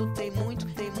 ousado, tem muito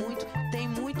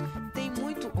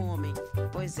homem.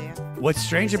 Pois é. What's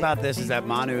strange about this is that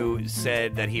Manu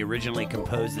said that he originally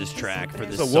composed this track for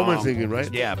this song. It's a woman singing,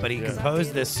 right? Yeah, but he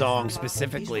composed this song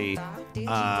specifically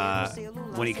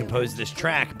when he composed this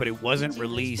track, but it wasn't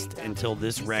released until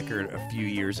this record a few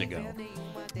years ago.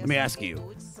 Let me ask you,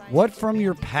 what from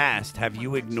your past have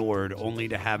you ignored only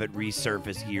to have it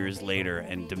resurface years later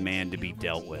and demand to be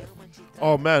dealt with?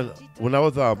 Oh, man, when I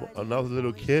was a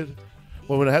little kid,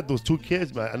 when I had those 2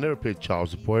 kids, man, I never paid child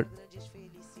support.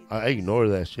 I ignored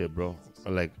that shit, bro.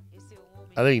 I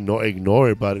didn't ignore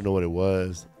it, but I didn't know what it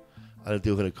was. I didn't think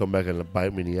it was going to come back and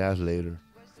bite me in the ass later.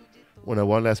 When I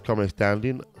won last comic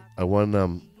standing, I won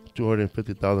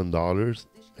 $250,000,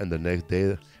 and the next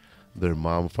day, their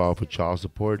mom filed for child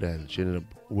support, and she ended up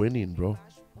winning, bro.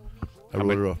 I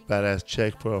wrote her a fat-ass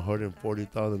check for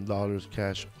 $140,000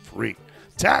 cash free.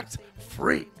 Tax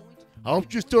free. I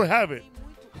hope you still have it.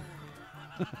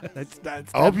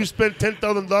 I hope you spend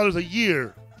 $10,000 a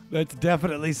year. That's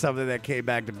definitely something that came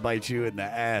back to bite you in the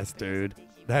ass, dude.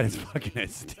 That is fucking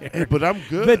hysterical. Hey, but I'm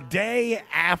good. The day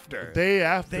after. They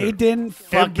didn't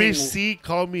fucking... NBC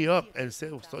called me up and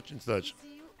said such and such.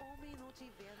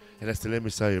 And I said, let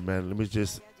me tell you, man, let me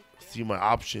just see my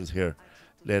options here.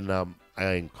 Then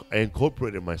I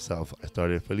incorporated myself. I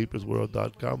started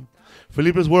FelipesWorld.com.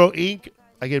 Felipe's World, Inc.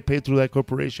 I get paid through that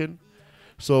corporation.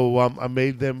 So I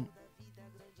made them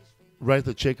write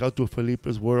the check out to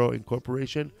Felipe's World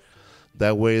Incorporation.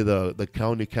 That way the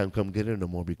county can't come get it no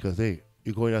more because, hey,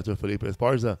 you're going after Felipe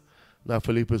Esparza, not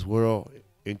Felipe's World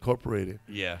Incorporated.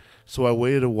 Yeah. So I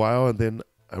waited a while, and then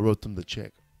I wrote them the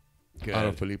check. Good. Out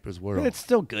of Felipe's World. It's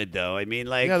still good though. I mean,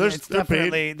 like, yeah, it's they're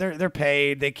definitely paid. they're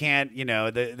paid. They can't, you know,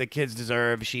 the kids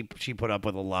deserve. She put up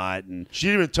with a lot, and She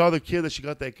didn't even tell the kid that she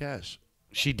got that cash.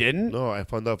 she didn't. No, I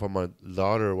found out from my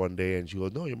daughter one day, and she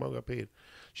goes, "No, your mom got paid."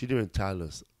 She didn't even tell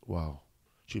us. Wow.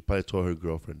 She probably told her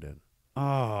girlfriend then.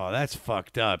 Oh, that's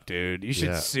fucked up, dude. You should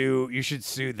Yeah. sue. You should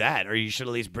sue that, or you should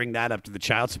at least bring that up to the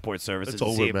child support services. It's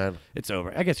and see over, if- man. It's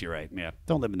over. I guess you're right. Yeah.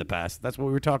 Don't live in the past. That's what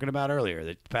we were talking about earlier.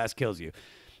 The past kills you.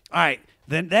 All right.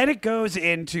 Then it goes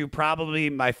into probably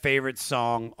my favorite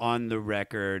song on the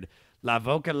record, La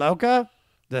Vaca Loca.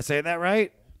 Did I say that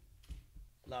right?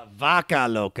 La Vaca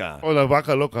Loca. Oh, La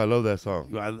Vaca Loca. I love that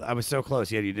song. I was so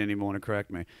close, yet you didn't even want to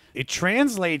correct me. It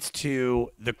translates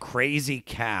to the crazy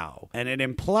cow, and it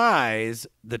implies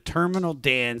the terminal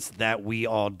dance that we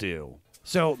all do.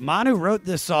 So Manu wrote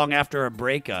this song after a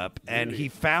breakup, and he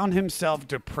found himself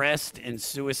depressed and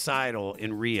suicidal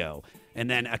in Rio. And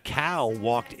then a cow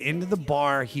walked into the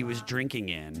bar he was drinking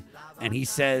in, and he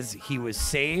says he was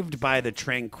saved by the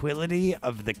tranquility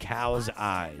of the cow's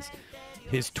eyes.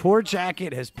 His tour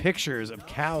jacket has pictures of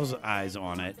cows' eyes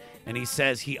on it, and he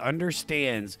says he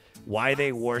understands why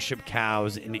they worship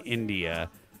cows in India,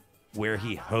 where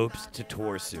he hopes to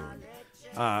tour soon.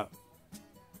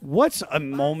 What's a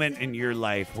moment in your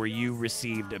life where you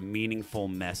received a meaningful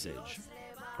message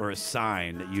or a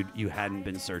sign that you hadn't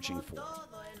been searching for?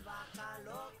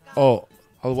 Oh,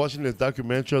 I was watching this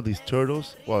documentary of these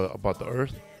turtles, about the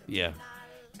Earth, Yeah.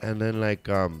 and then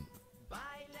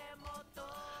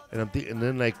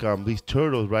these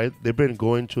turtles, right? They've been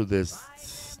going to this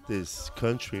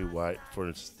country, right,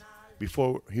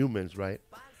 before humans, right?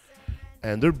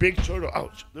 And they're big turtles.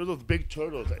 Ouch! They're those big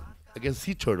turtles, I guess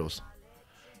sea turtles,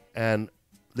 and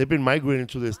they've been migrating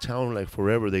to this town like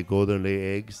forever. They go there and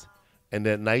lay eggs, and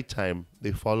at nighttime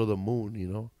they follow the moon,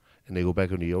 and they go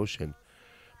back in the ocean.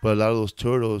 But a lot of those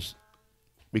turtles,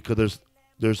 because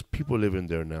there's people living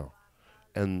there now,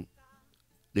 and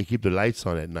they keep the lights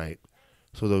on at night.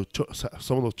 So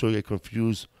some of those turtles get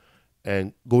confused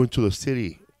and go into the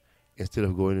city instead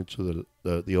of going into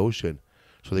the ocean.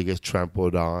 So they get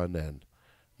trampled on, and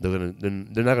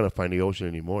they're not gonna find the ocean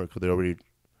anymore because they're already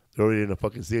in a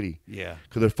fucking city. Yeah.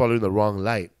 Because they're following the wrong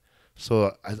light.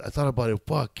 So I thought about it.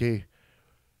 Fuck,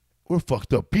 we're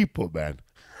fucked up people, man.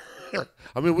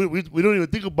 I mean, we don't even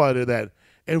think about it that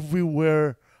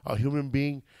everywhere a human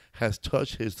being has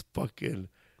touched his fucking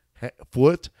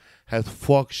foot has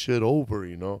fucked shit over,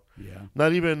 Yeah.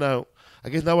 Not even now. I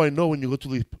guess now I know when you go to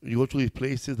these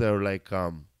places that are like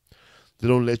they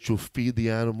don't let you feed the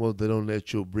animals, they don't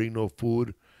let you bring no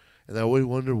food, and I always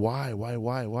wonder why.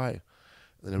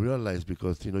 And I realized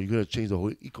because you're gonna change the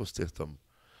whole ecosystem.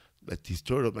 Like these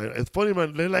turtles, man. It's funny,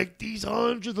 man. They're like these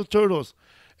hundreds of turtles,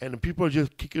 and the people are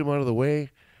just kicking them out of the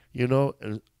way,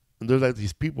 And there's like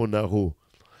these people now who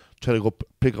try to go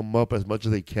pick them up as much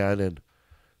as they can and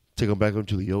take them back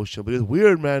into the ocean. But it's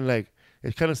weird, man. Like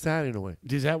it's kind of sad in a way.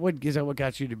 Is that what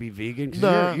got you to be vegan? 'Cause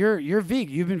Nah. you're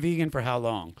vegan. You've been vegan for how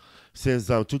long? Since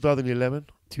 2011.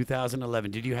 2011.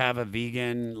 Did you have a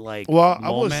vegan Well,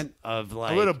 moment of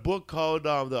I read a book called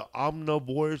The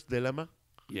Omnivore's Dilemma.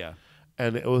 Yeah.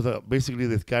 And it was basically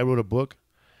this guy wrote a book,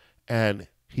 and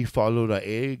he followed an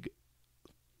egg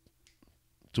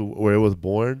to where it was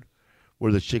born,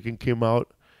 where the chicken came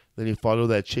out. Then he followed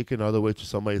that chicken all the way to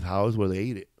somebody's house where they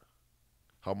ate it.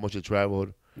 How much it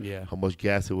traveled, Yeah. how much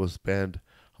gas it was spent,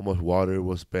 how much water it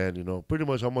was spent, pretty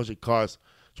much how much it costs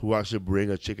to actually bring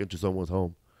a chicken to someone's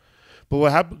home. But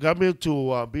what got me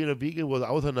into being a vegan was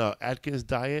I was on the Atkins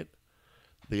diet.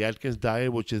 The Atkins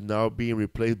diet, which is now being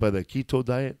replaced by the keto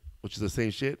diet, which is the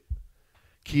same shit.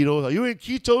 Keto. Are you in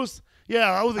ketos?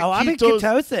 Yeah, I was in ketos. I'm in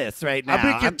ketosis right now. I'm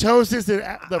in ketosis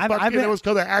and it was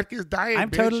called the Atkins diet. I'm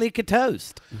bitch. totally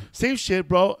ketosed. Same shit,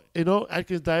 bro.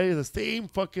 Atkins diet is the same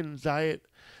fucking diet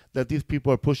that these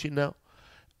people are pushing now.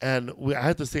 And I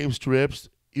had the same strips.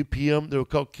 You pee them. They were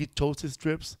called ketosis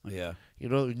strips. Yeah.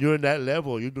 You're in that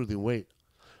level. You're losing weight.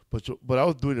 But I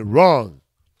was doing it wrong.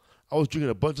 I was drinking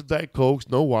a bunch of Diet Cokes,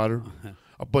 no water,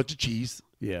 a bunch of cheese,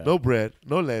 Yeah. no bread,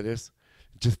 no lettuce,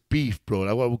 just beef, bro.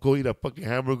 I would go eat a fucking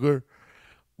hamburger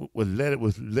with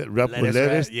lettuce, wrapped with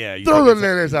lettuce. Yeah. you Throw the think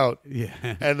lettuce out. Yeah.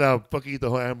 And fucking eat the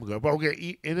whole hamburger. But I'm gonna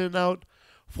eat In-N-Out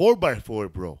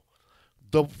 4x4, bro.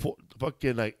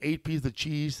 Fucking like 8 pieces of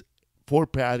cheese, 4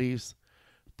 patties,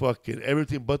 fucking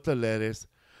everything but the lettuce.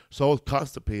 So I was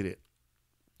constipated.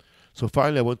 So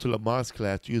finally I went to Lamas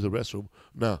class to use the restroom.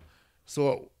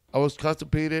 So I was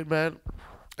constipated, man,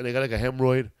 and I got like a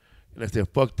hemorrhoid, and I said,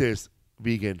 "Fuck this,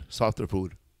 vegan, softer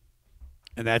food."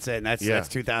 And that's it. And that's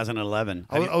 2011.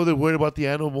 I was worried about the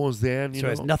animals then. So it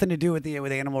has nothing to do with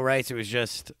animal rights. It was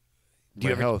just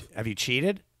Health. Have you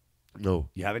cheated? No,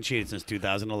 You haven't cheated since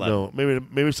 2011. no.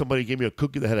 Maybe somebody gave me a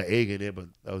cookie that had an egg in it, but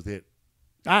that was it.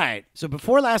 All right. So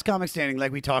before Last Comic Standing,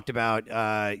 like we talked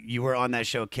about, you were on that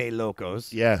show, K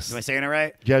Locos. Yes. Am I saying it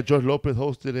right? Yeah, George Lopez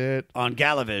hosted it. On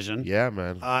Galavision. Yeah,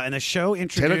 man. And the show 10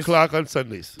 introduced... o'clock on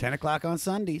Sundays. 10 o'clock on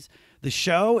Sundays. The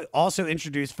show also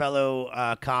introduced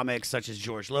fellow comics such as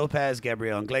George Lopez,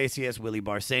 Gabriel Iglesias, Willie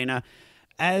Barcena.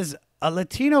 As a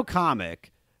Latino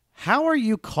comic, how are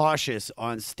you cautious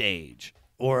on stage?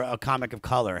 Or a comic of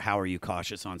color, how are you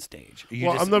cautious on stage?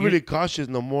 I'm not really cautious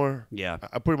no more. Yeah.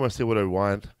 I pretty much say what I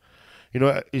want. You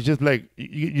know, it's just like,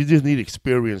 you just need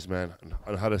experience, man,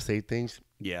 on how to say things.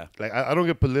 Yeah. Like, I don't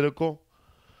get political.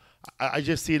 I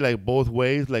just see, like, both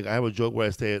ways. Like, I have a joke where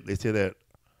they say that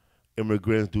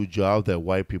immigrants do jobs that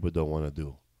white people don't want to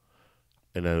do.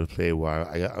 And I would say, well,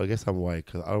 I guess I'm white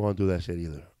because I don't want to do that shit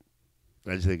either.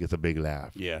 I just think it's a big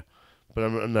laugh. Yeah. But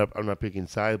I'm not picking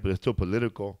sides, but it's still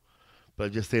political. But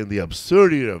I'm just saying the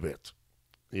absurdity of it.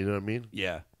 You know what I mean?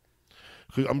 Yeah.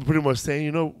 'Cause I'm pretty much saying,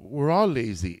 you know, we're all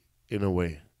lazy in a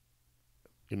way.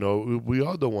 You know, we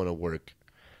all don't want to work.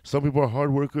 Some people are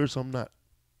hard workers, some not.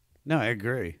 No, I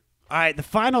agree. All right, the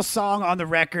final song on the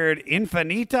record,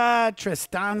 Infinita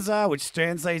Tristanza, which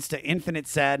translates to Infinite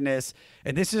Sadness.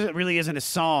 And this really isn't a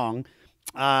song.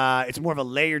 It's more of a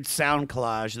layered sound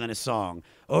collage than a song.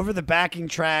 Over the backing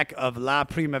track of La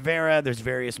Primavera, there's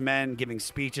various men giving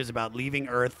speeches about leaving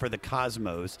Earth for the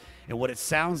cosmos. And what it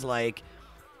sounds like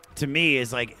to me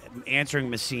is like answering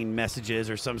machine messages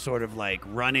or some sort of like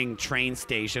running train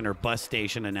station or bus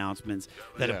station announcements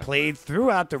that have played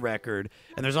throughout the record.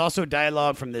 And there's also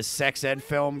dialogue from this sex ed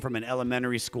film from an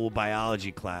elementary school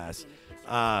biology class.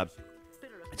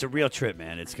 It's a real trip,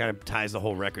 man. It's kind of ties the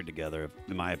whole record together,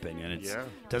 in my opinion. It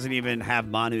doesn't even have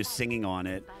Manu singing on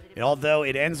it. And although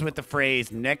it ends with the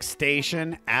phrase, next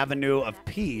station, Avenue of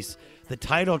Peace, the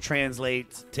title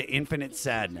translates to Infinite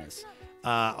Sadness.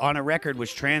 On a record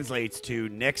which translates to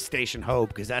Next Station Hope,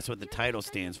 because that's what the title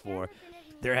stands for,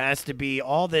 there has to be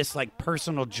all this like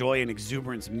personal joy and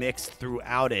exuberance mixed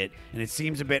throughout it. And it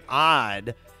seems a bit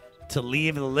odd to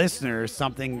leave the listener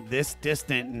something this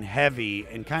distant and heavy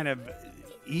and kind of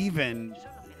even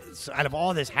out of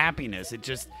all this happiness. It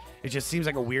just seems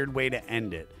like a weird way to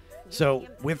end it. So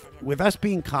with us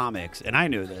being comics, and I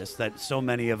know this, that so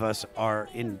many of us are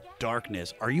in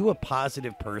darkness, are you a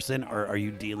positive person or are you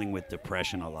dealing with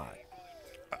depression a lot?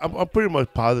 I'm pretty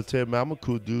much positive, man. I'm a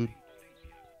cool dude.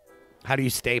 How do you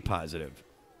stay positive?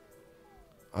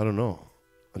 I don't know.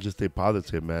 I just stay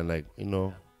positive, man. Like, you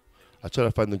know, I try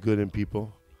to find the good in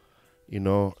people, you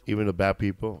know, even the bad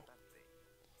people.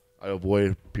 I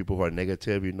avoid people who are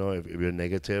negative, you know. If you're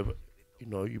negative, you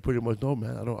know, you pretty much know,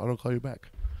 man. I don't call you back.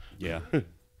 Yeah. All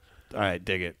right,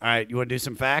 dig it. All right, you want to do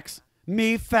some facts?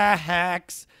 Me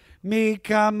facts. Me,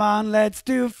 come on, let's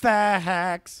do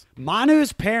facts.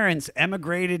 Manu's parents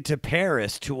emigrated to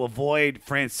Paris to avoid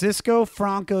Francisco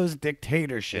Franco's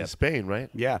dictatorship. In Spain, right?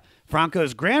 Yeah.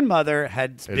 Franco's grandmother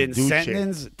had been Duce.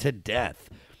 sentenced to death.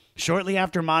 Shortly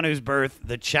after Manu's birth,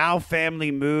 the Chao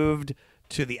family moved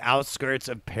to the outskirts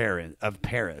of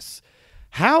Paris.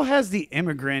 How has the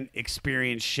immigrant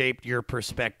experience shaped your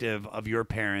perspective of your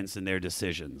parents and their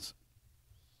decisions?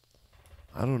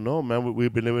 I don't know, man.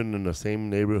 We've been living in the same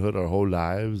neighborhood our whole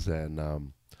lives. And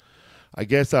I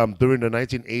guess during the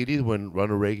 1980s when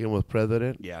Ronald Reagan was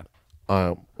president,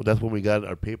 that's when we got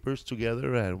our papers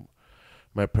together. And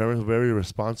my parents were very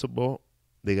responsible.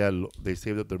 They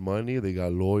saved up their money. They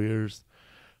got lawyers.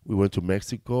 We went to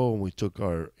Mexico and we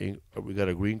got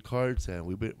our green cards,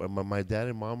 and my dad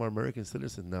and mom are American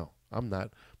citizens now. I'm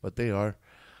not, but they are.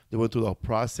 They went through the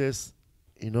process,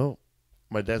 you know.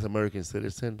 My dad's American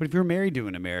citizen. But if you're married to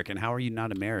an American, how are you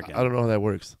not American? I don't know how that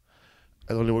works.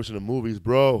 It only works in the movies,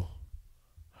 bro.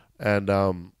 And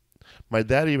my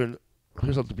dad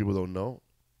here's something people don't know.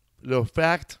 Little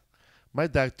fact, my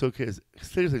dad took his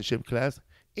citizenship class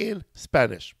in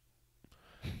Spanish.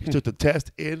 He took the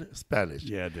test in Spanish.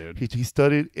 Yeah, dude. He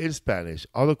studied in Spanish.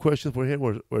 All the questions for him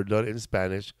were done in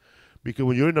Spanish. Because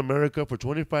when you're in America for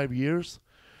 25 years,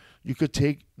 you could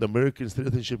take the American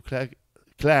citizenship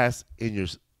class in your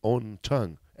own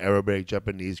tongue. Arabic,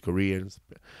 Japanese, Korean,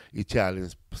 Italian,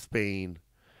 Spain,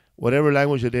 whatever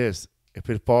language it is. If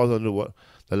it falls under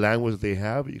the language they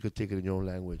have, you could take it in your own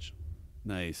language.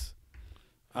 Nice.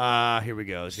 Here we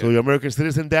go. So you're American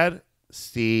citizen, Dad?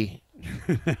 See.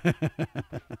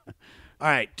 All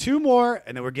right, two more,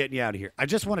 and then we're getting you out of here. I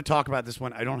just want to talk about this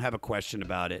one. I don't have a question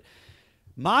about it.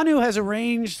 Manu has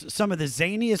arranged some of the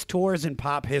zaniest tours in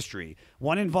pop history.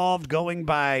 One involved going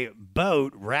by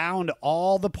boat round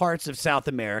all the parts of South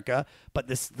America, but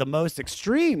the most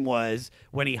extreme was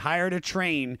when he hired a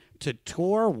train to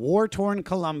tour war-torn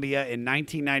Colombia in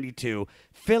 1992,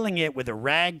 filling it with a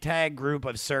ragtag group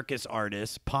of circus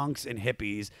artists, punks, and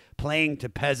hippies playing to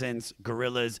peasants,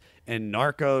 guerrillas, and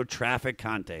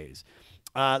narco-traficantes.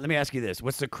 Let me ask you this.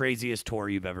 What's the craziest tour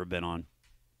you've ever been on?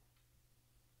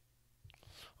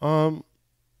 I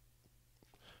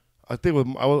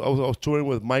think I was touring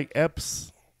with Mike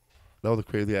Epps. That was a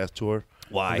crazy ass tour.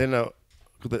 Why? And then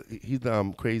cause he's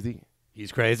crazy.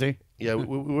 He's crazy? Yeah,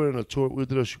 we were in a tour. We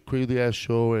did a crazy ass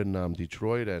show in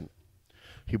Detroit, and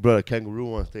he brought a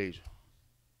kangaroo on stage.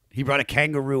 He brought a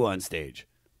kangaroo on stage.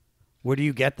 Where do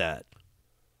you get that?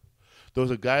 There was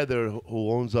a guy there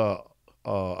who owns I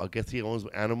guess he owns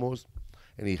animals,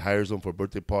 and he hires them for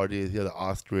birthday parties. He had an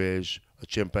ostrich, a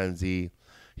chimpanzee.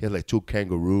 He had like 2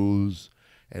 kangaroos,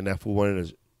 and that fool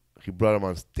he brought them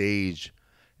on stage,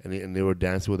 and they were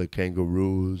dancing with the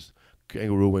kangaroos.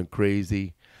 Kangaroo went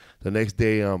crazy. The next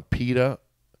day, PETA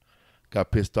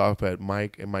got pissed off at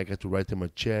Mike, and Mike had to write them a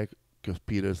check because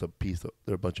PETA's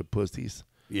they're a bunch of pussies.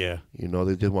 Yeah. You know,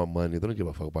 they just want money. They don't give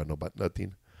a fuck about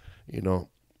nothing. You know,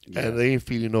 Yeah. and they ain't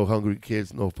feeding no hungry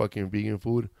kids no fucking vegan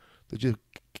food. They're just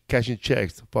cashing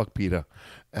checks. Fuck PETA,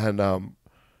 and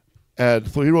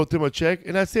so he wrote them a check,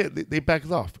 and that's it. They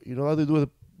backed off. You know how they do with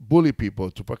bully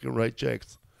people to fucking write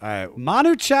checks. All right.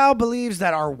 Manu Chao believes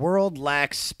that our world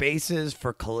lacks spaces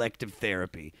for collective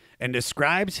therapy and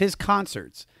describes his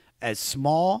concerts as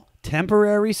small,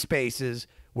 temporary spaces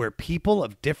where people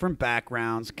of different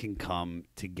backgrounds can come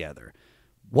together.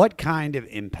 What kind of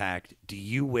impact do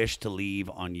you wish to leave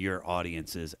on your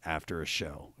audiences after a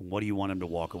show? What do you want them to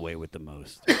walk away with the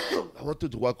most? I want them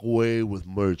to walk away with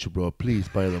merch, bro. Please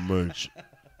buy the merch.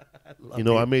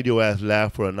 I made your ass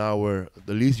laugh for an hour.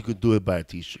 The least you could do is buy a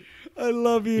T-shirt. I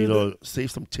love you. You know,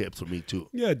 save some tips for me, too.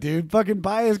 Yeah, dude. Fucking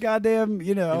buy his goddamn,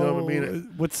 know what I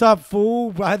mean? What's up,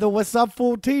 fool? Buy the What's Up,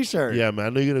 Fool t-shirt. Yeah, man. I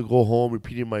know you're going to go home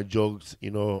repeating my jokes.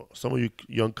 You know, some of you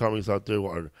young comics out there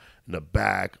are in the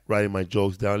back writing my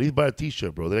jokes down. At least buy a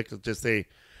T-shirt, bro. They can just say,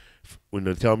 when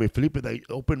they tell me, Felipe, that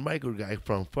open micer guy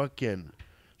from fucking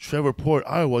Shreveport,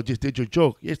 Iowa, just did your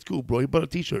joke. Yeah, it's cool, bro. He bought a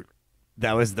T-shirt.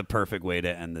 That was the perfect way to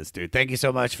end this, dude. Thank you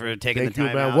so much for taking Thank the you,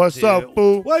 time man. out. What's up,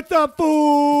 fool? What's up,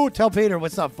 fool? Tell Peter,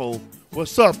 what's up, fool?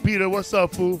 What's up, Peter? What's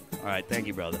up, fool? All right, thank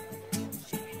you, brother.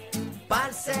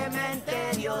 Pa'l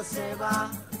cementerio se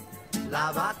va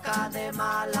la vaca de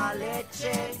mala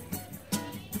leche.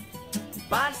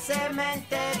 Pa'l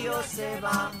cementerio se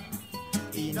va,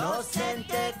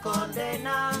 inocente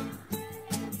condena.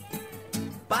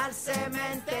 Pa'l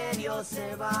cementerio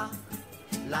se va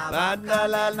la vaca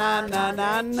de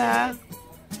mala leche.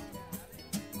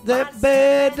 The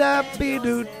beda be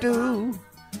doo doo,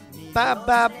 ba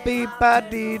ba be ba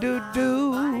dee doo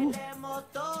doo.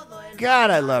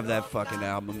 God, I love that fucking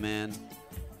album, man.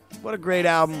 What a great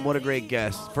album. What a great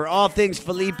guest. For all things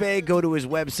Felipe, go to his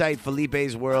website,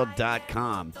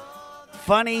 felipesworld.com.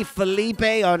 Funny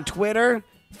Felipe on Twitter.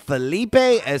 Felipe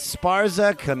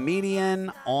Esparza,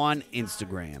 comedian on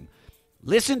Instagram.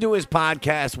 Listen to his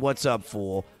podcast, What's Up,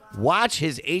 Fool? Watch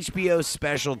his HBO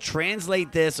special,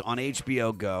 Translate This on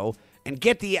HBO Go, and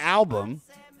get the album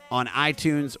on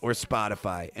iTunes or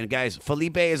Spotify. And guys,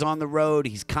 Felipe is on the road.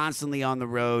 He's constantly on the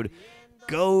road.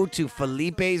 Go to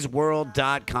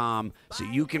felipesworld.com so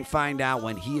you can find out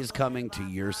when he is coming to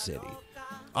your city.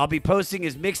 I'll be posting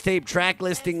his mixtape track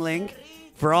listing link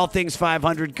for all things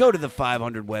 500. Go to the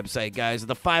 500 website, guys,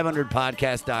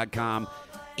 the500podcast.com.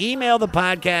 Email the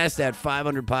podcast at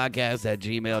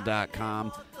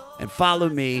 500podcast@gmail.com. And follow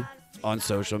me on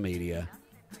social media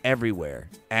everywhere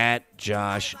at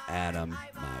Josh Adam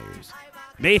Myers.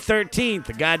 May 13th,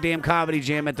 the goddamn comedy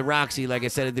jam at the Roxy. Like I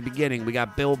said at the beginning, we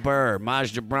got Bill Burr,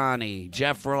 Maj Jabrani,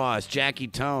 Jeff Ross, Jackie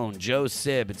Tone, Joe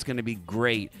Sib. It's going to be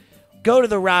great. Go to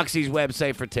the Roxy's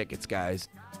website for tickets, guys.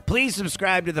 Please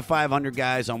subscribe to the 500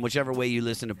 guys on whichever way you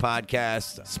listen to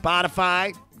podcasts.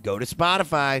 Spotify, go to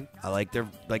Spotify. I like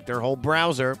their whole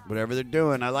browser, whatever they're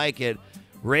doing. I like it.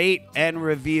 Rate and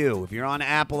review. If you're on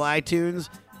Apple iTunes,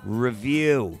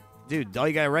 review. Dude, all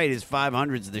you got to write is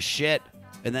 500's the shit,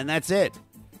 and then that's it.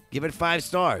 Give it 5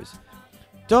 stars.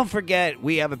 Don't forget,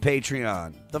 we have a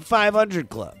Patreon, the 500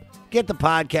 Club. Get the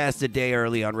podcast a day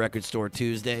early on Record Store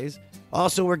Tuesdays.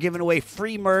 Also, we're giving away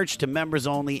free merch to members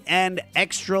only and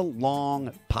extra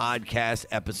long podcast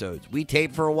episodes. We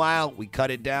tape for a while. We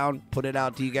cut it down, put it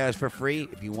out to you guys for free.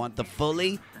 If you want the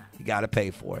fully, you got to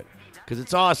pay for it because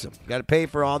it's awesome. You got to pay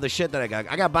for all the shit that I got.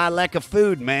 I got to buy a lack of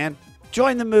food, man.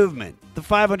 Join the movement. The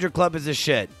 500 Club is a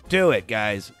shit. Do it,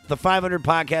 guys.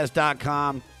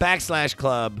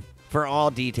 The500podcast.com/club for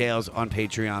all details on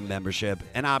Patreon membership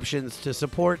and options to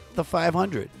support the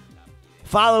 500.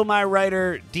 Follow my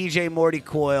writer, DJ Morty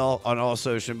Coyle, on all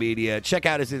social media. Check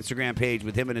out his Instagram page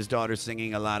with him and his daughter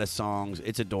singing a lot of songs.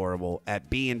 It's adorable. At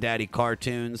B and Daddy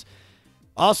Cartoons.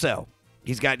 Also,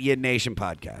 he's got Yin Nation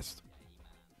podcast.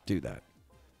 Do that.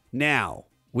 Now,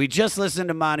 we just listened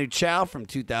to Manu Chao from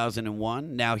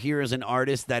 2001. Now, here is an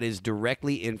artist that is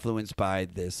directly influenced by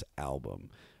this album.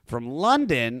 From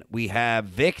London, we have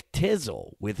Vic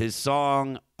Tizzle with his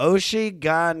song Oshi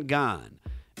Gan Gan.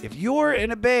 If you're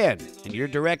in a band and you're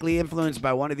directly influenced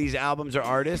by one of these albums or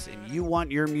artists and you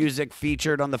want your music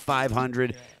featured on the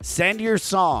 500, send your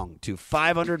song to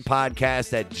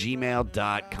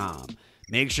 500podcast@gmail.com.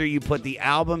 Make sure you put the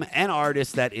album and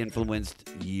artist that influenced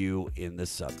you in the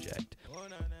subject.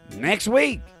 Next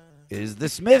week is the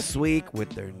Smiths week with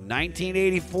their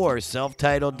 1984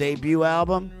 self-titled debut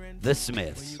album, The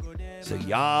Smiths. So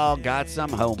y'all got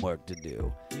some homework to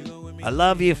do. I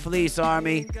love you, Fleece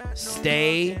Army.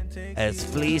 Stay as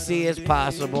fleecy as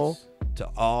possible to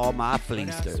all my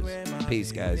fleecers.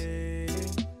 Peace, guys.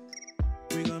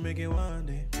 We gonna make it one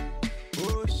day.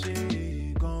 Oh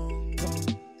shit, gone, gone,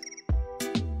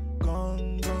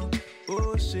 gone, gone.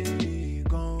 Oh shit,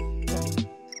 gone, gone,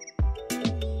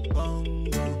 gone,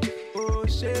 gone. Oh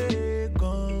shit,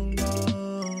 gone,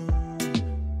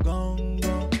 gone, gone,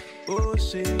 gone. Oh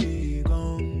shit,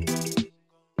 gone,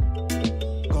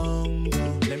 gone,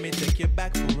 gone. Let me take you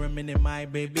back for a minute, my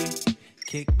baby.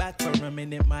 Kick back for a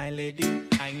minute, my lady.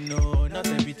 I know not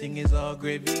everything is all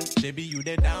gravy. Baby, you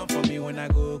there down for me when I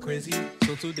go crazy.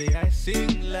 So today I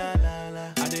sing la la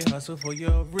la. I dey hustle for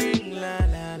your ring la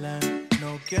la la.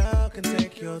 No girl can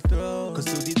take your throne. Cause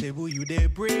to the table you dey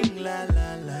bring la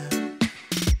la la.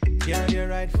 Yeah, you're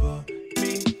right for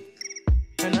me.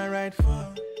 And I right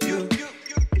for you.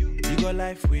 You go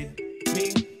life with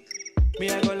me. Me,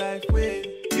 I go life with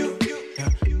you. Yeah,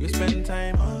 you spend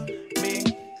time on me.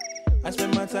 I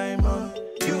spend my time on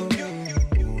you.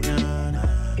 Nah,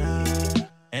 nah, nah.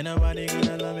 Ain't nobody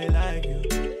gonna love me like you.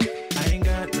 I ain't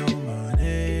got no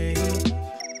money.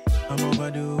 I'm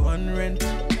overdue on rent.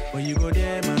 When you go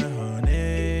there, my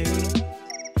honey.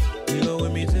 You go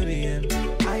with me to the end.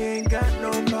 I ain't got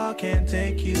no car, can't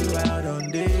take you out on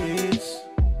dates.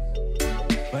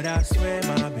 But I swear,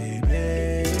 my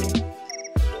baby,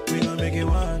 we gon' make it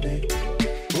one day.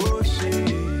 Oh shit.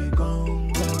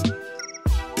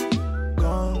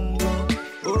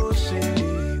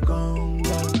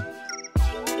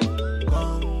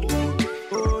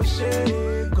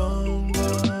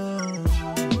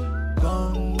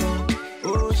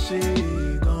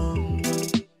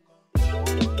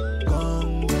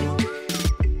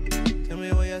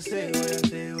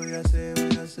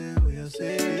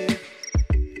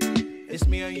 It's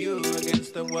me and you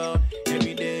against the world,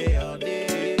 every day, all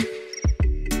day.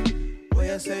 What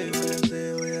you say, what you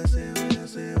say, what you say, what you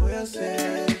say, what you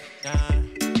say? Nah,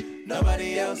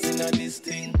 nobody else in this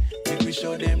thing. Make we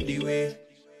show them the way.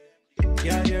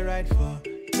 Yeah, you're right for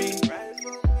me,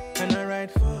 and I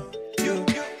right for you.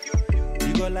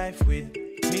 You go life with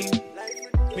me,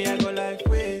 me I go life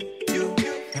with you.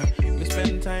 You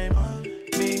spend time on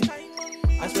me,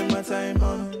 I spend my time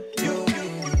on you.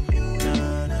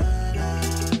 Nah, nah, nah.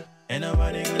 Ain't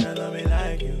nobody gonna love me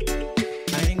like you.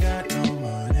 I ain't got no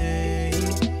money.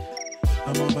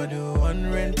 I'm overdue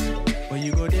on rent. When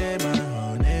you go there, my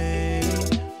honey,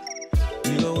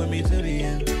 you go with me to the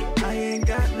end. I ain't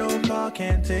got no car,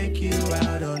 can't take you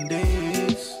out on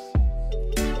dates.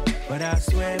 But I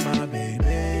swear, my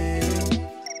baby,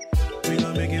 we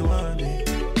gon' make it one day.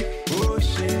 Oh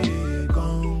shit,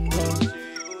 gone, gone,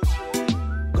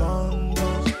 gone,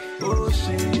 gone. Oh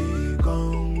shit,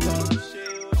 gone, gone,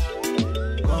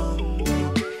 gone,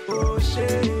 gone. Oh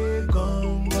shit,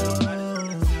 gone,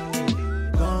 gone,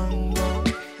 gone,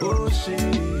 gone. Oh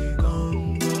shit.